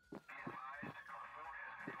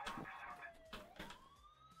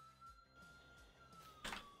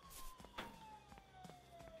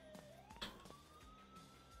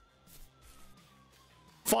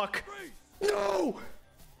 Fuck! No!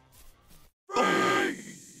 What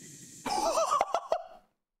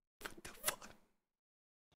the fuck?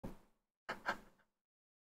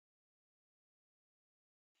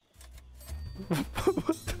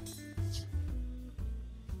 What the?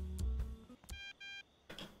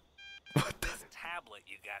 This tablet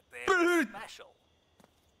you got there is special.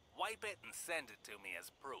 Wipe it and send it to me as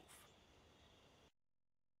proof.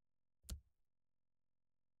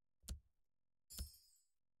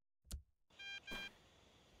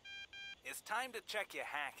 It's time to check your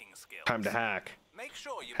hacking skills. Time to hack. Make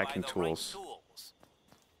sure you Hacking buy the tools. right tools.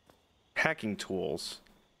 Hacking tools.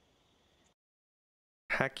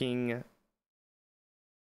 Hacking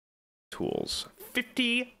tools.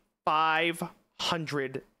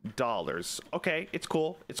 $5,500. Okay, it's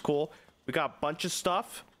cool. It's cool. We got a bunch of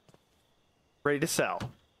stuff ready to sell.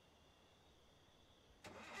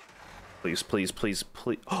 Please, please, please,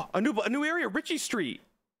 please. Oh, a new area, Ritchie Street.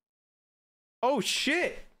 Oh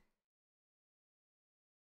shit.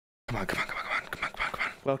 Come on, come on, come on, come on, come on, come on, come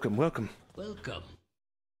on. Welcome, welcome. Welcome.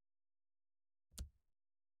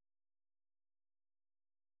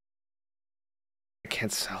 I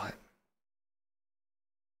can't sell it.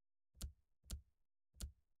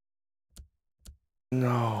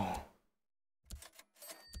 No.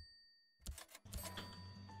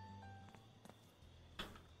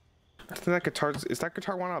 I think that guitar is that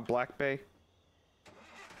guitar one on Black Bay?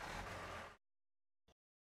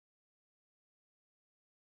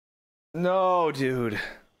 No, dude.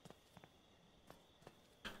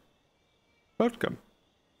 Welcome.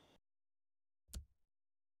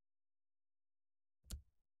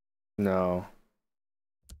 No.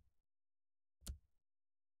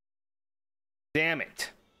 Damn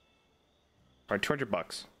it. All right,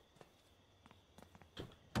 $200.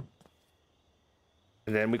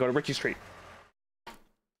 And then we go to Ritchie Street.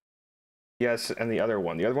 Yes, and the other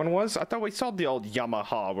one. The other one was? I thought we saw the old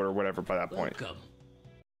Yamaha or whatever by that point. Welcome.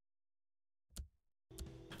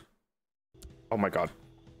 Oh my god.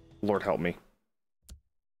 Lord help me.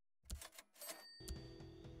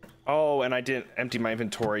 Oh, and I didn't empty my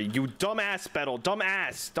inventory. You dumbass, Bettel.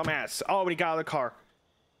 Dumbass. Dumbass. Oh, we got out of the car.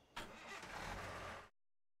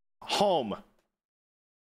 Home.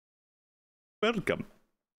 Welcome.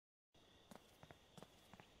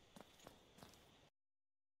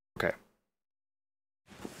 Okay.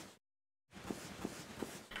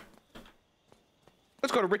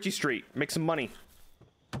 Let's go to Ritchie Street. Make some money.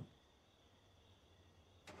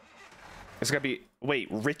 It's gotta be... Wait,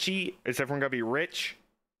 Richie? Is everyone gonna be rich?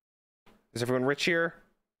 Is everyone rich here?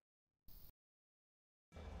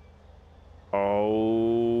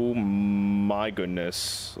 Oh my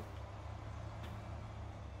goodness.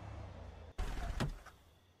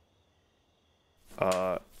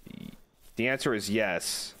 The answer is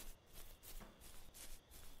yes.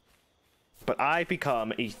 But I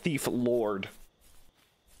become a thief lord.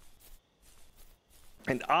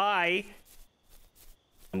 And I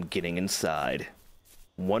am getting inside.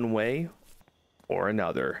 One way or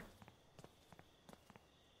another.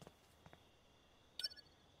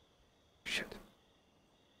 Shit.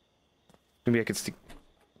 Maybe I could stick.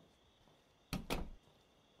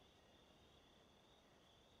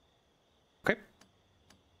 Okay.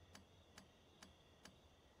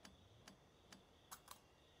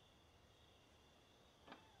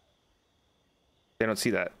 They don't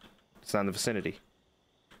see that. It's not in the vicinity.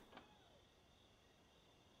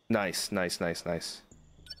 Nice, nice, nice, nice.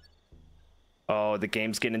 Oh, the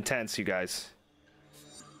game's getting intense, you guys.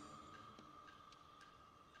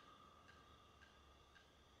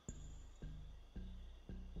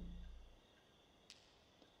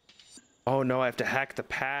 Oh no, I have to hack the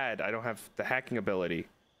pad. I don't have the hacking ability.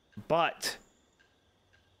 But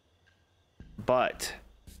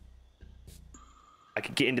I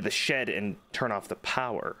could get into the shed and turn off the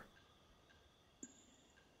power.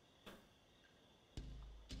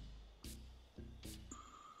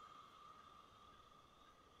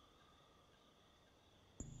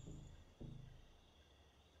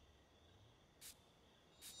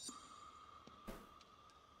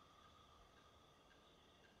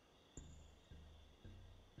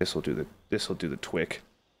 This will do the twick.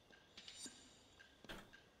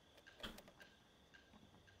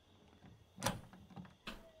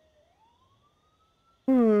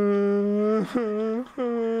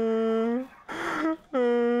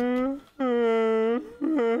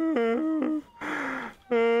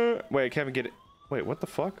 Wait, I can't even get it. Wait, what the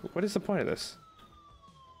fuck? What is the point of this?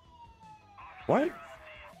 What?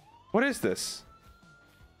 What is this?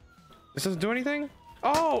 This doesn't do anything?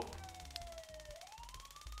 Oh!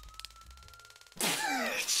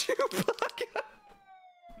 Chewbacca.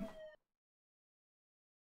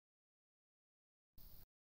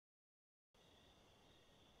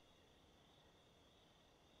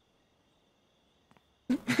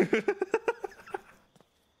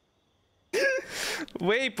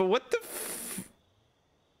 Wait, but what the f—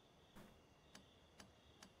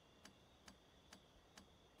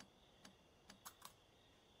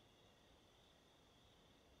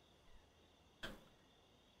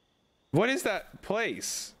 What is that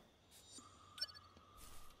place?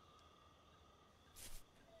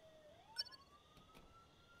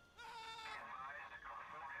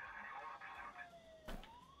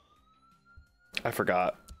 I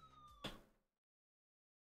forgot.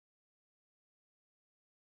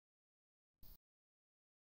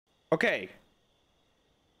 Okay.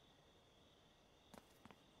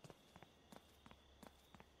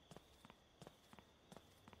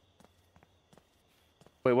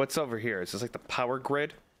 Wait, what's over here? Is this like the power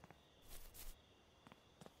grid?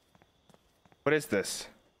 What is this?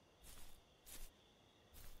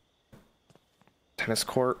 Tennis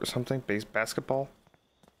court or something? Basketball?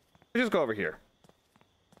 Let's just go over here.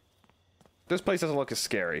 This place doesn't look as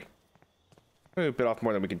scary. We bit off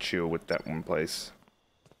more than we can chew with that one place.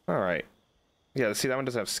 Alright. Yeah, see, that one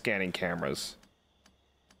doesn't have scanning cameras.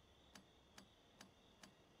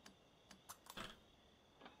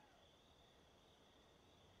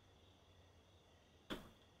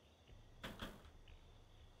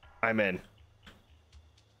 I'm in.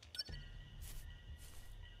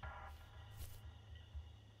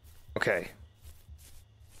 Okay.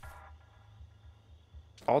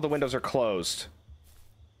 All the windows are closed.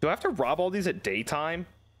 Do I have to rob all these at daytime?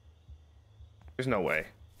 There's no way.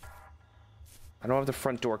 I don't have the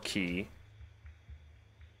front door key.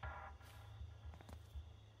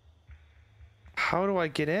 How do I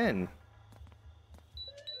get in?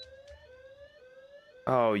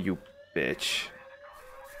 Oh, you bitch.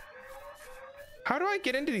 How do I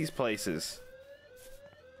get into these places?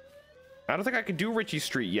 I don't think I can do Ritchie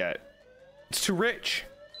Street yet. It's too rich.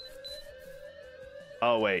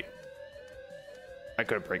 Oh, wait. I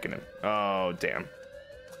could have broken in. Oh, damn.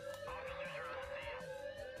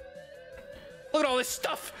 Look at all this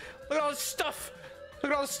stuff! Look at all this stuff!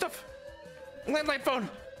 Look at all this stuff! Landline phone!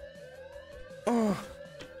 Oh.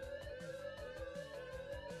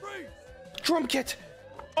 Drum kit!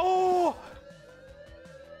 Oh!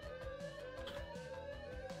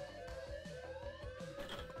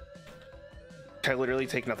 Can I literally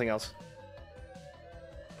take nothing else?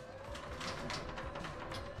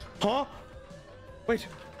 Huh? Wait.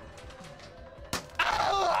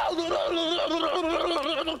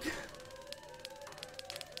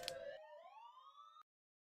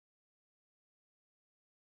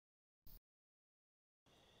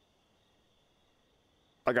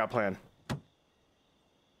 I got a plan.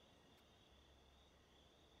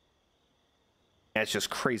 And it's just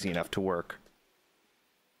crazy enough to work.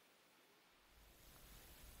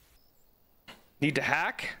 Need to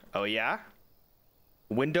hack? Oh yeah?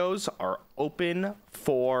 Windows are open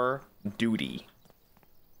for duty.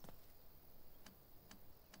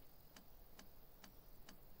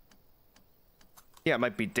 Yeah, it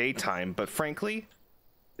might be daytime, but frankly,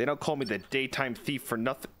 they don't call me the daytime thief for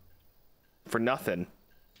nothing. For nothing.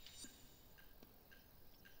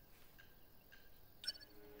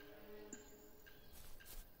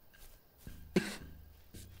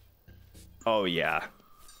 Oh yeah.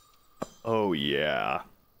 Oh yeah.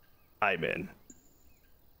 I'm in.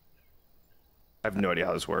 I have no idea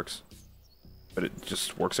how this works, but it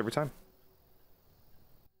just works every time.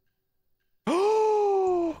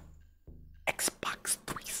 Oh! Xbox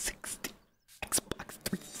 360. Xbox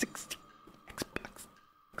 360.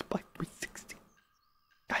 Xbox 360.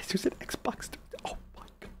 Guys, there's an Xbox 360. Oh my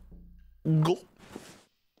god. Go.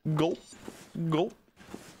 Go. Go.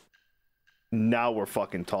 Now we're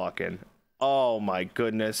fucking talking. Oh my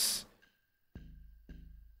goodness.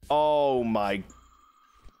 Oh my.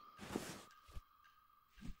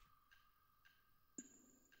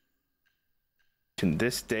 Can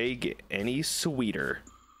this day get any sweeter?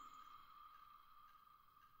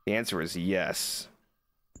 The answer is yes.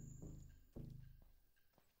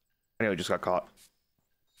 I know, just got caught.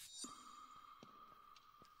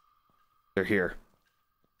 They're here.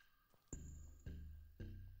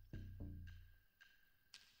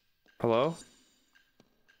 Hello?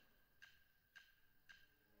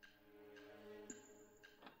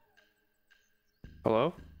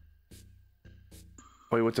 Hello?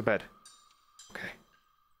 Wait, what's a bed? Okay.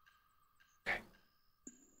 Okay.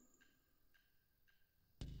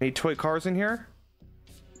 Any toy cars in here?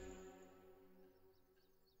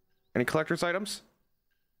 Any collector's items?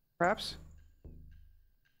 Perhaps?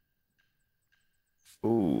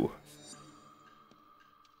 Ooh.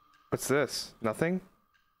 What's this? Nothing?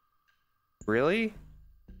 Really?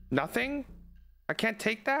 Nothing? I can't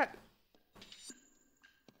take that?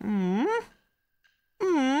 Hmm?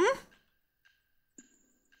 Hmm?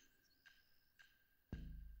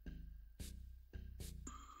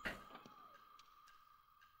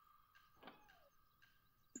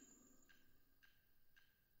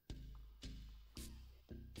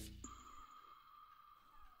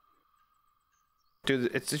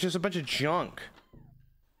 Dude, it's just a bunch of junk.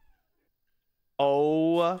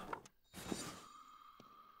 Oh.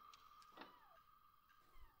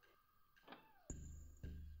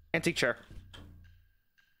 Antique chair.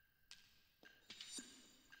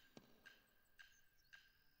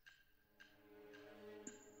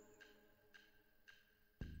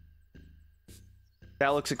 That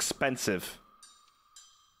looks expensive.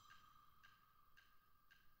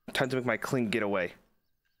 Time to make my clean getaway.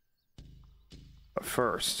 But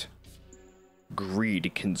first,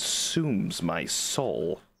 greed consumes my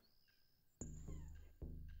soul.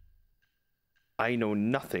 I know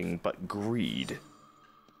nothing but greed.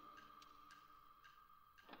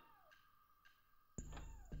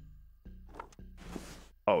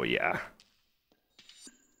 Oh yeah.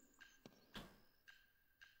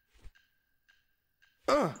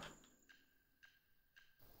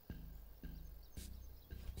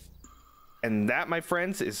 And that, my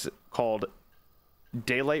friends, is called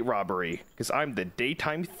daylight robbery, because I'm the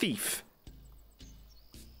daytime thief.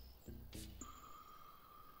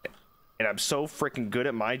 And I'm so freaking good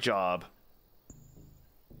at my job.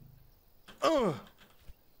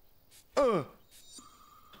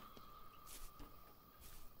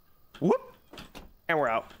 Whoop! And we're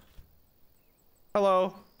out. Hello.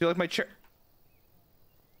 Do you like my chair?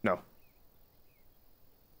 No.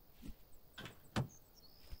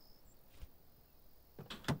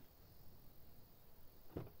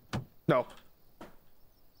 No.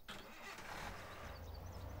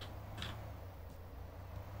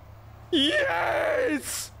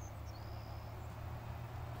 Yes!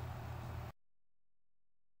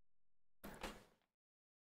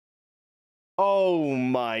 Oh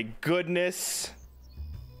my goodness.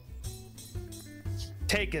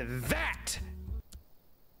 Take that!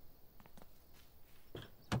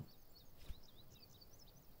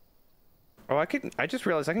 Oh, I just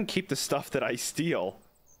realized I can keep the stuff that I steal.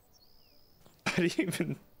 I didn't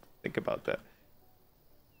even think about that.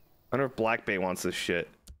 I wonder if Black Bay wants this shit.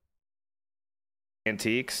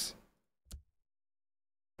 Antiques?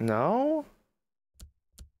 No?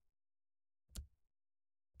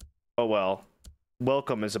 Oh well.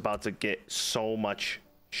 Welcome is about to get so much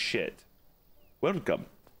shit. Welcome.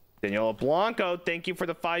 Daniela Blanco, thank you for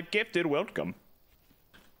the 5 gifted. Welcome.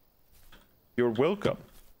 You're welcome.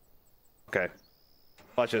 Okay.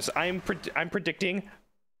 Watch this. I'm predicting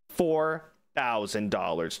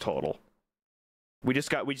 $4,000 total. We just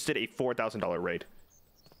did a $4,000 raid.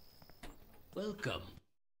 Welcome.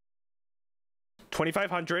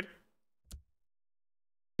 2,500.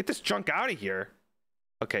 Get this junk out of here.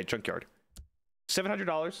 Okay, junkyard. $700.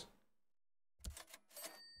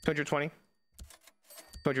 220.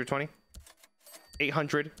 220.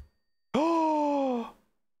 800. Oh!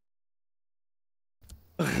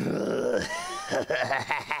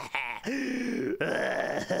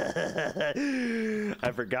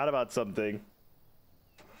 I forgot about something.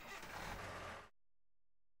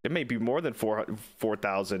 It may be more than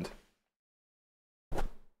 4,000.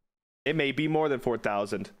 It may be more than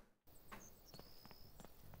 4,000.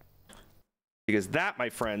 Because that, my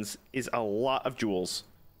friends, is a lot of jewels.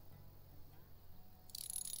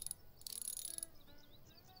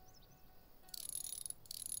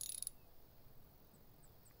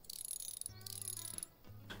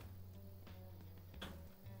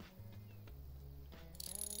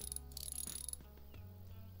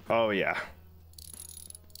 Oh, yeah.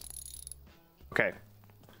 Okay.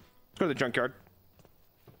 Let's go to the junkyard.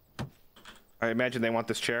 I imagine they want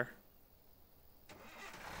this chair.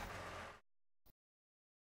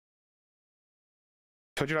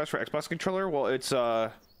 $200 for Xbox controller? Well, it's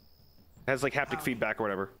has like haptic feedback or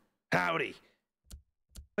whatever. Howdy.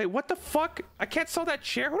 Wait, what the fuck? I can't sell that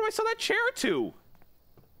chair. Who do I sell that chair to?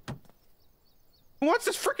 Who wants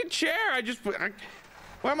this freaking chair?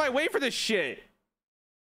 Why am I waiting for this shit?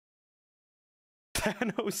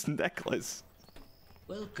 Thanos necklace.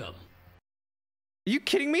 Welcome. Are you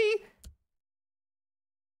kidding me?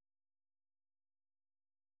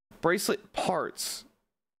 Bracelet parts.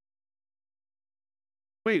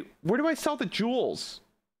 Wait, where do I sell the jewels?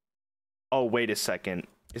 Oh, wait a second.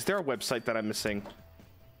 Is there a website that I'm missing?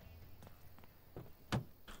 There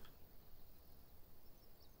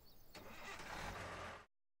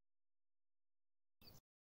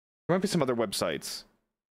might be some other websites.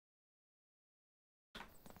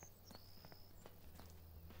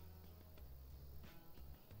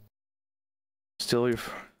 Still,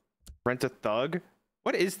 rent a thug?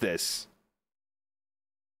 What is this?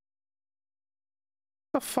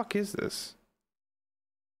 What the fuck is this?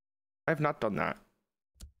 I have not done that.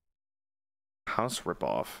 House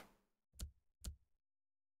ripoff.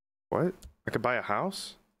 What? I could buy a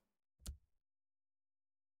house?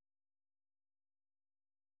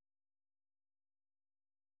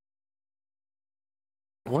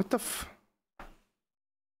 What the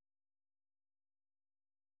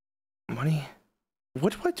money?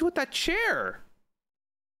 What do I do with that chair?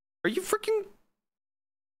 Are you freaking...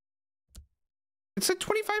 It said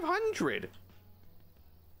 2,500.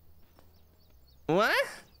 What?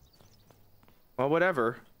 Well,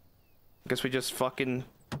 whatever. I guess we just fucking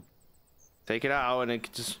take it out and it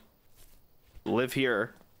could just live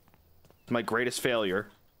here. It's my greatest failure.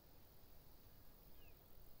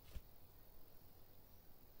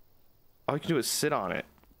 All you can do is sit on it.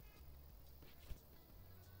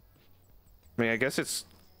 I mean, I guess it's,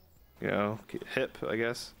 you know, hip, I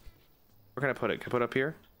guess. Where can I put it? Can I put it up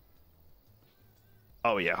here?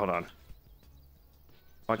 Oh, yeah, hold on.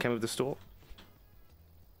 Oh, I can't move the stool.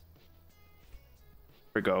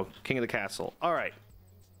 Here we go. King of the castle. All right.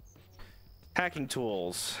 Hacking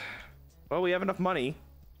tools. Well, we have enough money.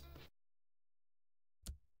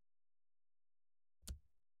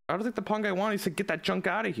 I don't think the pawn guy wanted to get that junk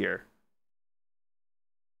out of here.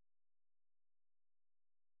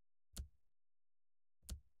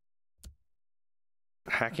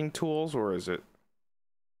 Hacking tools, or is it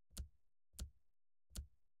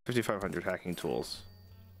 5,500 hacking tools?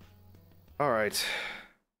 All right.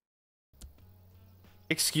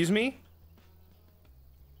 Excuse me?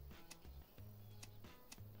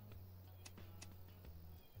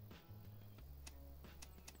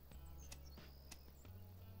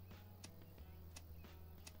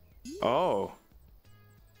 Oh.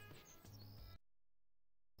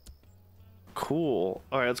 Cool.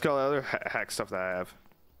 All right, let's go to the other hack stuff that I have.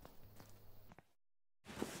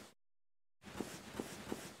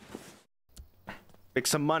 Make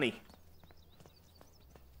some money.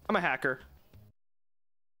 I'm a hacker.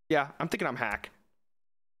 Yeah, I'm thinking I'm hack.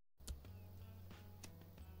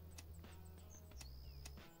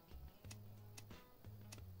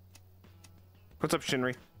 What's up,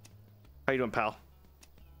 Shinri? How you doing, pal? How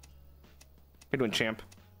you doing, champ?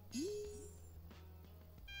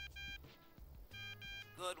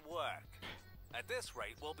 Good work. At this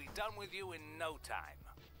rate, we'll be done with you in no time.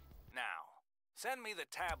 Now, send me the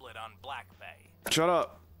tablet on Black Bay. Shut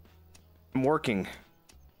up. I'm working.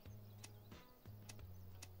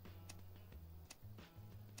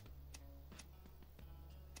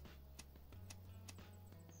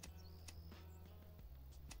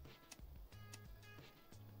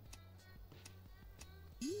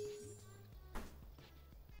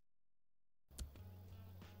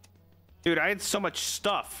 Dude, I had so much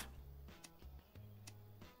stuff.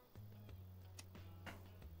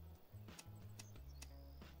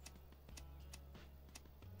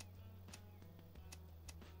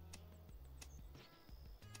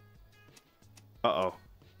 Uh-oh.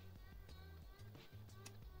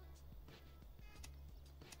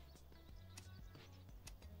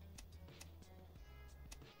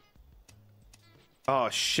 Oh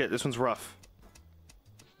shit, this one's rough.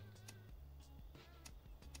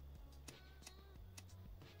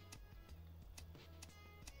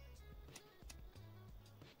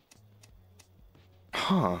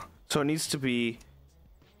 Huh. So it needs to be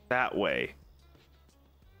that way.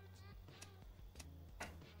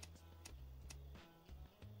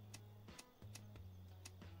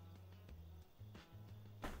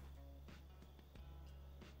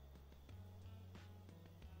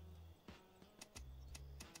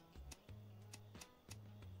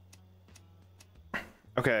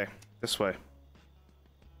 Okay, this way.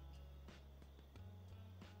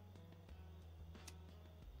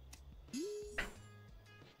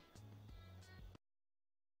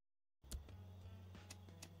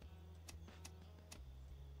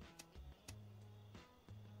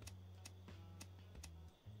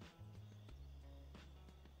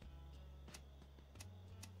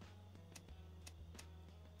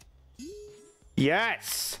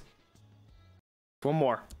 Yes! One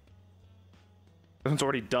more. This one's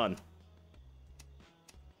already done.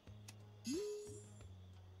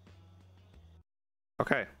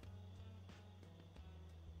 Okay.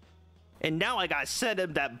 And now I gotta send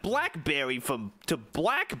him that blackberry to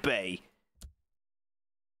Black Bay.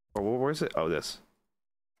 Or where is it? Oh, this.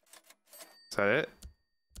 Is that it?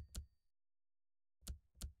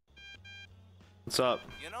 What's up?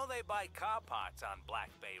 You know they buy car parts on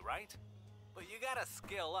Black Bay, right? But you gotta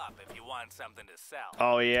skill up if you want something to sell.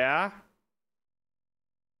 Oh, yeah?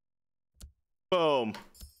 Boom.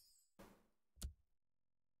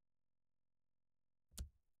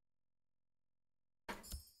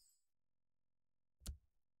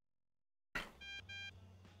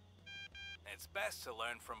 It's best to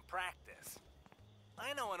learn from practice.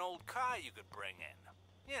 I know an old car you could bring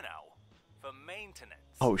in. You know, for maintenance.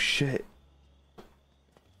 Oh, shit.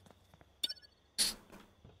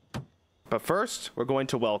 But first, we're going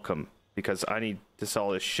to welcome, because I need to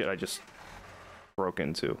sell this shit I just broke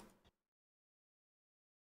into.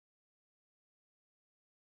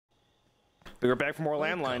 We're back for more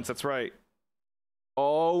landlines, that's right.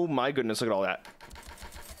 Oh my goodness, look at all that.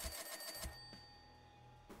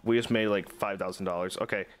 We just made like $5,000.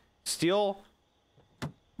 Okay. Steel.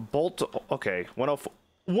 Bolt. Okay. 104.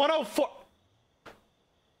 104!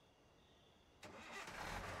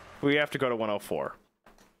 We have to go to 104.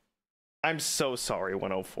 I'm so sorry,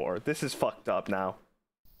 104. This is fucked up now.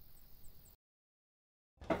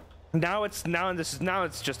 Now it's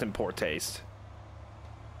just in poor taste.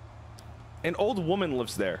 An old woman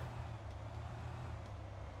lives there.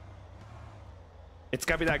 It's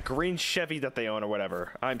gotta be that green Chevy that they own or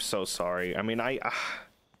whatever. I'm so sorry. I mean,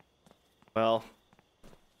 well,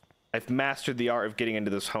 I've mastered the art of getting into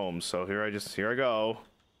this home, so here I go.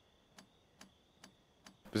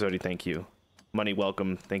 Zodi, thank you. Money,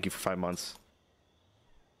 welcome. Thank you for 5 months.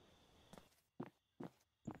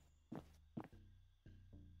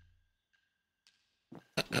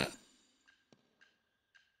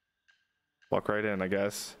 Walk right in, I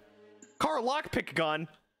guess. Car lockpick gun.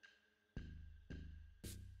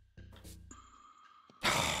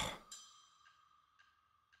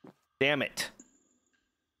 Damn it.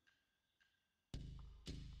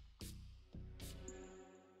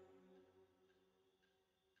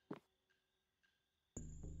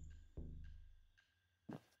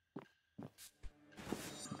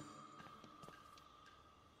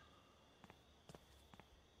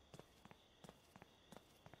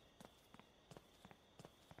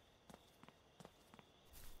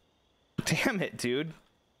 Damn it, dude.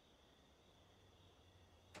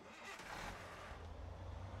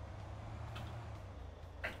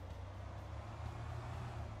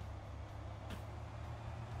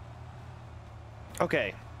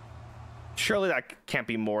 Okay. Surely that can't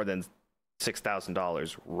be more than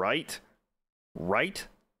 $6,000, right? Right?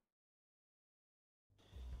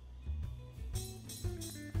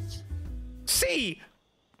 C!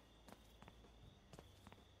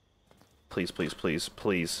 Please, please, please,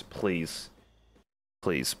 please, please.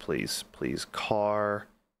 Please, please, please. Car,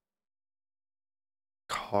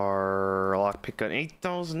 lockpick gun,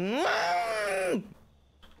 8,000.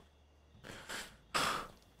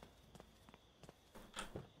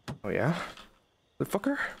 Oh yeah? The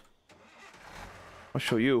fucker? I'll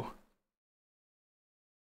show you.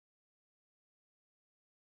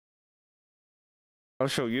 I'll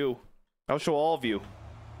show you. I'll show all of you.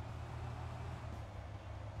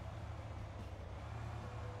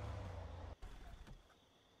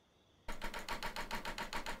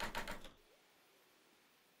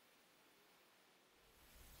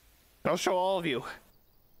 I'll show all of you.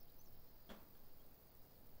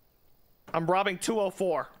 I'm robbing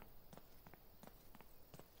 204.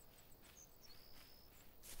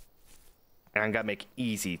 And I gotta make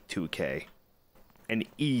easy 2K. An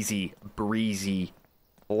easy, breezy,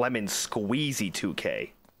 lemon squeezy 2K.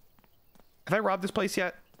 Have I robbed this place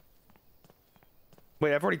yet?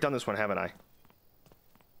 Wait, I've already done this one, haven't I?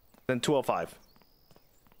 Then 205.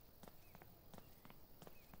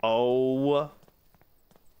 Oh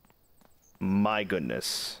my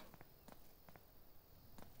goodness.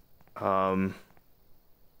 They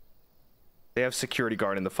have security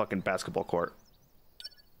guard in the fucking basketball court.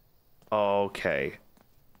 Okay.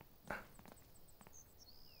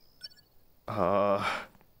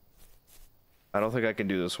 I don't think I can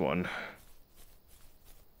do this one.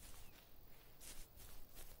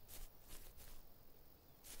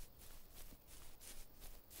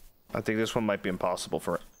 I think this one might be impossible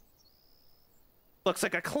for it. Looks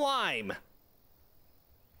like a climb.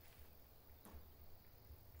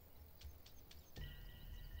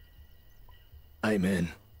 I'm in.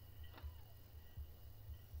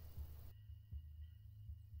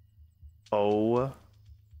 Oh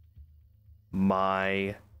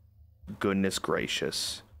my goodness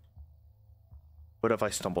gracious. What have I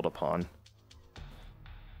stumbled upon?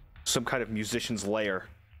 Some kind of musician's lair.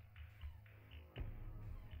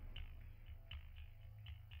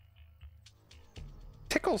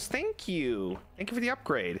 Tickles, thank you. Thank you for the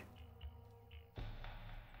upgrade.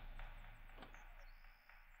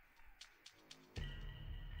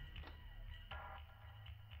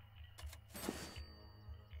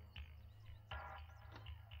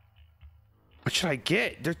 What should I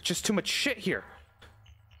get? There's just too much shit here.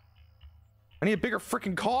 I need a bigger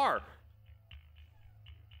freaking car.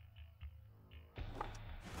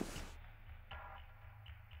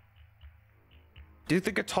 Do you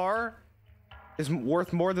think the guitar is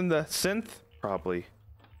worth more than the synth? Probably.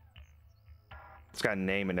 It's got a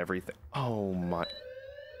name and everything. Oh my.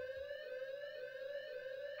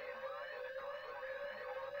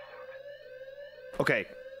 Okay.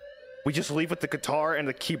 We just leave with the guitar and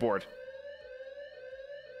the keyboard.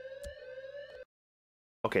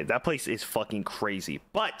 Okay, that place is fucking crazy,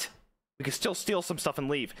 but we can still steal some stuff and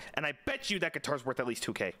leave. And I bet you that guitar's worth at least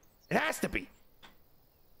 2K. It has to be.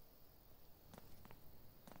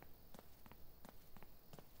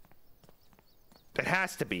 It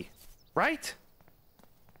has to be, right?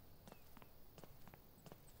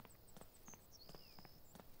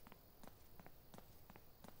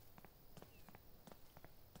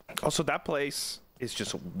 Also, that place is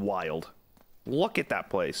just wild. Look at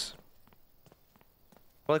that place.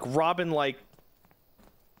 Like robbing like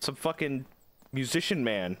some fucking musician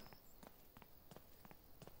man.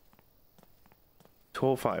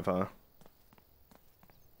 205, huh?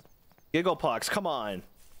 Gigglepox, come on.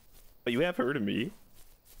 But you have heard of me.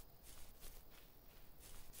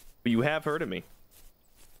 But you have heard of me.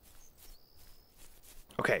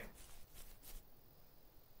 Okay.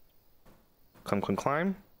 Climb, climb,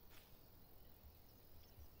 climb.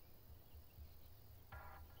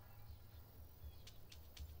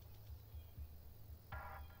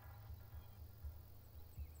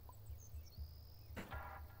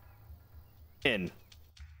 In.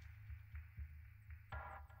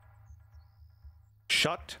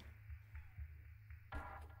 Shut.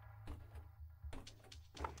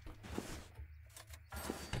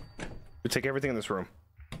 We take everything in this room.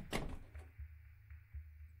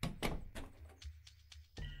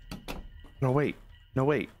 No, wait. No,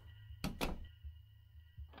 wait.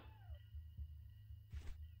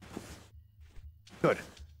 Good.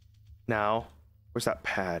 Now, where's that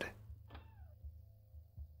pad?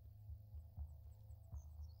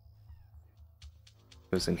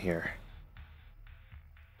 Goes in here.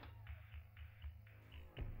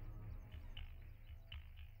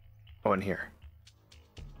 Oh, in here.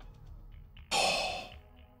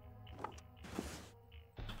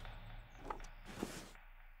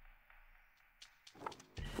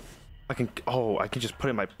 I can, oh, I can just put it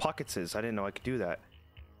in my pockets. I didn't know I could do that.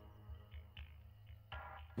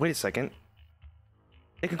 Wait a second.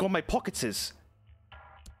 It can go in my pockets.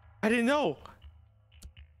 I didn't know.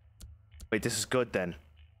 Wait, this is good then.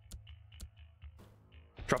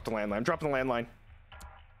 Drop the landline. I'm dropping the landline.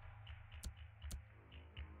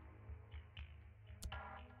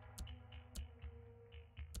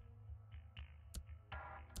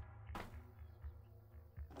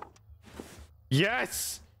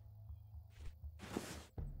 Yes!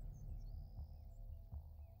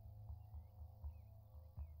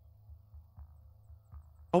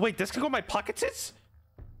 Oh wait, this can go in my pockets?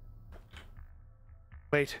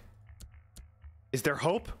 Wait. Is there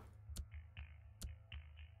hope?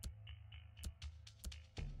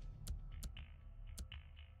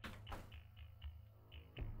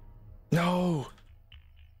 No.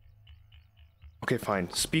 Okay,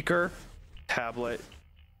 fine. Speaker, tablet,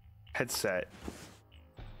 headset.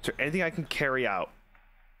 Is there anything I can carry out?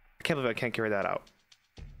 I can't believe I can't carry that out.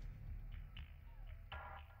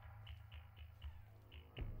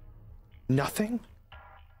 Nothing?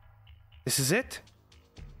 This is it?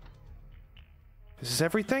 This is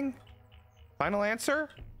everything? Final answer?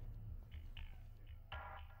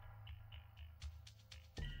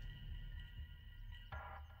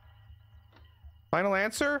 Final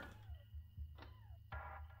answer?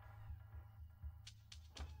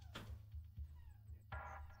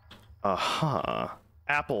 Uh-huh.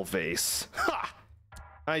 Apple vase. Ha!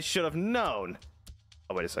 I should have known.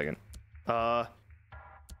 Oh, wait a second.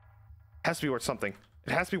 Has to be worth something.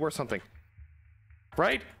 It has to be worth something.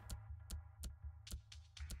 Right?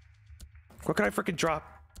 What can I freaking drop?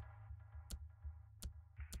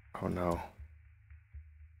 Oh no.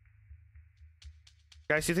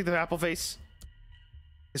 Guys, do you think the Apple vase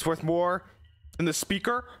is worth more than the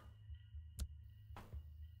speaker?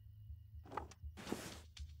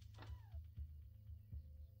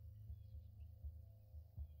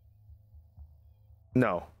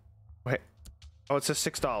 No. Wait. Oh, it says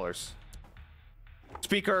 $6.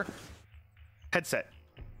 Speaker. Headset.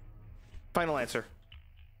 Final answer.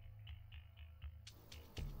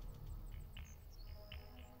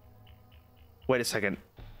 Wait a second.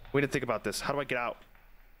 We didn't think about this. How do I get out?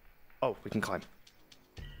 Oh, we can climb.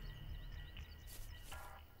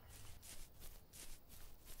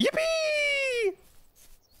 Yippee!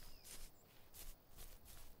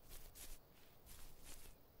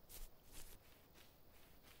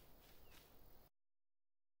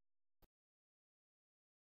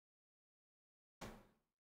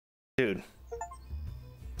 Dude.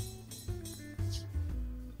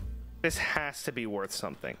 This has to be worth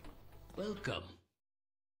something. Welcome.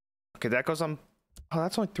 Okay, that goes on. Oh,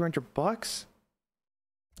 that's only 300 bucks.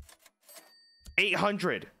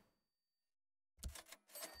 800.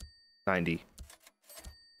 90.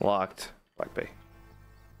 Locked. Black Bay.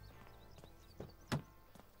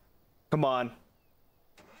 Come on.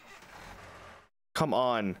 Come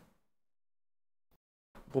on.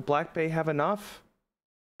 Will Black Bay have enough?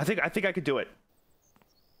 I think I could do it.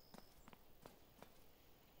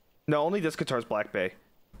 No, only this guitar's Black Bay.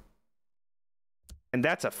 And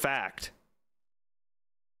that's a fact.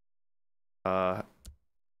 Yeah,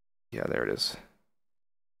 there it is.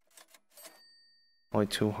 Only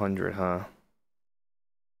 200, huh?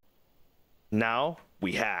 Now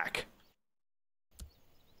we hack.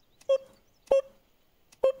 Boop, boop,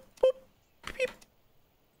 boop, boop, beep.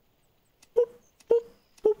 Boop, boop,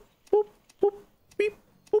 boop, boop, boop, beep,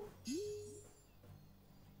 boop.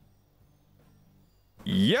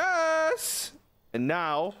 Yes! And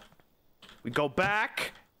now we go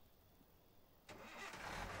back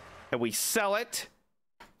and we sell it.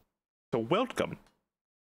 So welcome.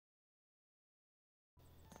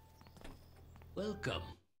 Welcome.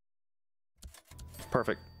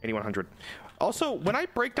 Perfect. 8100. Also, when I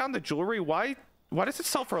break down the jewelry, why does it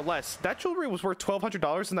sell for less? That jewelry was worth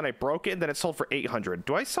 $1,200 and then I broke it and then it sold for $800.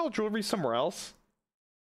 Do I sell jewelry somewhere else?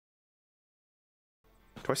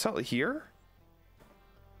 Do I sell it here?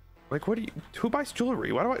 Like, what do you... Who buys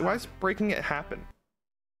jewelry? Why is breaking it happen?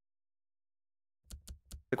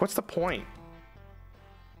 Like, what's the point?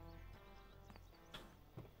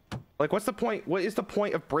 Like, what's the point? What is the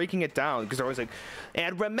point of breaking it down? Because they're always like,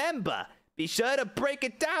 and remember, be sure to break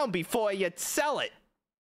it down before you sell it.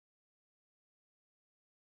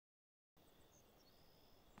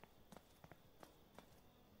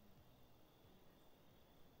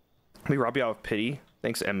 Let me rob you out of pity.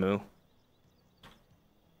 Thanks, Emu.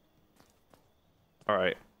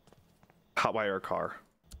 Alright. Hotwire a car.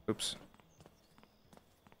 Oops.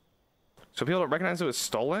 So people don't recognize it was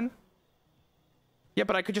stolen? Yeah,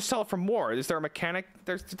 but I could just sell it for more. Is there a mechanic?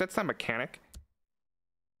 That's not a mechanic.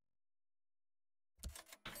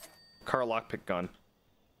 Car lockpick gun.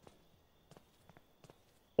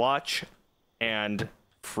 Watch and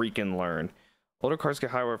freaking learn. Older cars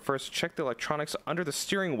get higher. First, check the electronics under the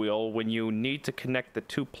steering wheel when you need to connect the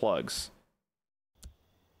two plugs.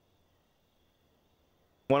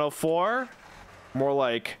 104? More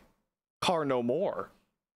like car no more.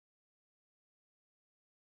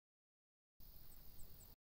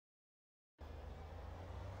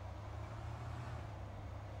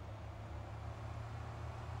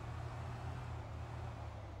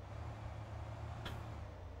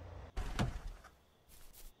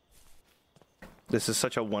 This is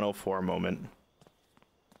such a 104 moment.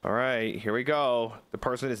 All right, here we go. The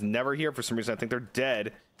person is never here for some reason. I think they're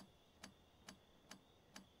dead.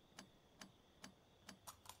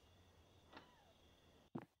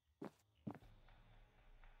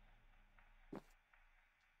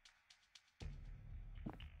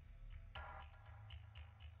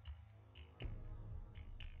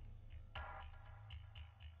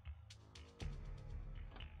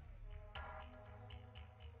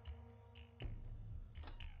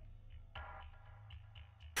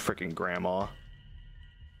 Freaking grandma.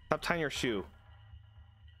 Stop tying your shoe.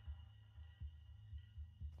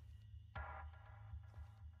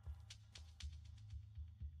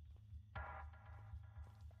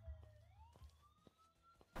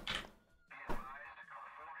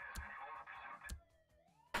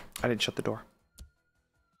 I didn't shut the door.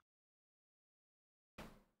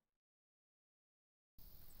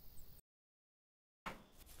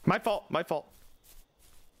 My fault, my fault.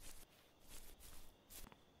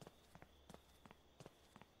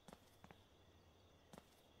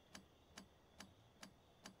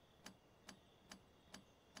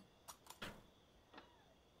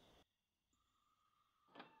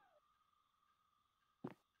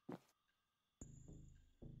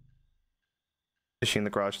 Is she in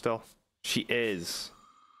the garage still? She is.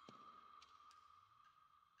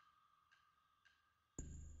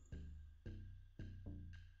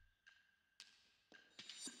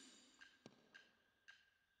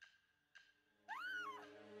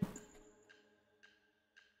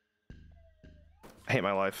 I hate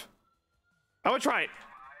my life. I would try it.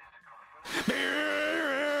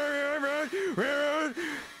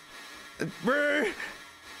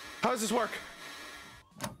 How does this work?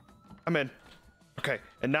 I'm in. Okay,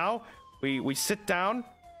 and now we sit down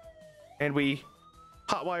and we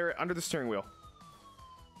hotwire it under the steering wheel.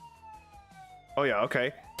 Oh yeah,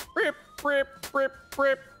 okay. Rip, rip, rip,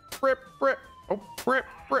 rip, rip, rip. Oh, rip,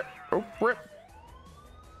 rip, oh, rip.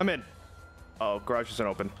 I'm in. Oh, garage isn't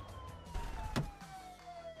open.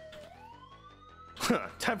 Huh,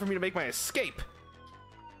 time for me to make my escape.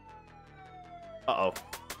 Uh-oh.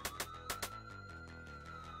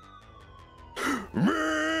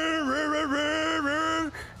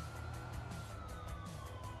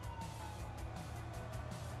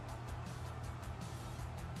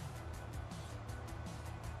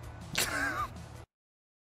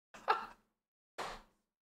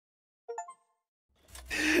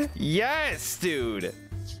 Yes, dude.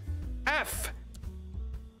 F.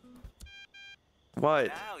 What?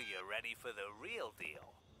 Now you're ready for the real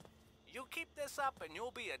deal. You keep this up and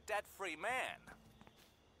you'll be a debt-free man.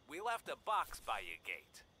 We left a box by your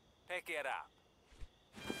gate. Pick it up.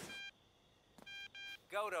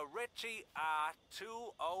 Go to Richie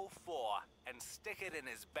R204 and stick it in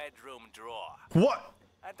his bedroom drawer. What?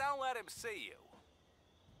 And don't let him see you.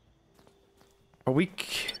 Are we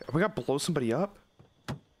gonna blow somebody up?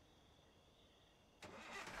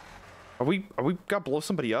 Are we gonna blow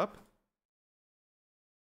somebody up?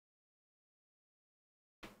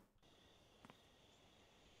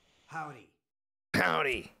 Howdy.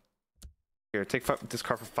 Howdy. Here, take this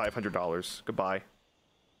car for $500. Goodbye.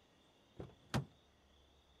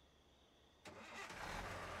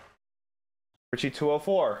 Richie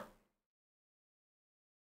 204.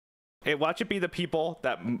 Hey, watch it be the people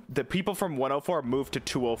from 104 moved to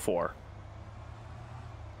 204.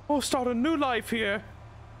 Oh, start a new life here.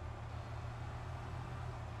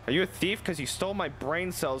 Are you a thief? Because you stole my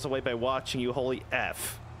brain cells away by watching, you holy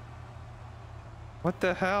F. What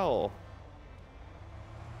the hell?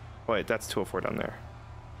 Wait, that's 204 down there.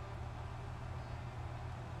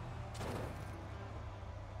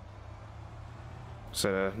 It's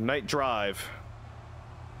a night drive.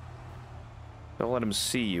 Don't let him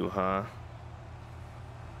see you, huh?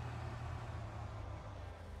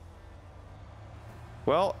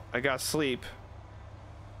 Well, I got sleep.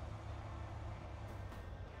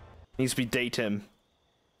 Needs to be daytime.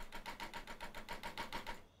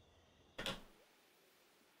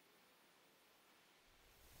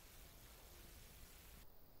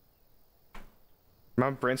 My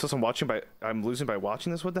brain cells I'm losing by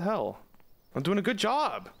watching this? What the hell? I'm doing a good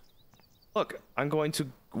job. Look, I'm going to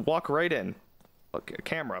walk right in. Look, a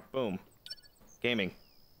camera, boom. Gaming.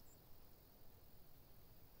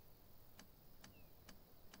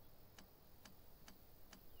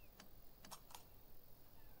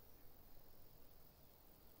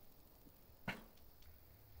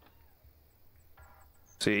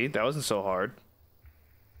 See, that wasn't so hard.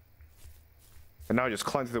 And now I just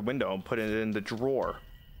climb through the window and put it in the drawer.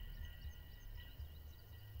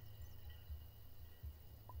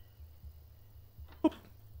 Oop.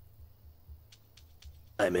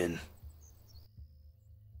 I'm in.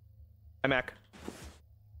 iMac.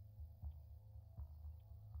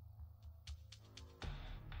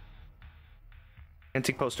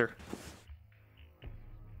 Antique poster.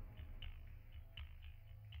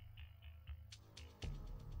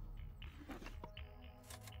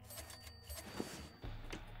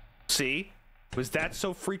 See? Was that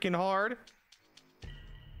so freaking hard?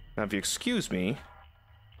 Now, if you excuse me,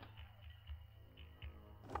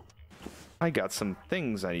 I got some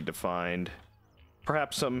things I need to find.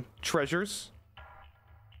 Perhaps some treasures.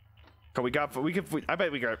 Oh, I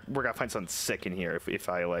bet we're gonna find something sick in here if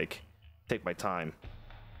I like take my time.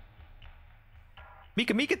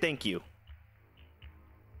 Mika, thank you.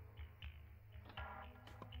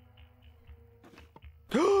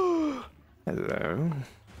 Hello.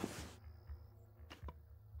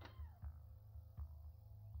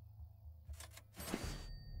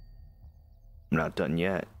 I'm not done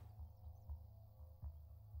yet.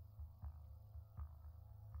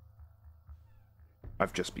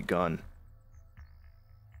 I've just begun.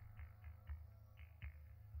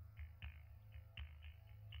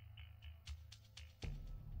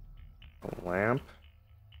 A lamp.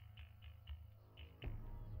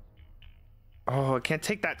 Oh, I can't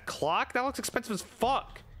take that clock? That looks expensive as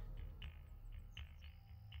fuck.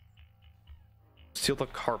 Steal the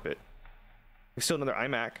carpet. We steal another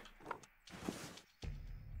iMac.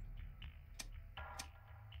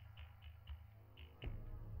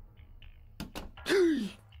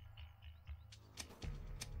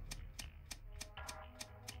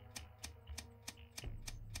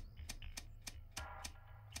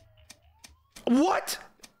 What?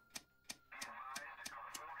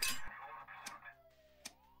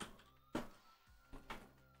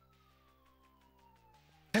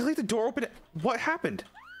 Did I leave the door open? What happened?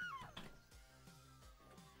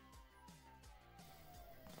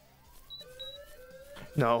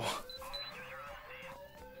 No.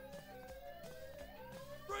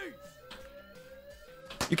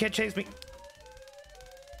 You can't chase me.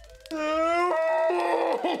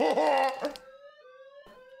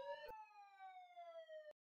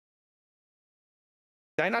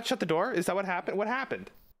 Did I not shut the door? Is that what happened? What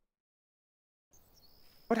happened?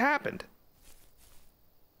 What happened?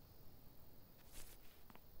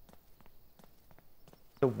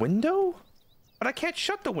 The window? But I can't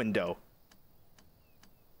shut the window.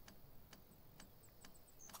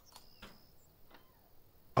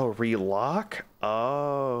 Oh, relock?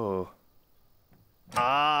 Oh.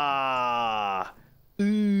 Ah.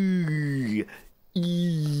 Ooh.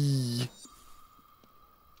 Eee.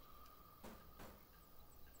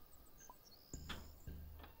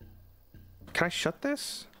 Can I shut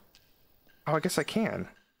this? Oh, I guess I can.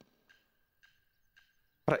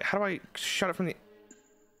 But how do I shut it from the...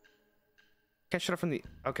 Can't shut it from the...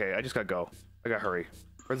 Okay, I just gotta go. I gotta hurry.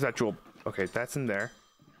 Where's that jewel? Okay, that's in there.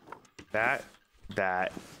 That.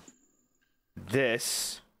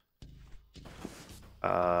 This.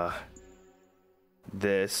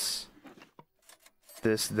 This.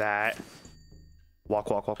 This, that.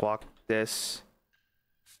 Walk. This.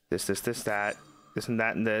 This, that. This and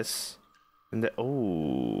that and this. And the... Oh.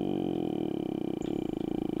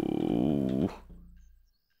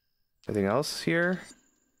 Anything else here?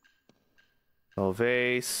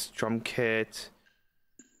 Vase, drum kit.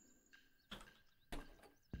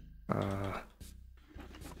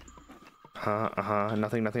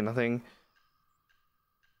 Nothing.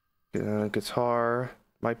 Guitar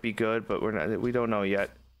might be good, but we don't know yet.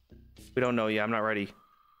 I'm not ready.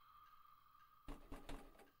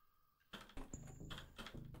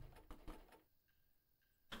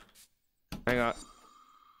 Hang on.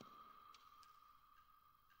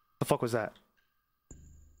 The fuck was that?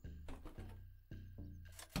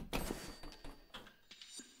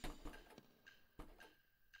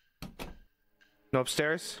 No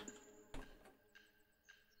upstairs?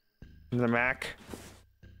 The Mac.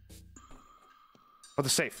 Oh, the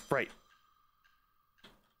safe, right.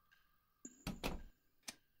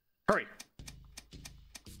 Hurry.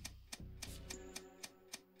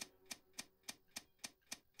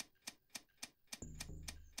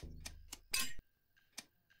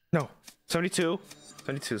 No. 72.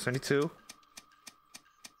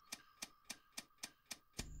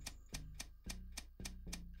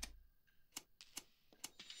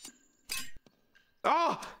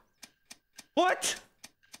 Oh! What?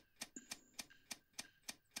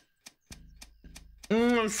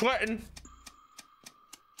 I'm sweating.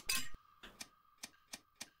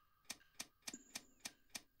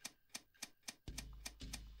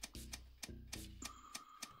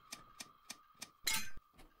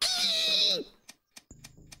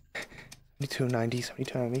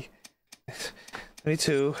 $72.90,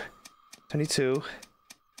 $72.90, $72.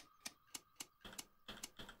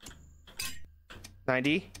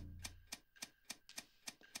 90.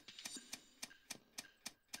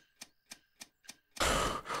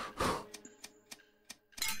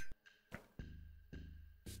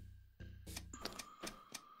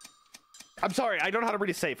 I'm sorry, I don't know how to read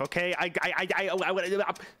a safe, okay?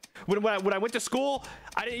 When I went to school,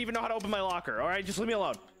 I didn't even know how to open my locker, all right? Just leave me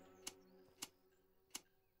alone.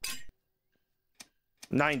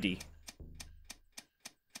 90.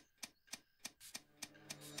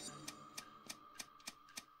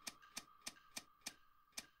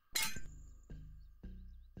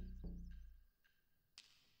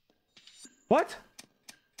 What?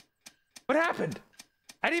 What happened?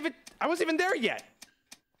 I wasn't even there yet.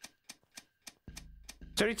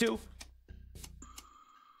 32.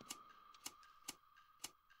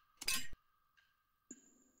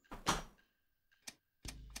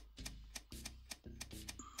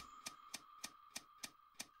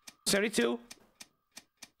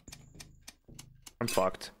 I'm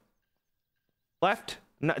fucked. Left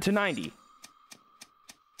to 90.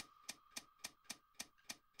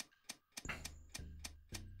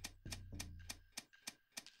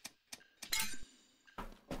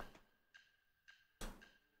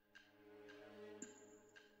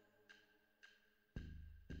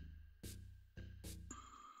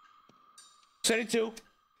 Seventy-two.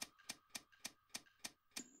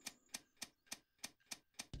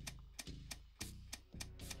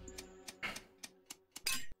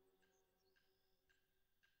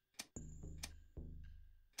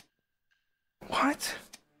 What?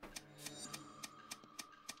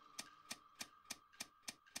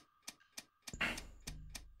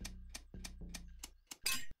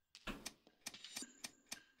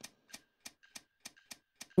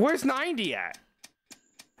 Where's 90 at?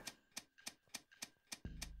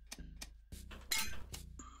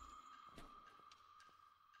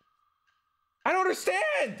 I don't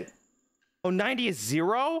understand. Oh, 90 is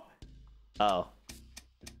 0? Oh.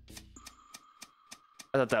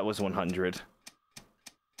 I thought that was 100.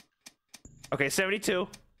 Okay, 72.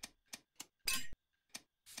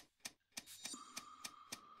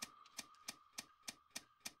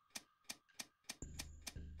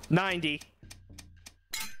 $90.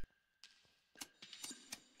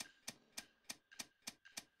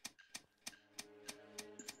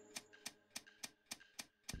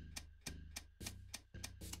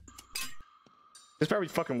 It's probably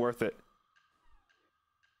fucking worth it.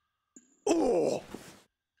 Oh!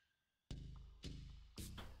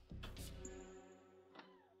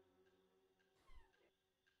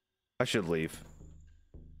 I should leave.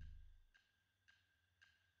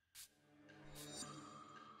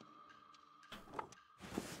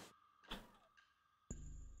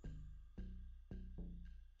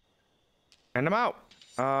 And I'm out.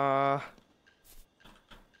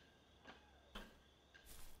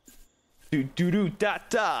 Do do do da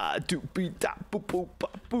da do be da boop boop ba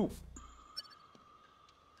boop.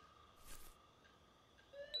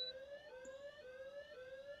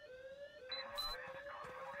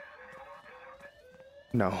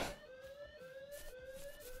 No.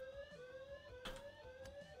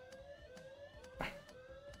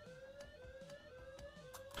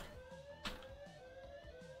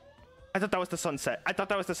 I thought that was the sunset. I thought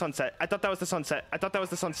that was the sunset. I thought that was the sunset. I thought that was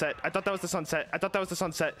the sunset. I thought that was the sunset. I thought that was the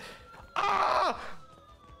sunset. Ah!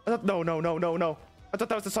 I thought, no. I thought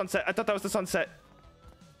that was the sunset. I thought that was the sunset.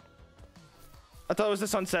 I thought it was the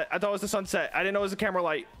sunset. I thought it was the sunset. I didn't know it was a camera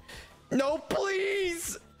light. No,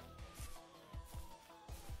 please!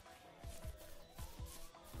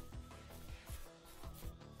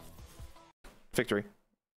 Victory.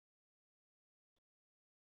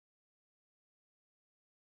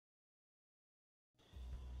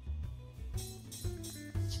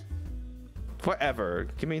 Whatever.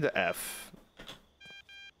 Give me the F.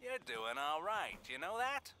 You're doing all right, you know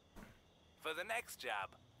that? For the next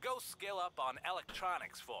job, go skill up on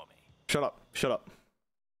electronics for me. Shut up. Shut up.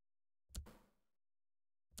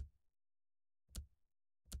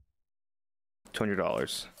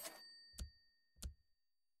 $200.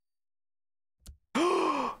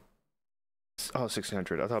 Oh,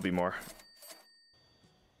 1,600. I thought it'd be more.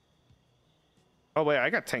 Oh wait,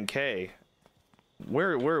 I got 10K.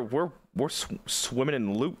 We're swimming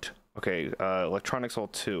in loot. Okay, electronics all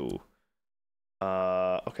 2.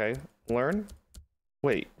 Okay, learn.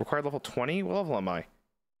 Wait, required level 20? What level am I?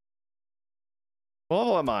 What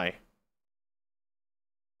level am I?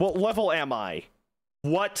 What level am I?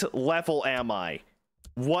 What level am I?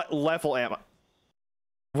 What level am I?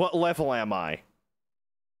 What level am I?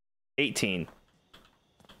 18.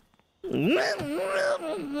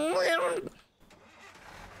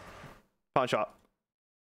 Pawn shop.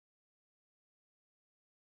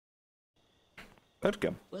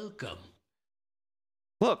 Welcome. Welcome.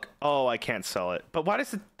 Look. Oh, I can't sell it. But why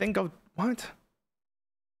does the thing go... What?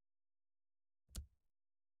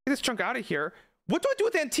 Get this chunk out of here. What do I do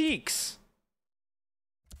with antiques?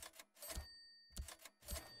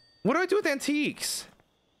 What do I do with antiques?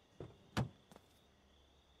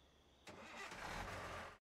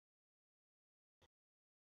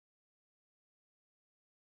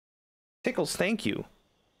 Tickles, thank you.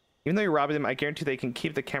 Even though you're robbing them, I guarantee they can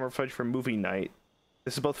keep the camera footage for movie night.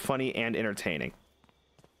 This is both funny and entertaining.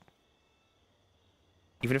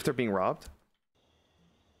 Even if they're being robbed?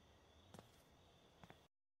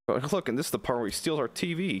 Oh, look, and this is the part where he steals our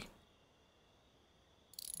TV.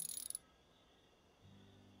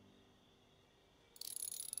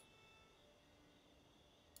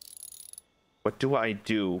 What do I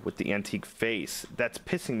do with the antique face? That's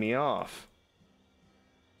pissing me off.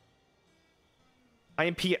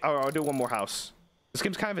 IMP. Oh, I'll do one more house. This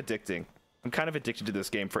game's kind of addicting. I'm kind of addicted to this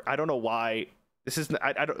game. For I don't know why. This is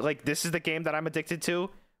I don't like. This is the game that I'm addicted to.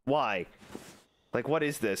 Why? Like, what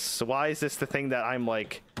is this? So why is this the thing that I'm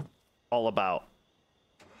like all about?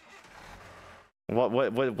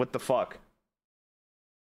 What the fuck?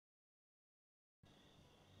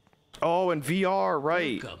 Oh, and VR,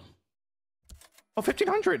 right? Welcome. Oh,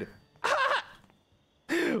 1500.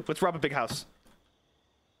 Let's rob a big house.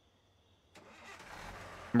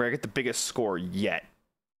 Remember, I get the biggest score yet.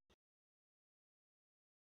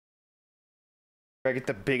 I get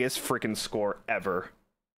the biggest freaking score ever.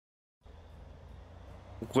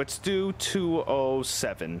 Let's do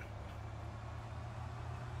 207.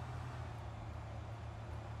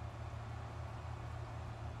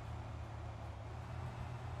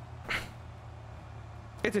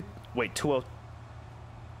 It's a wait,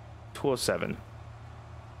 207.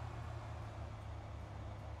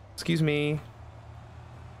 Excuse me.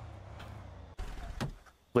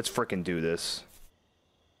 Let's frickin' do this.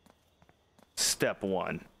 Step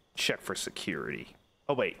 1. Check for security.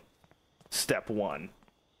 Oh, wait. Step 1.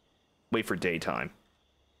 Wait for daytime.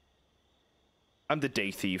 I'm the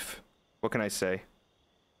day thief. What can I say?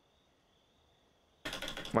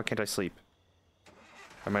 Why can't I sleep?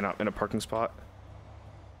 Am I not in a parking spot?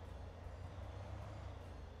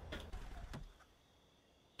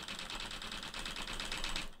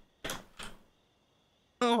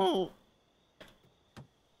 Oh!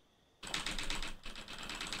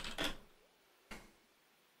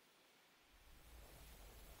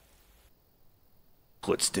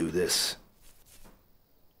 Let's do this.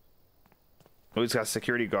 Oh, he's got a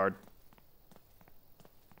security guard.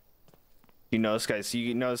 You know this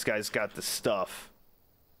guy's got the stuff.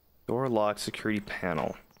 Door locked, security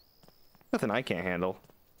panel. Nothing I can't handle.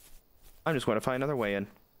 I'm just going to find another way in.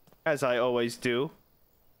 As I always do.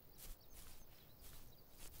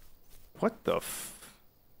 What the f...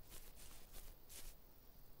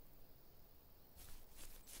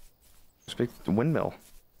 This big windmill.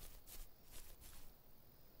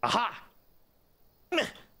 Aha!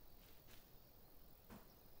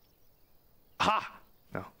 Aha!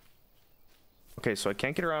 No. Okay, so I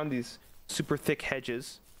can't get around these super thick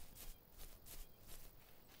hedges.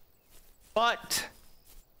 But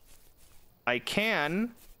I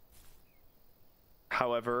can,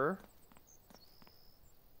 however,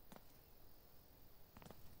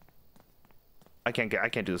 I can't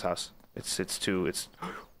do this house. It's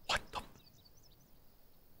what the...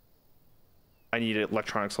 I need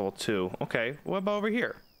electronics level 2. Okay, what about over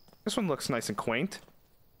here? This one looks nice and quaint.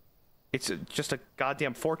 It's just a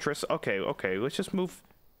goddamn fortress. Okay, let's just move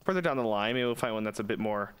further down the line. Maybe we'll find one that's a bit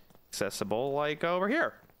more accessible, like over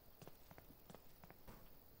here.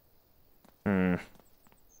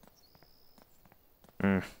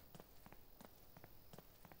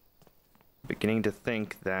 Beginning to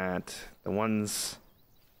think that the ones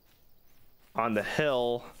on the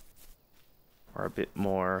hill are a bit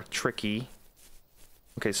more tricky.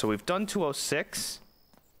 Okay, so we've done 206.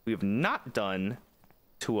 We have not done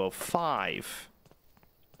 205.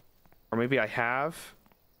 Or maybe I have.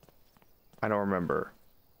 I don't remember.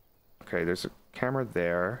 Okay, there's a camera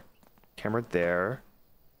there. Camera there.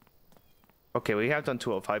 Okay, we have done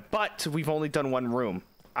 205, but we've only done one room.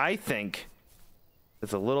 I think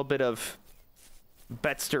with a little bit of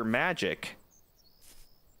BETTSTER magic,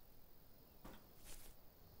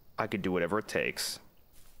 I could do whatever it takes.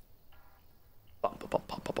 Ba, ba, ba,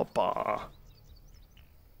 ba, ba, ba, ba.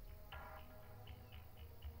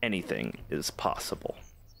 Anything is possible.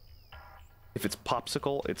 If it's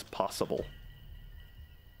popsicle, it's possible.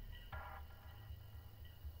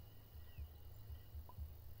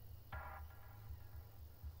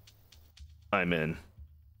 I'm in.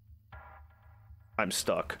 I'm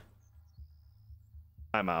stuck.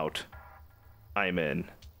 I'm out. I'm in.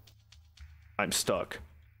 I'm stuck.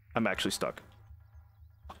 I'm actually stuck.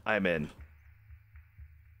 I'm in.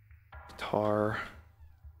 Guitar.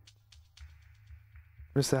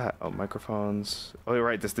 What is that? Oh, microphones. Oh, you're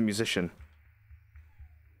right. That's the musician.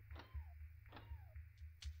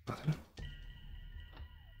 Nothing.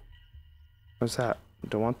 What's that?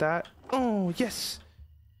 Don't want that? Oh, yes!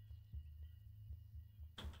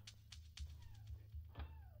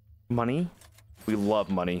 Money? We love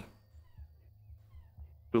money.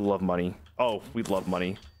 We love money. Oh, we love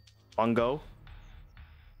money. Bongo?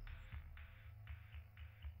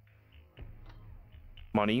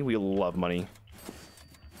 Money? We love money.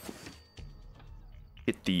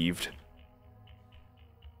 Get thieved.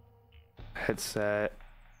 Headset.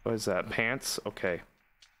 What is that? Pants? Okay.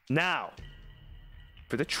 Now,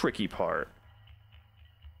 for the tricky part.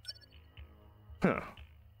 Huh.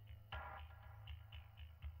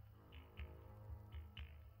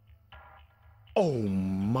 Oh,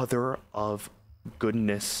 mother of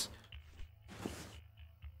goodness.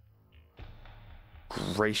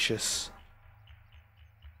 Gracious.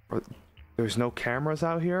 There's no cameras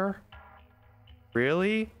out here?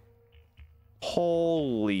 Really?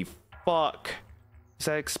 Holy fuck. Is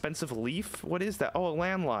that expensive leaf? What is that? Oh, a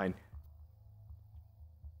landline.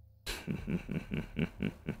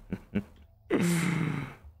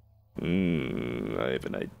 I have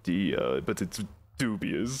an idea, but it's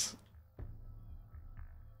dubious.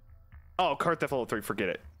 Oh, card theft level 3, forget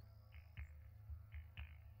it.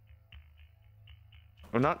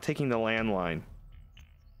 I'm not taking the landline.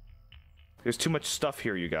 There's too much stuff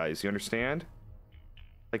here, you guys. You understand?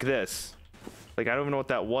 Like this. Like, I don't even know what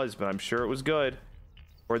that was, but I'm sure it was good.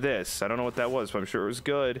 Or this. I don't know what that was, but I'm sure it was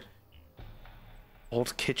good.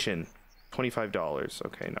 Old kitchen. $25.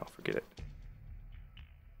 Okay, no, forget it.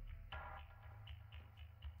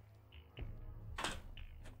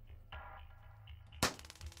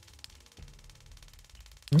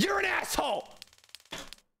 You're an asshole!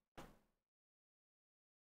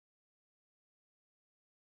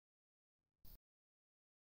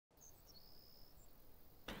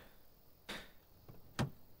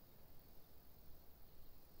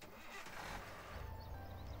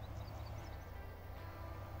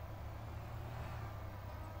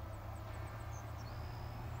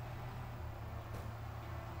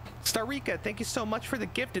 Starika, thank you so much for the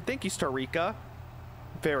gifted. Thank you, Starika.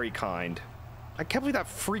 Very kind. I can't believe that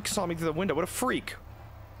freak saw me through the window. What a freak.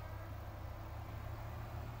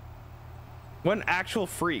 What an actual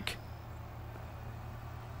freak.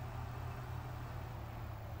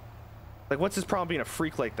 Like, what's his problem being a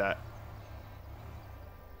freak like that?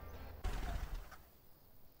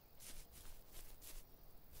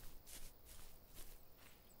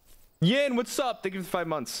 Yin, what's up? Thank you for 5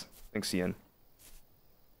 months. Thanks, Yin.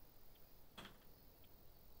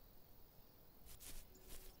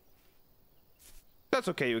 That's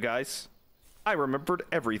okay, you guys. I remembered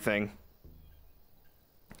everything.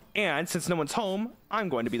 And since no one's home, I'm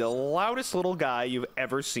going to be the loudest little guy you've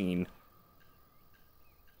ever seen.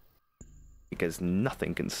 Because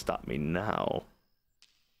nothing can stop me now.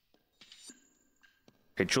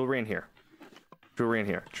 Okay, jewelry in here. Jewelry in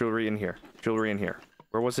here. Jewelry in here. Jewelry in here.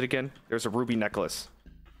 Where was it again? There's a ruby necklace.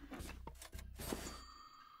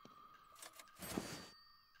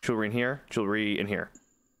 Jewelry in here. Jewelry in here.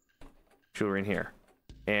 Jewelry in here.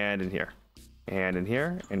 And in here. And in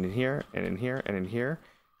here. And in here. And in here. And in here.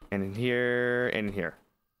 And in here. And in here.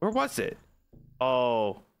 Where was it?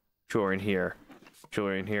 Oh. Jewelry in here.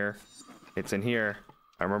 Jewelry in here. It's in here.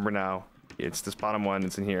 I remember now. It's this bottom one.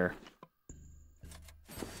 It's in here.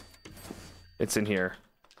 It's in here.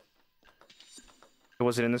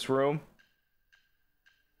 Was it in this room?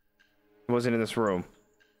 It wasn't in this room.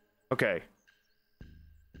 Okay.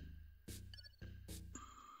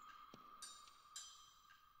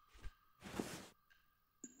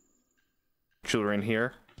 Jewelry in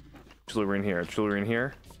here. Jewelry in here. Jewelry in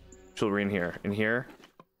here. Jewelry in here. In here.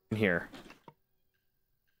 In here.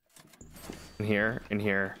 In here. In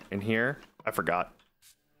here. In here. I forgot.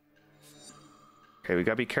 Okay, we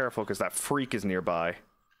gotta be careful because that freak is nearby.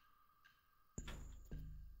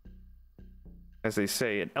 As they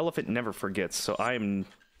say, an elephant never forgets, so I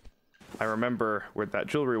remember where that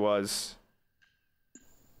jewelry was.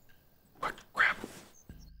 What crap?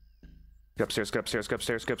 Go upstairs, go upstairs, go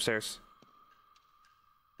upstairs, go upstairs.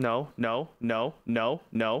 No, no, no, no,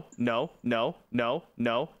 no, no, no, no,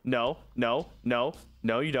 no, no, no, no,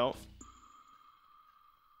 no, you don't.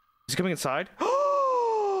 Is he coming inside?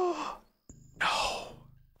 Oh no.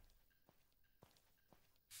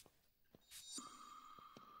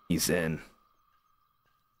 He's in.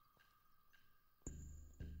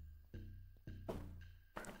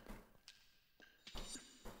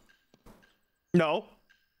 No.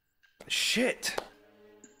 Shit.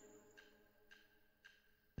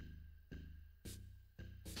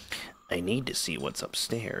 I need to see what's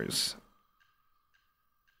upstairs.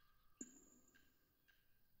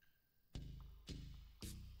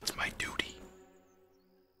 It's my duty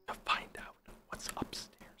to find out what's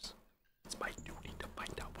upstairs. It's my duty to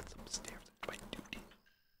find out what's upstairs. It's my duty.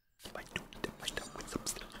 It's my duty to find out what's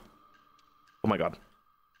upstairs. Oh my god.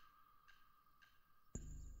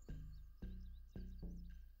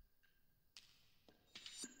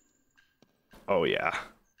 Oh yeah.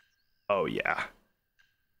 Oh yeah.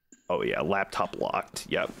 Oh yeah, laptop locked.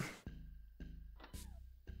 Yep.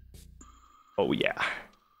 Oh yeah.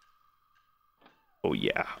 Oh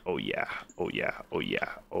yeah. Oh yeah. Oh yeah. Oh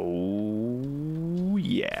yeah. Oh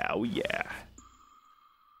yeah. Oh yeah.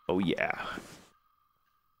 Oh yeah.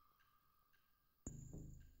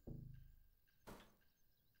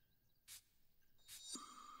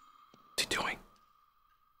 What's he doing?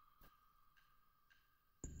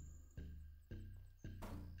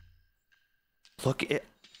 Look at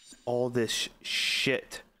all this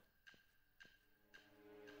shit.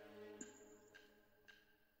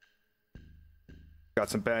 Got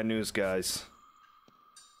some bad news, guys.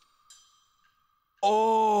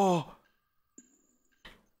 Oh!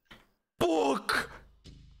 Book!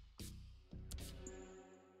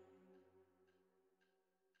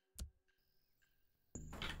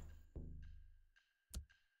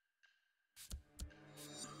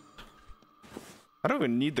 I don't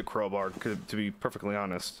even need the crowbar, to be perfectly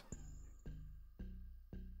honest.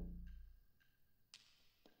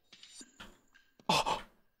 Oh!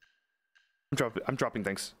 I'm dropping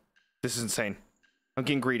things. This is insane. I'm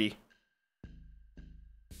getting greedy.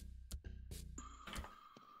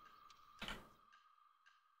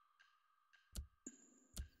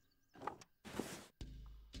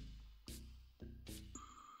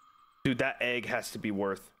 Dude, that egg has to be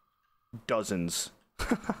worth dozens.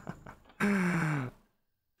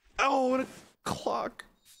 Oh, what a clock.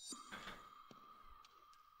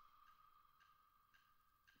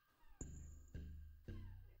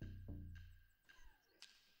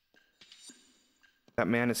 That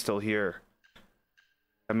man is still here.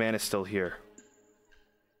 That man is still here.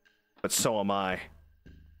 But so am I.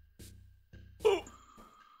 Oh.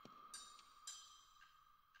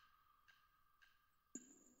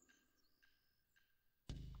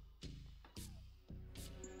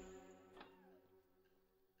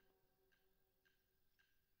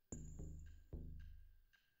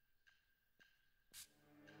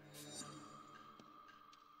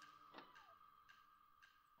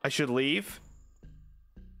 I should leave?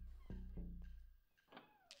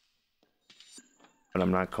 But I'm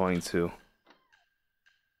not going to.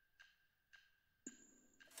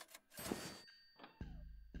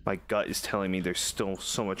 My gut is telling me there's still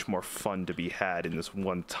so much more fun to be had in this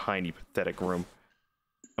one tiny, pathetic room.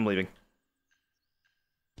 I'm leaving.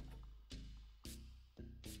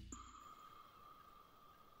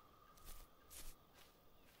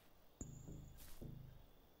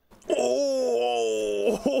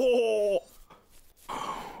 Oh!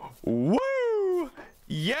 Woo!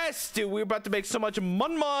 Yes, dude, we're about to make so much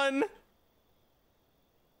mon.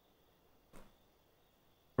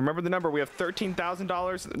 Remember the number. We have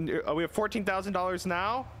 $13,000. We have $14,000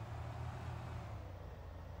 now.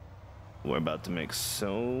 We're about to make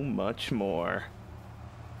so much more.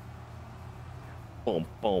 Boom,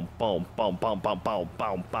 boom, boom, boom, boom, boom, boom,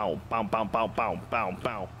 boom, boom, boom, boom, boom, boom, boom,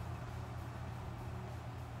 boom.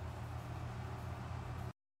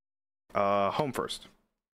 Home first.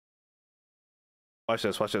 Watch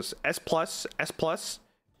this, watch this. S plus,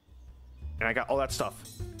 and I got all that stuff.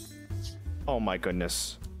 Oh my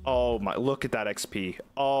goodness. Oh my, look at that XP.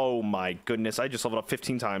 Oh my goodness, I just leveled up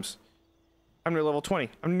 15 times. I'm nearly level 20.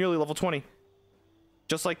 I'm nearly level 20.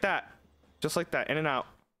 Just like that. Just like that, in and out.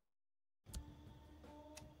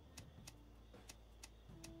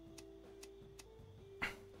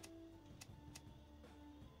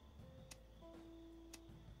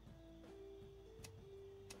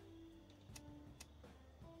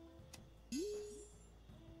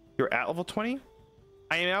 You're at level 20?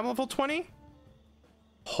 I am at level 20?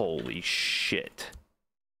 Holy shit.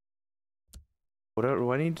 What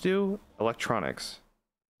do I need to do? Electronics.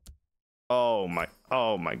 Oh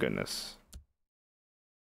my goodness.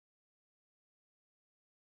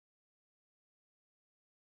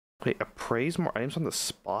 Wait, appraise more items on the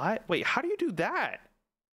spot? Wait, how do you do that?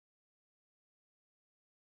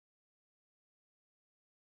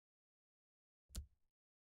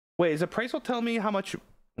 Wait, is appraisal telling me how much?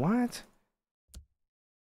 What?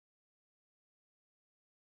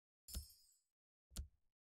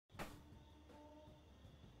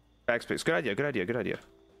 Backspace. Good idea. Good idea. Good idea.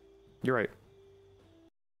 You're right.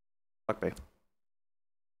 Lock bay.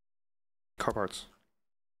 Car parts.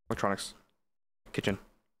 Electronics. Kitchen.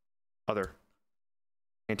 Other.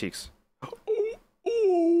 Antiques. Oh!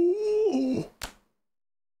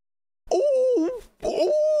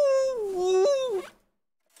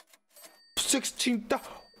 16.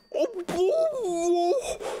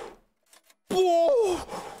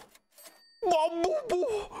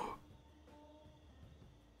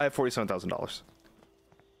 I have $47,000.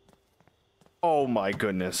 Oh my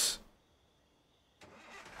goodness.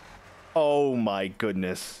 Oh my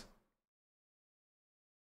goodness.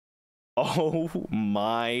 Oh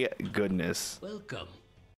my goodness. Welcome.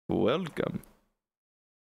 Welcome.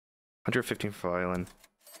 115 for violin.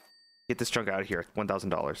 Get this junk out of here.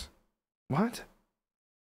 $1,000. What?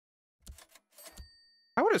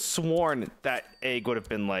 I would have sworn that egg would have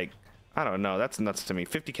been like, I don't know. That's nuts to me.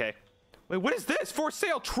 50K. Wait, what is this? For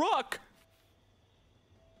sale truck?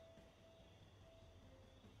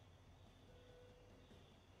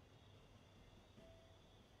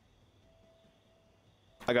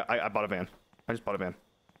 I bought a van. I just bought a van.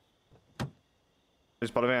 I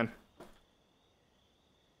just bought a van.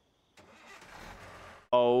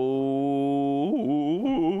 Oh,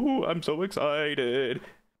 I'm so excited.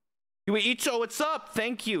 Wait, Icho, what's up?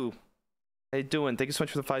 Thank you. How you doing? Thank you so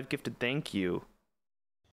much for the 5 gifted. Thank you.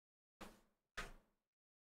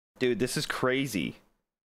 Dude, this is crazy.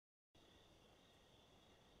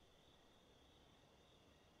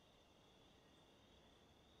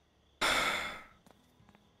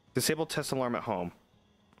 Disable test alarm at home.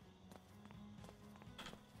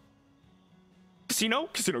 Casino?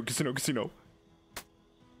 Casino, casino, casino.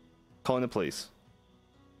 Calling the police.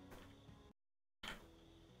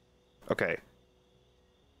 Okay.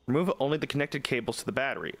 Remove only the connected cables to the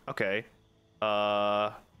battery. Okay.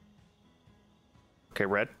 Okay,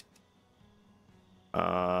 red.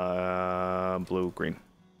 Blue, green.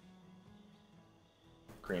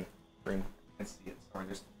 Green. Green. I see it. Sorry,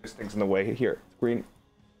 there's things in the way here. Green.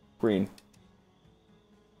 Green.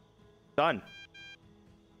 Done.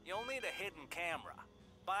 You'll need a hidden camera.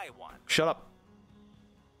 Buy one. Shut up.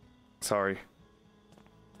 Sorry.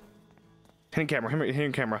 Hidden camera.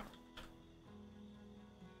 Hidden camera.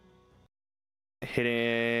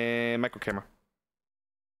 Hidden micro camera.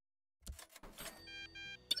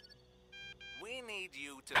 We need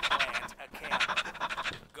you to plant a camera.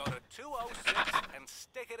 Go to 206 and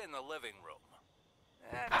stick it in the living room.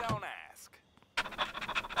 Don't ask.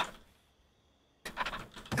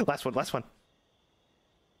 Last one, last one.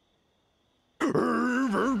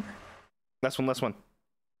 Last one, last one.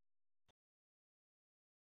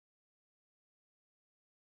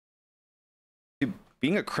 Dude,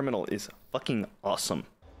 being a criminal is fucking awesome.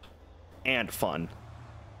 And fun.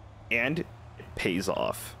 And it pays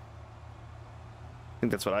off. I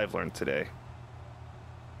think that's what I've learned today.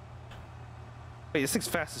 Wait, this thing's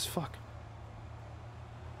fast as fuck.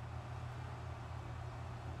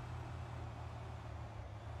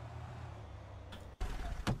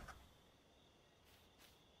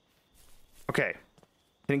 Okay,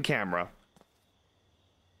 hidden camera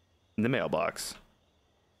in the mailbox. Is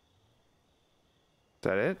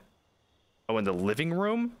that it? Oh, in the living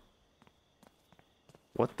room?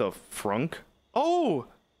 What the frunk? Oh!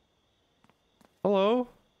 Hello?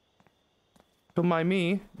 Don't mind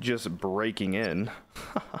me, just breaking in.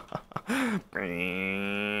 I'm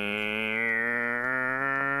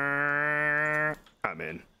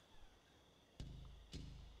in.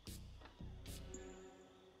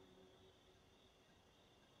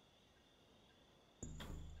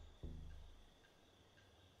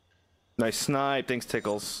 Nice snipe. Thanks,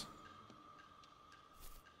 Tickles.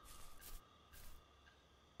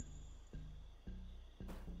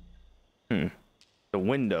 The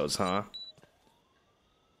windows, huh?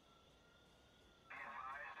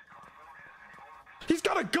 He's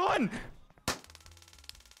got a gun!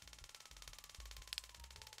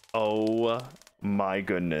 Oh my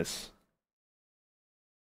goodness.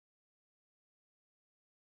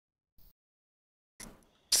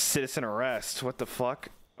 Citizen arrest. What the fuck?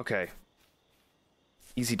 Okay.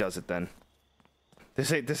 Easy does it then.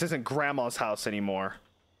 This isn't grandma's house anymore.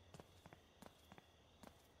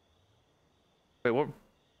 Wait, what?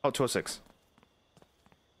 Oh, 206.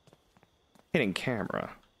 Hidden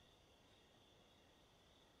camera.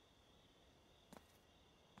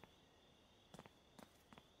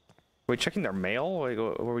 Are we checking their mail? Like,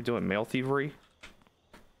 what are we doing? Mail thievery?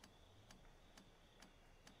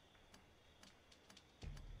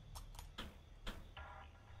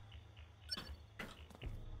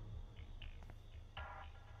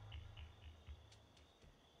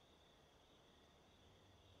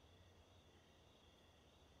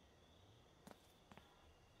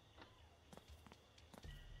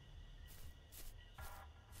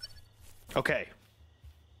 Okay.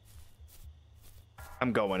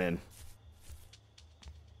 I'm going in.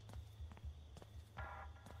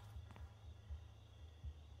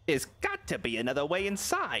 There's got to be another way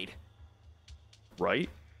inside. Right?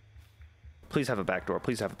 Please have a back door.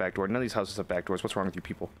 Please have a back door. None of these houses have back doors. What's wrong with you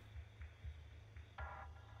people?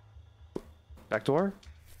 Back door?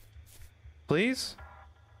 Please?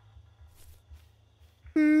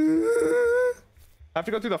 I have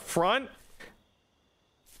to go through the front?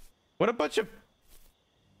 What a bunch of...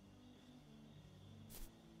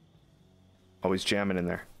 Always jamming in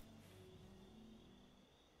there.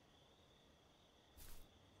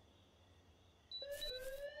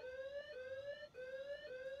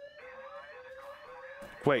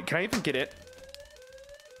 Wait, can I even get it?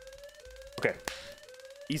 Okay.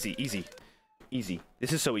 Easy, easy. Easy.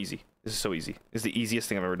 This is so easy. This is so easy. This is the easiest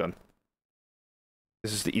thing I've ever done.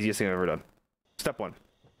 This is the easiest thing I've ever done. Step one.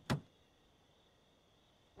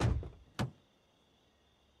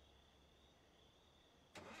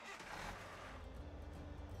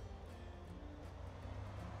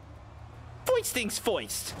 Foisting's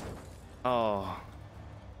foist. Oh.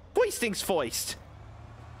 Foisting's foist.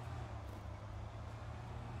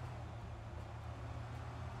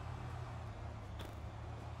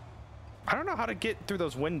 I don't know how to get through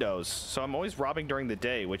those windows, so I'm always robbing during the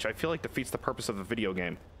day, which I feel like defeats the purpose of the video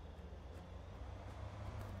game.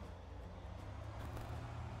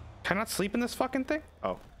 Can I not sleep in this fucking thing?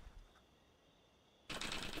 Oh.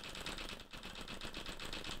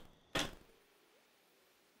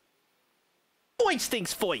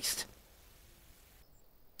 Foisting's foist.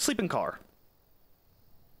 Sleep in car.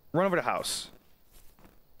 Run over to house.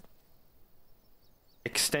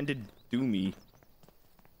 Extended doomy.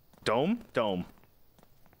 Dome? Dome.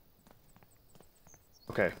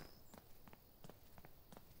 Okay.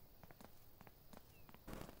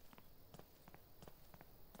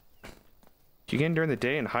 You get in during the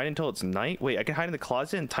day and hide until it's night? Wait, I can hide in the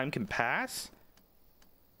closet and time can pass?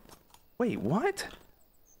 Wait, what?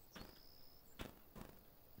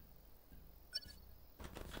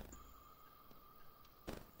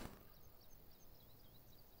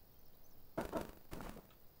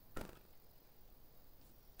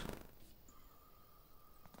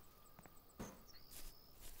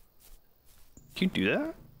 Can you do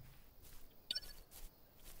that?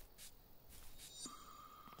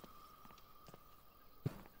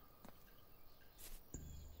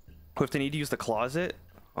 What if they need to use the closet?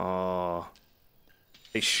 Oh,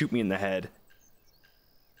 they shoot me in the head.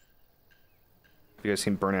 Have you guys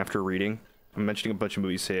seen Burn After Reading? I'm mentioning a bunch of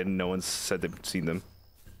movies today and no one's said they've seen them.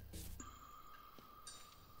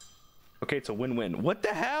 Okay, it's a win-win. What the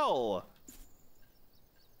hell?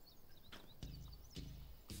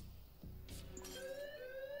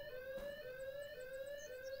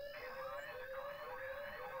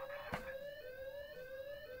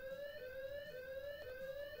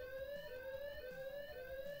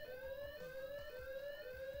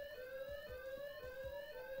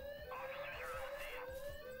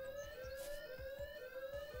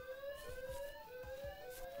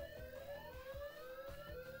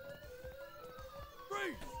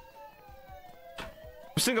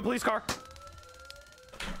 Sing a police car.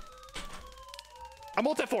 I'm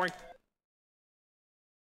multi-foring.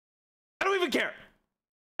 I don't even care.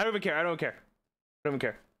 I don't even care. I don't care. I don't even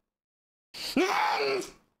care.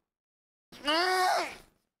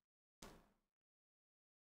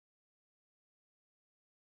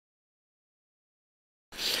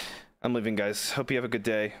 I'm leaving, guys. Hope you have a good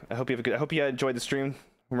day. I hope you enjoyed the stream.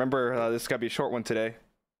 Remember, this is gotta be a short one today.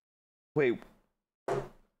 Wait.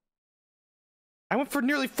 I went for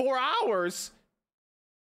nearly 4 hours.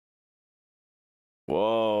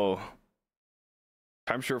 Whoa.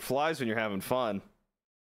 Time sure flies when you're having fun.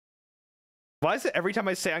 Why is it every time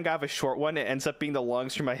I say I'm gonna have a short one, it ends up being the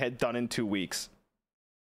longest stream I had done in 2 weeks?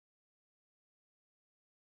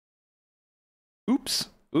 Oops.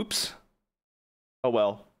 Oops. Oh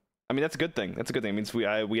well. I mean, that's a good thing. That's a good thing. It means we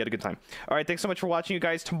had a good time. All right, thanks so much for watching, you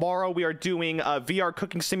guys. Tomorrow we are doing a VR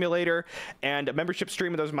cooking simulator and a membership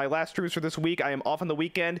stream. Those are my last streams for this week. I am off on the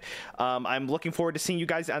weekend. I'm looking forward to seeing you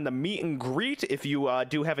guys on the meet and greet if you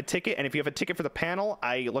do have a ticket. And if you have a ticket for the panel,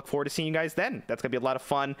 I look forward to seeing you guys then. That's going to be a lot of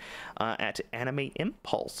fun at Anime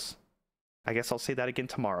Impulse. I guess I'll say that again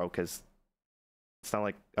tomorrow because it's not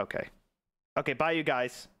like... Okay. Okay, bye, you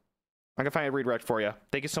guys. I'm gonna find a redirect for you.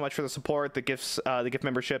 Thank you so much for the support, the gifts, the gift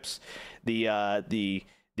memberships, the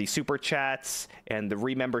super chats, and the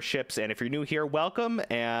rememberships. And if you're new here, welcome.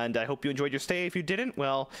 And I hope you enjoyed your stay. If you didn't,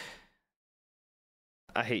 well,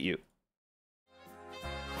 I hate you.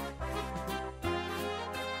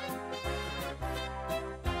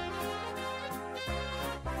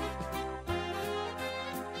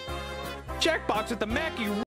 Jackbox with the Mackie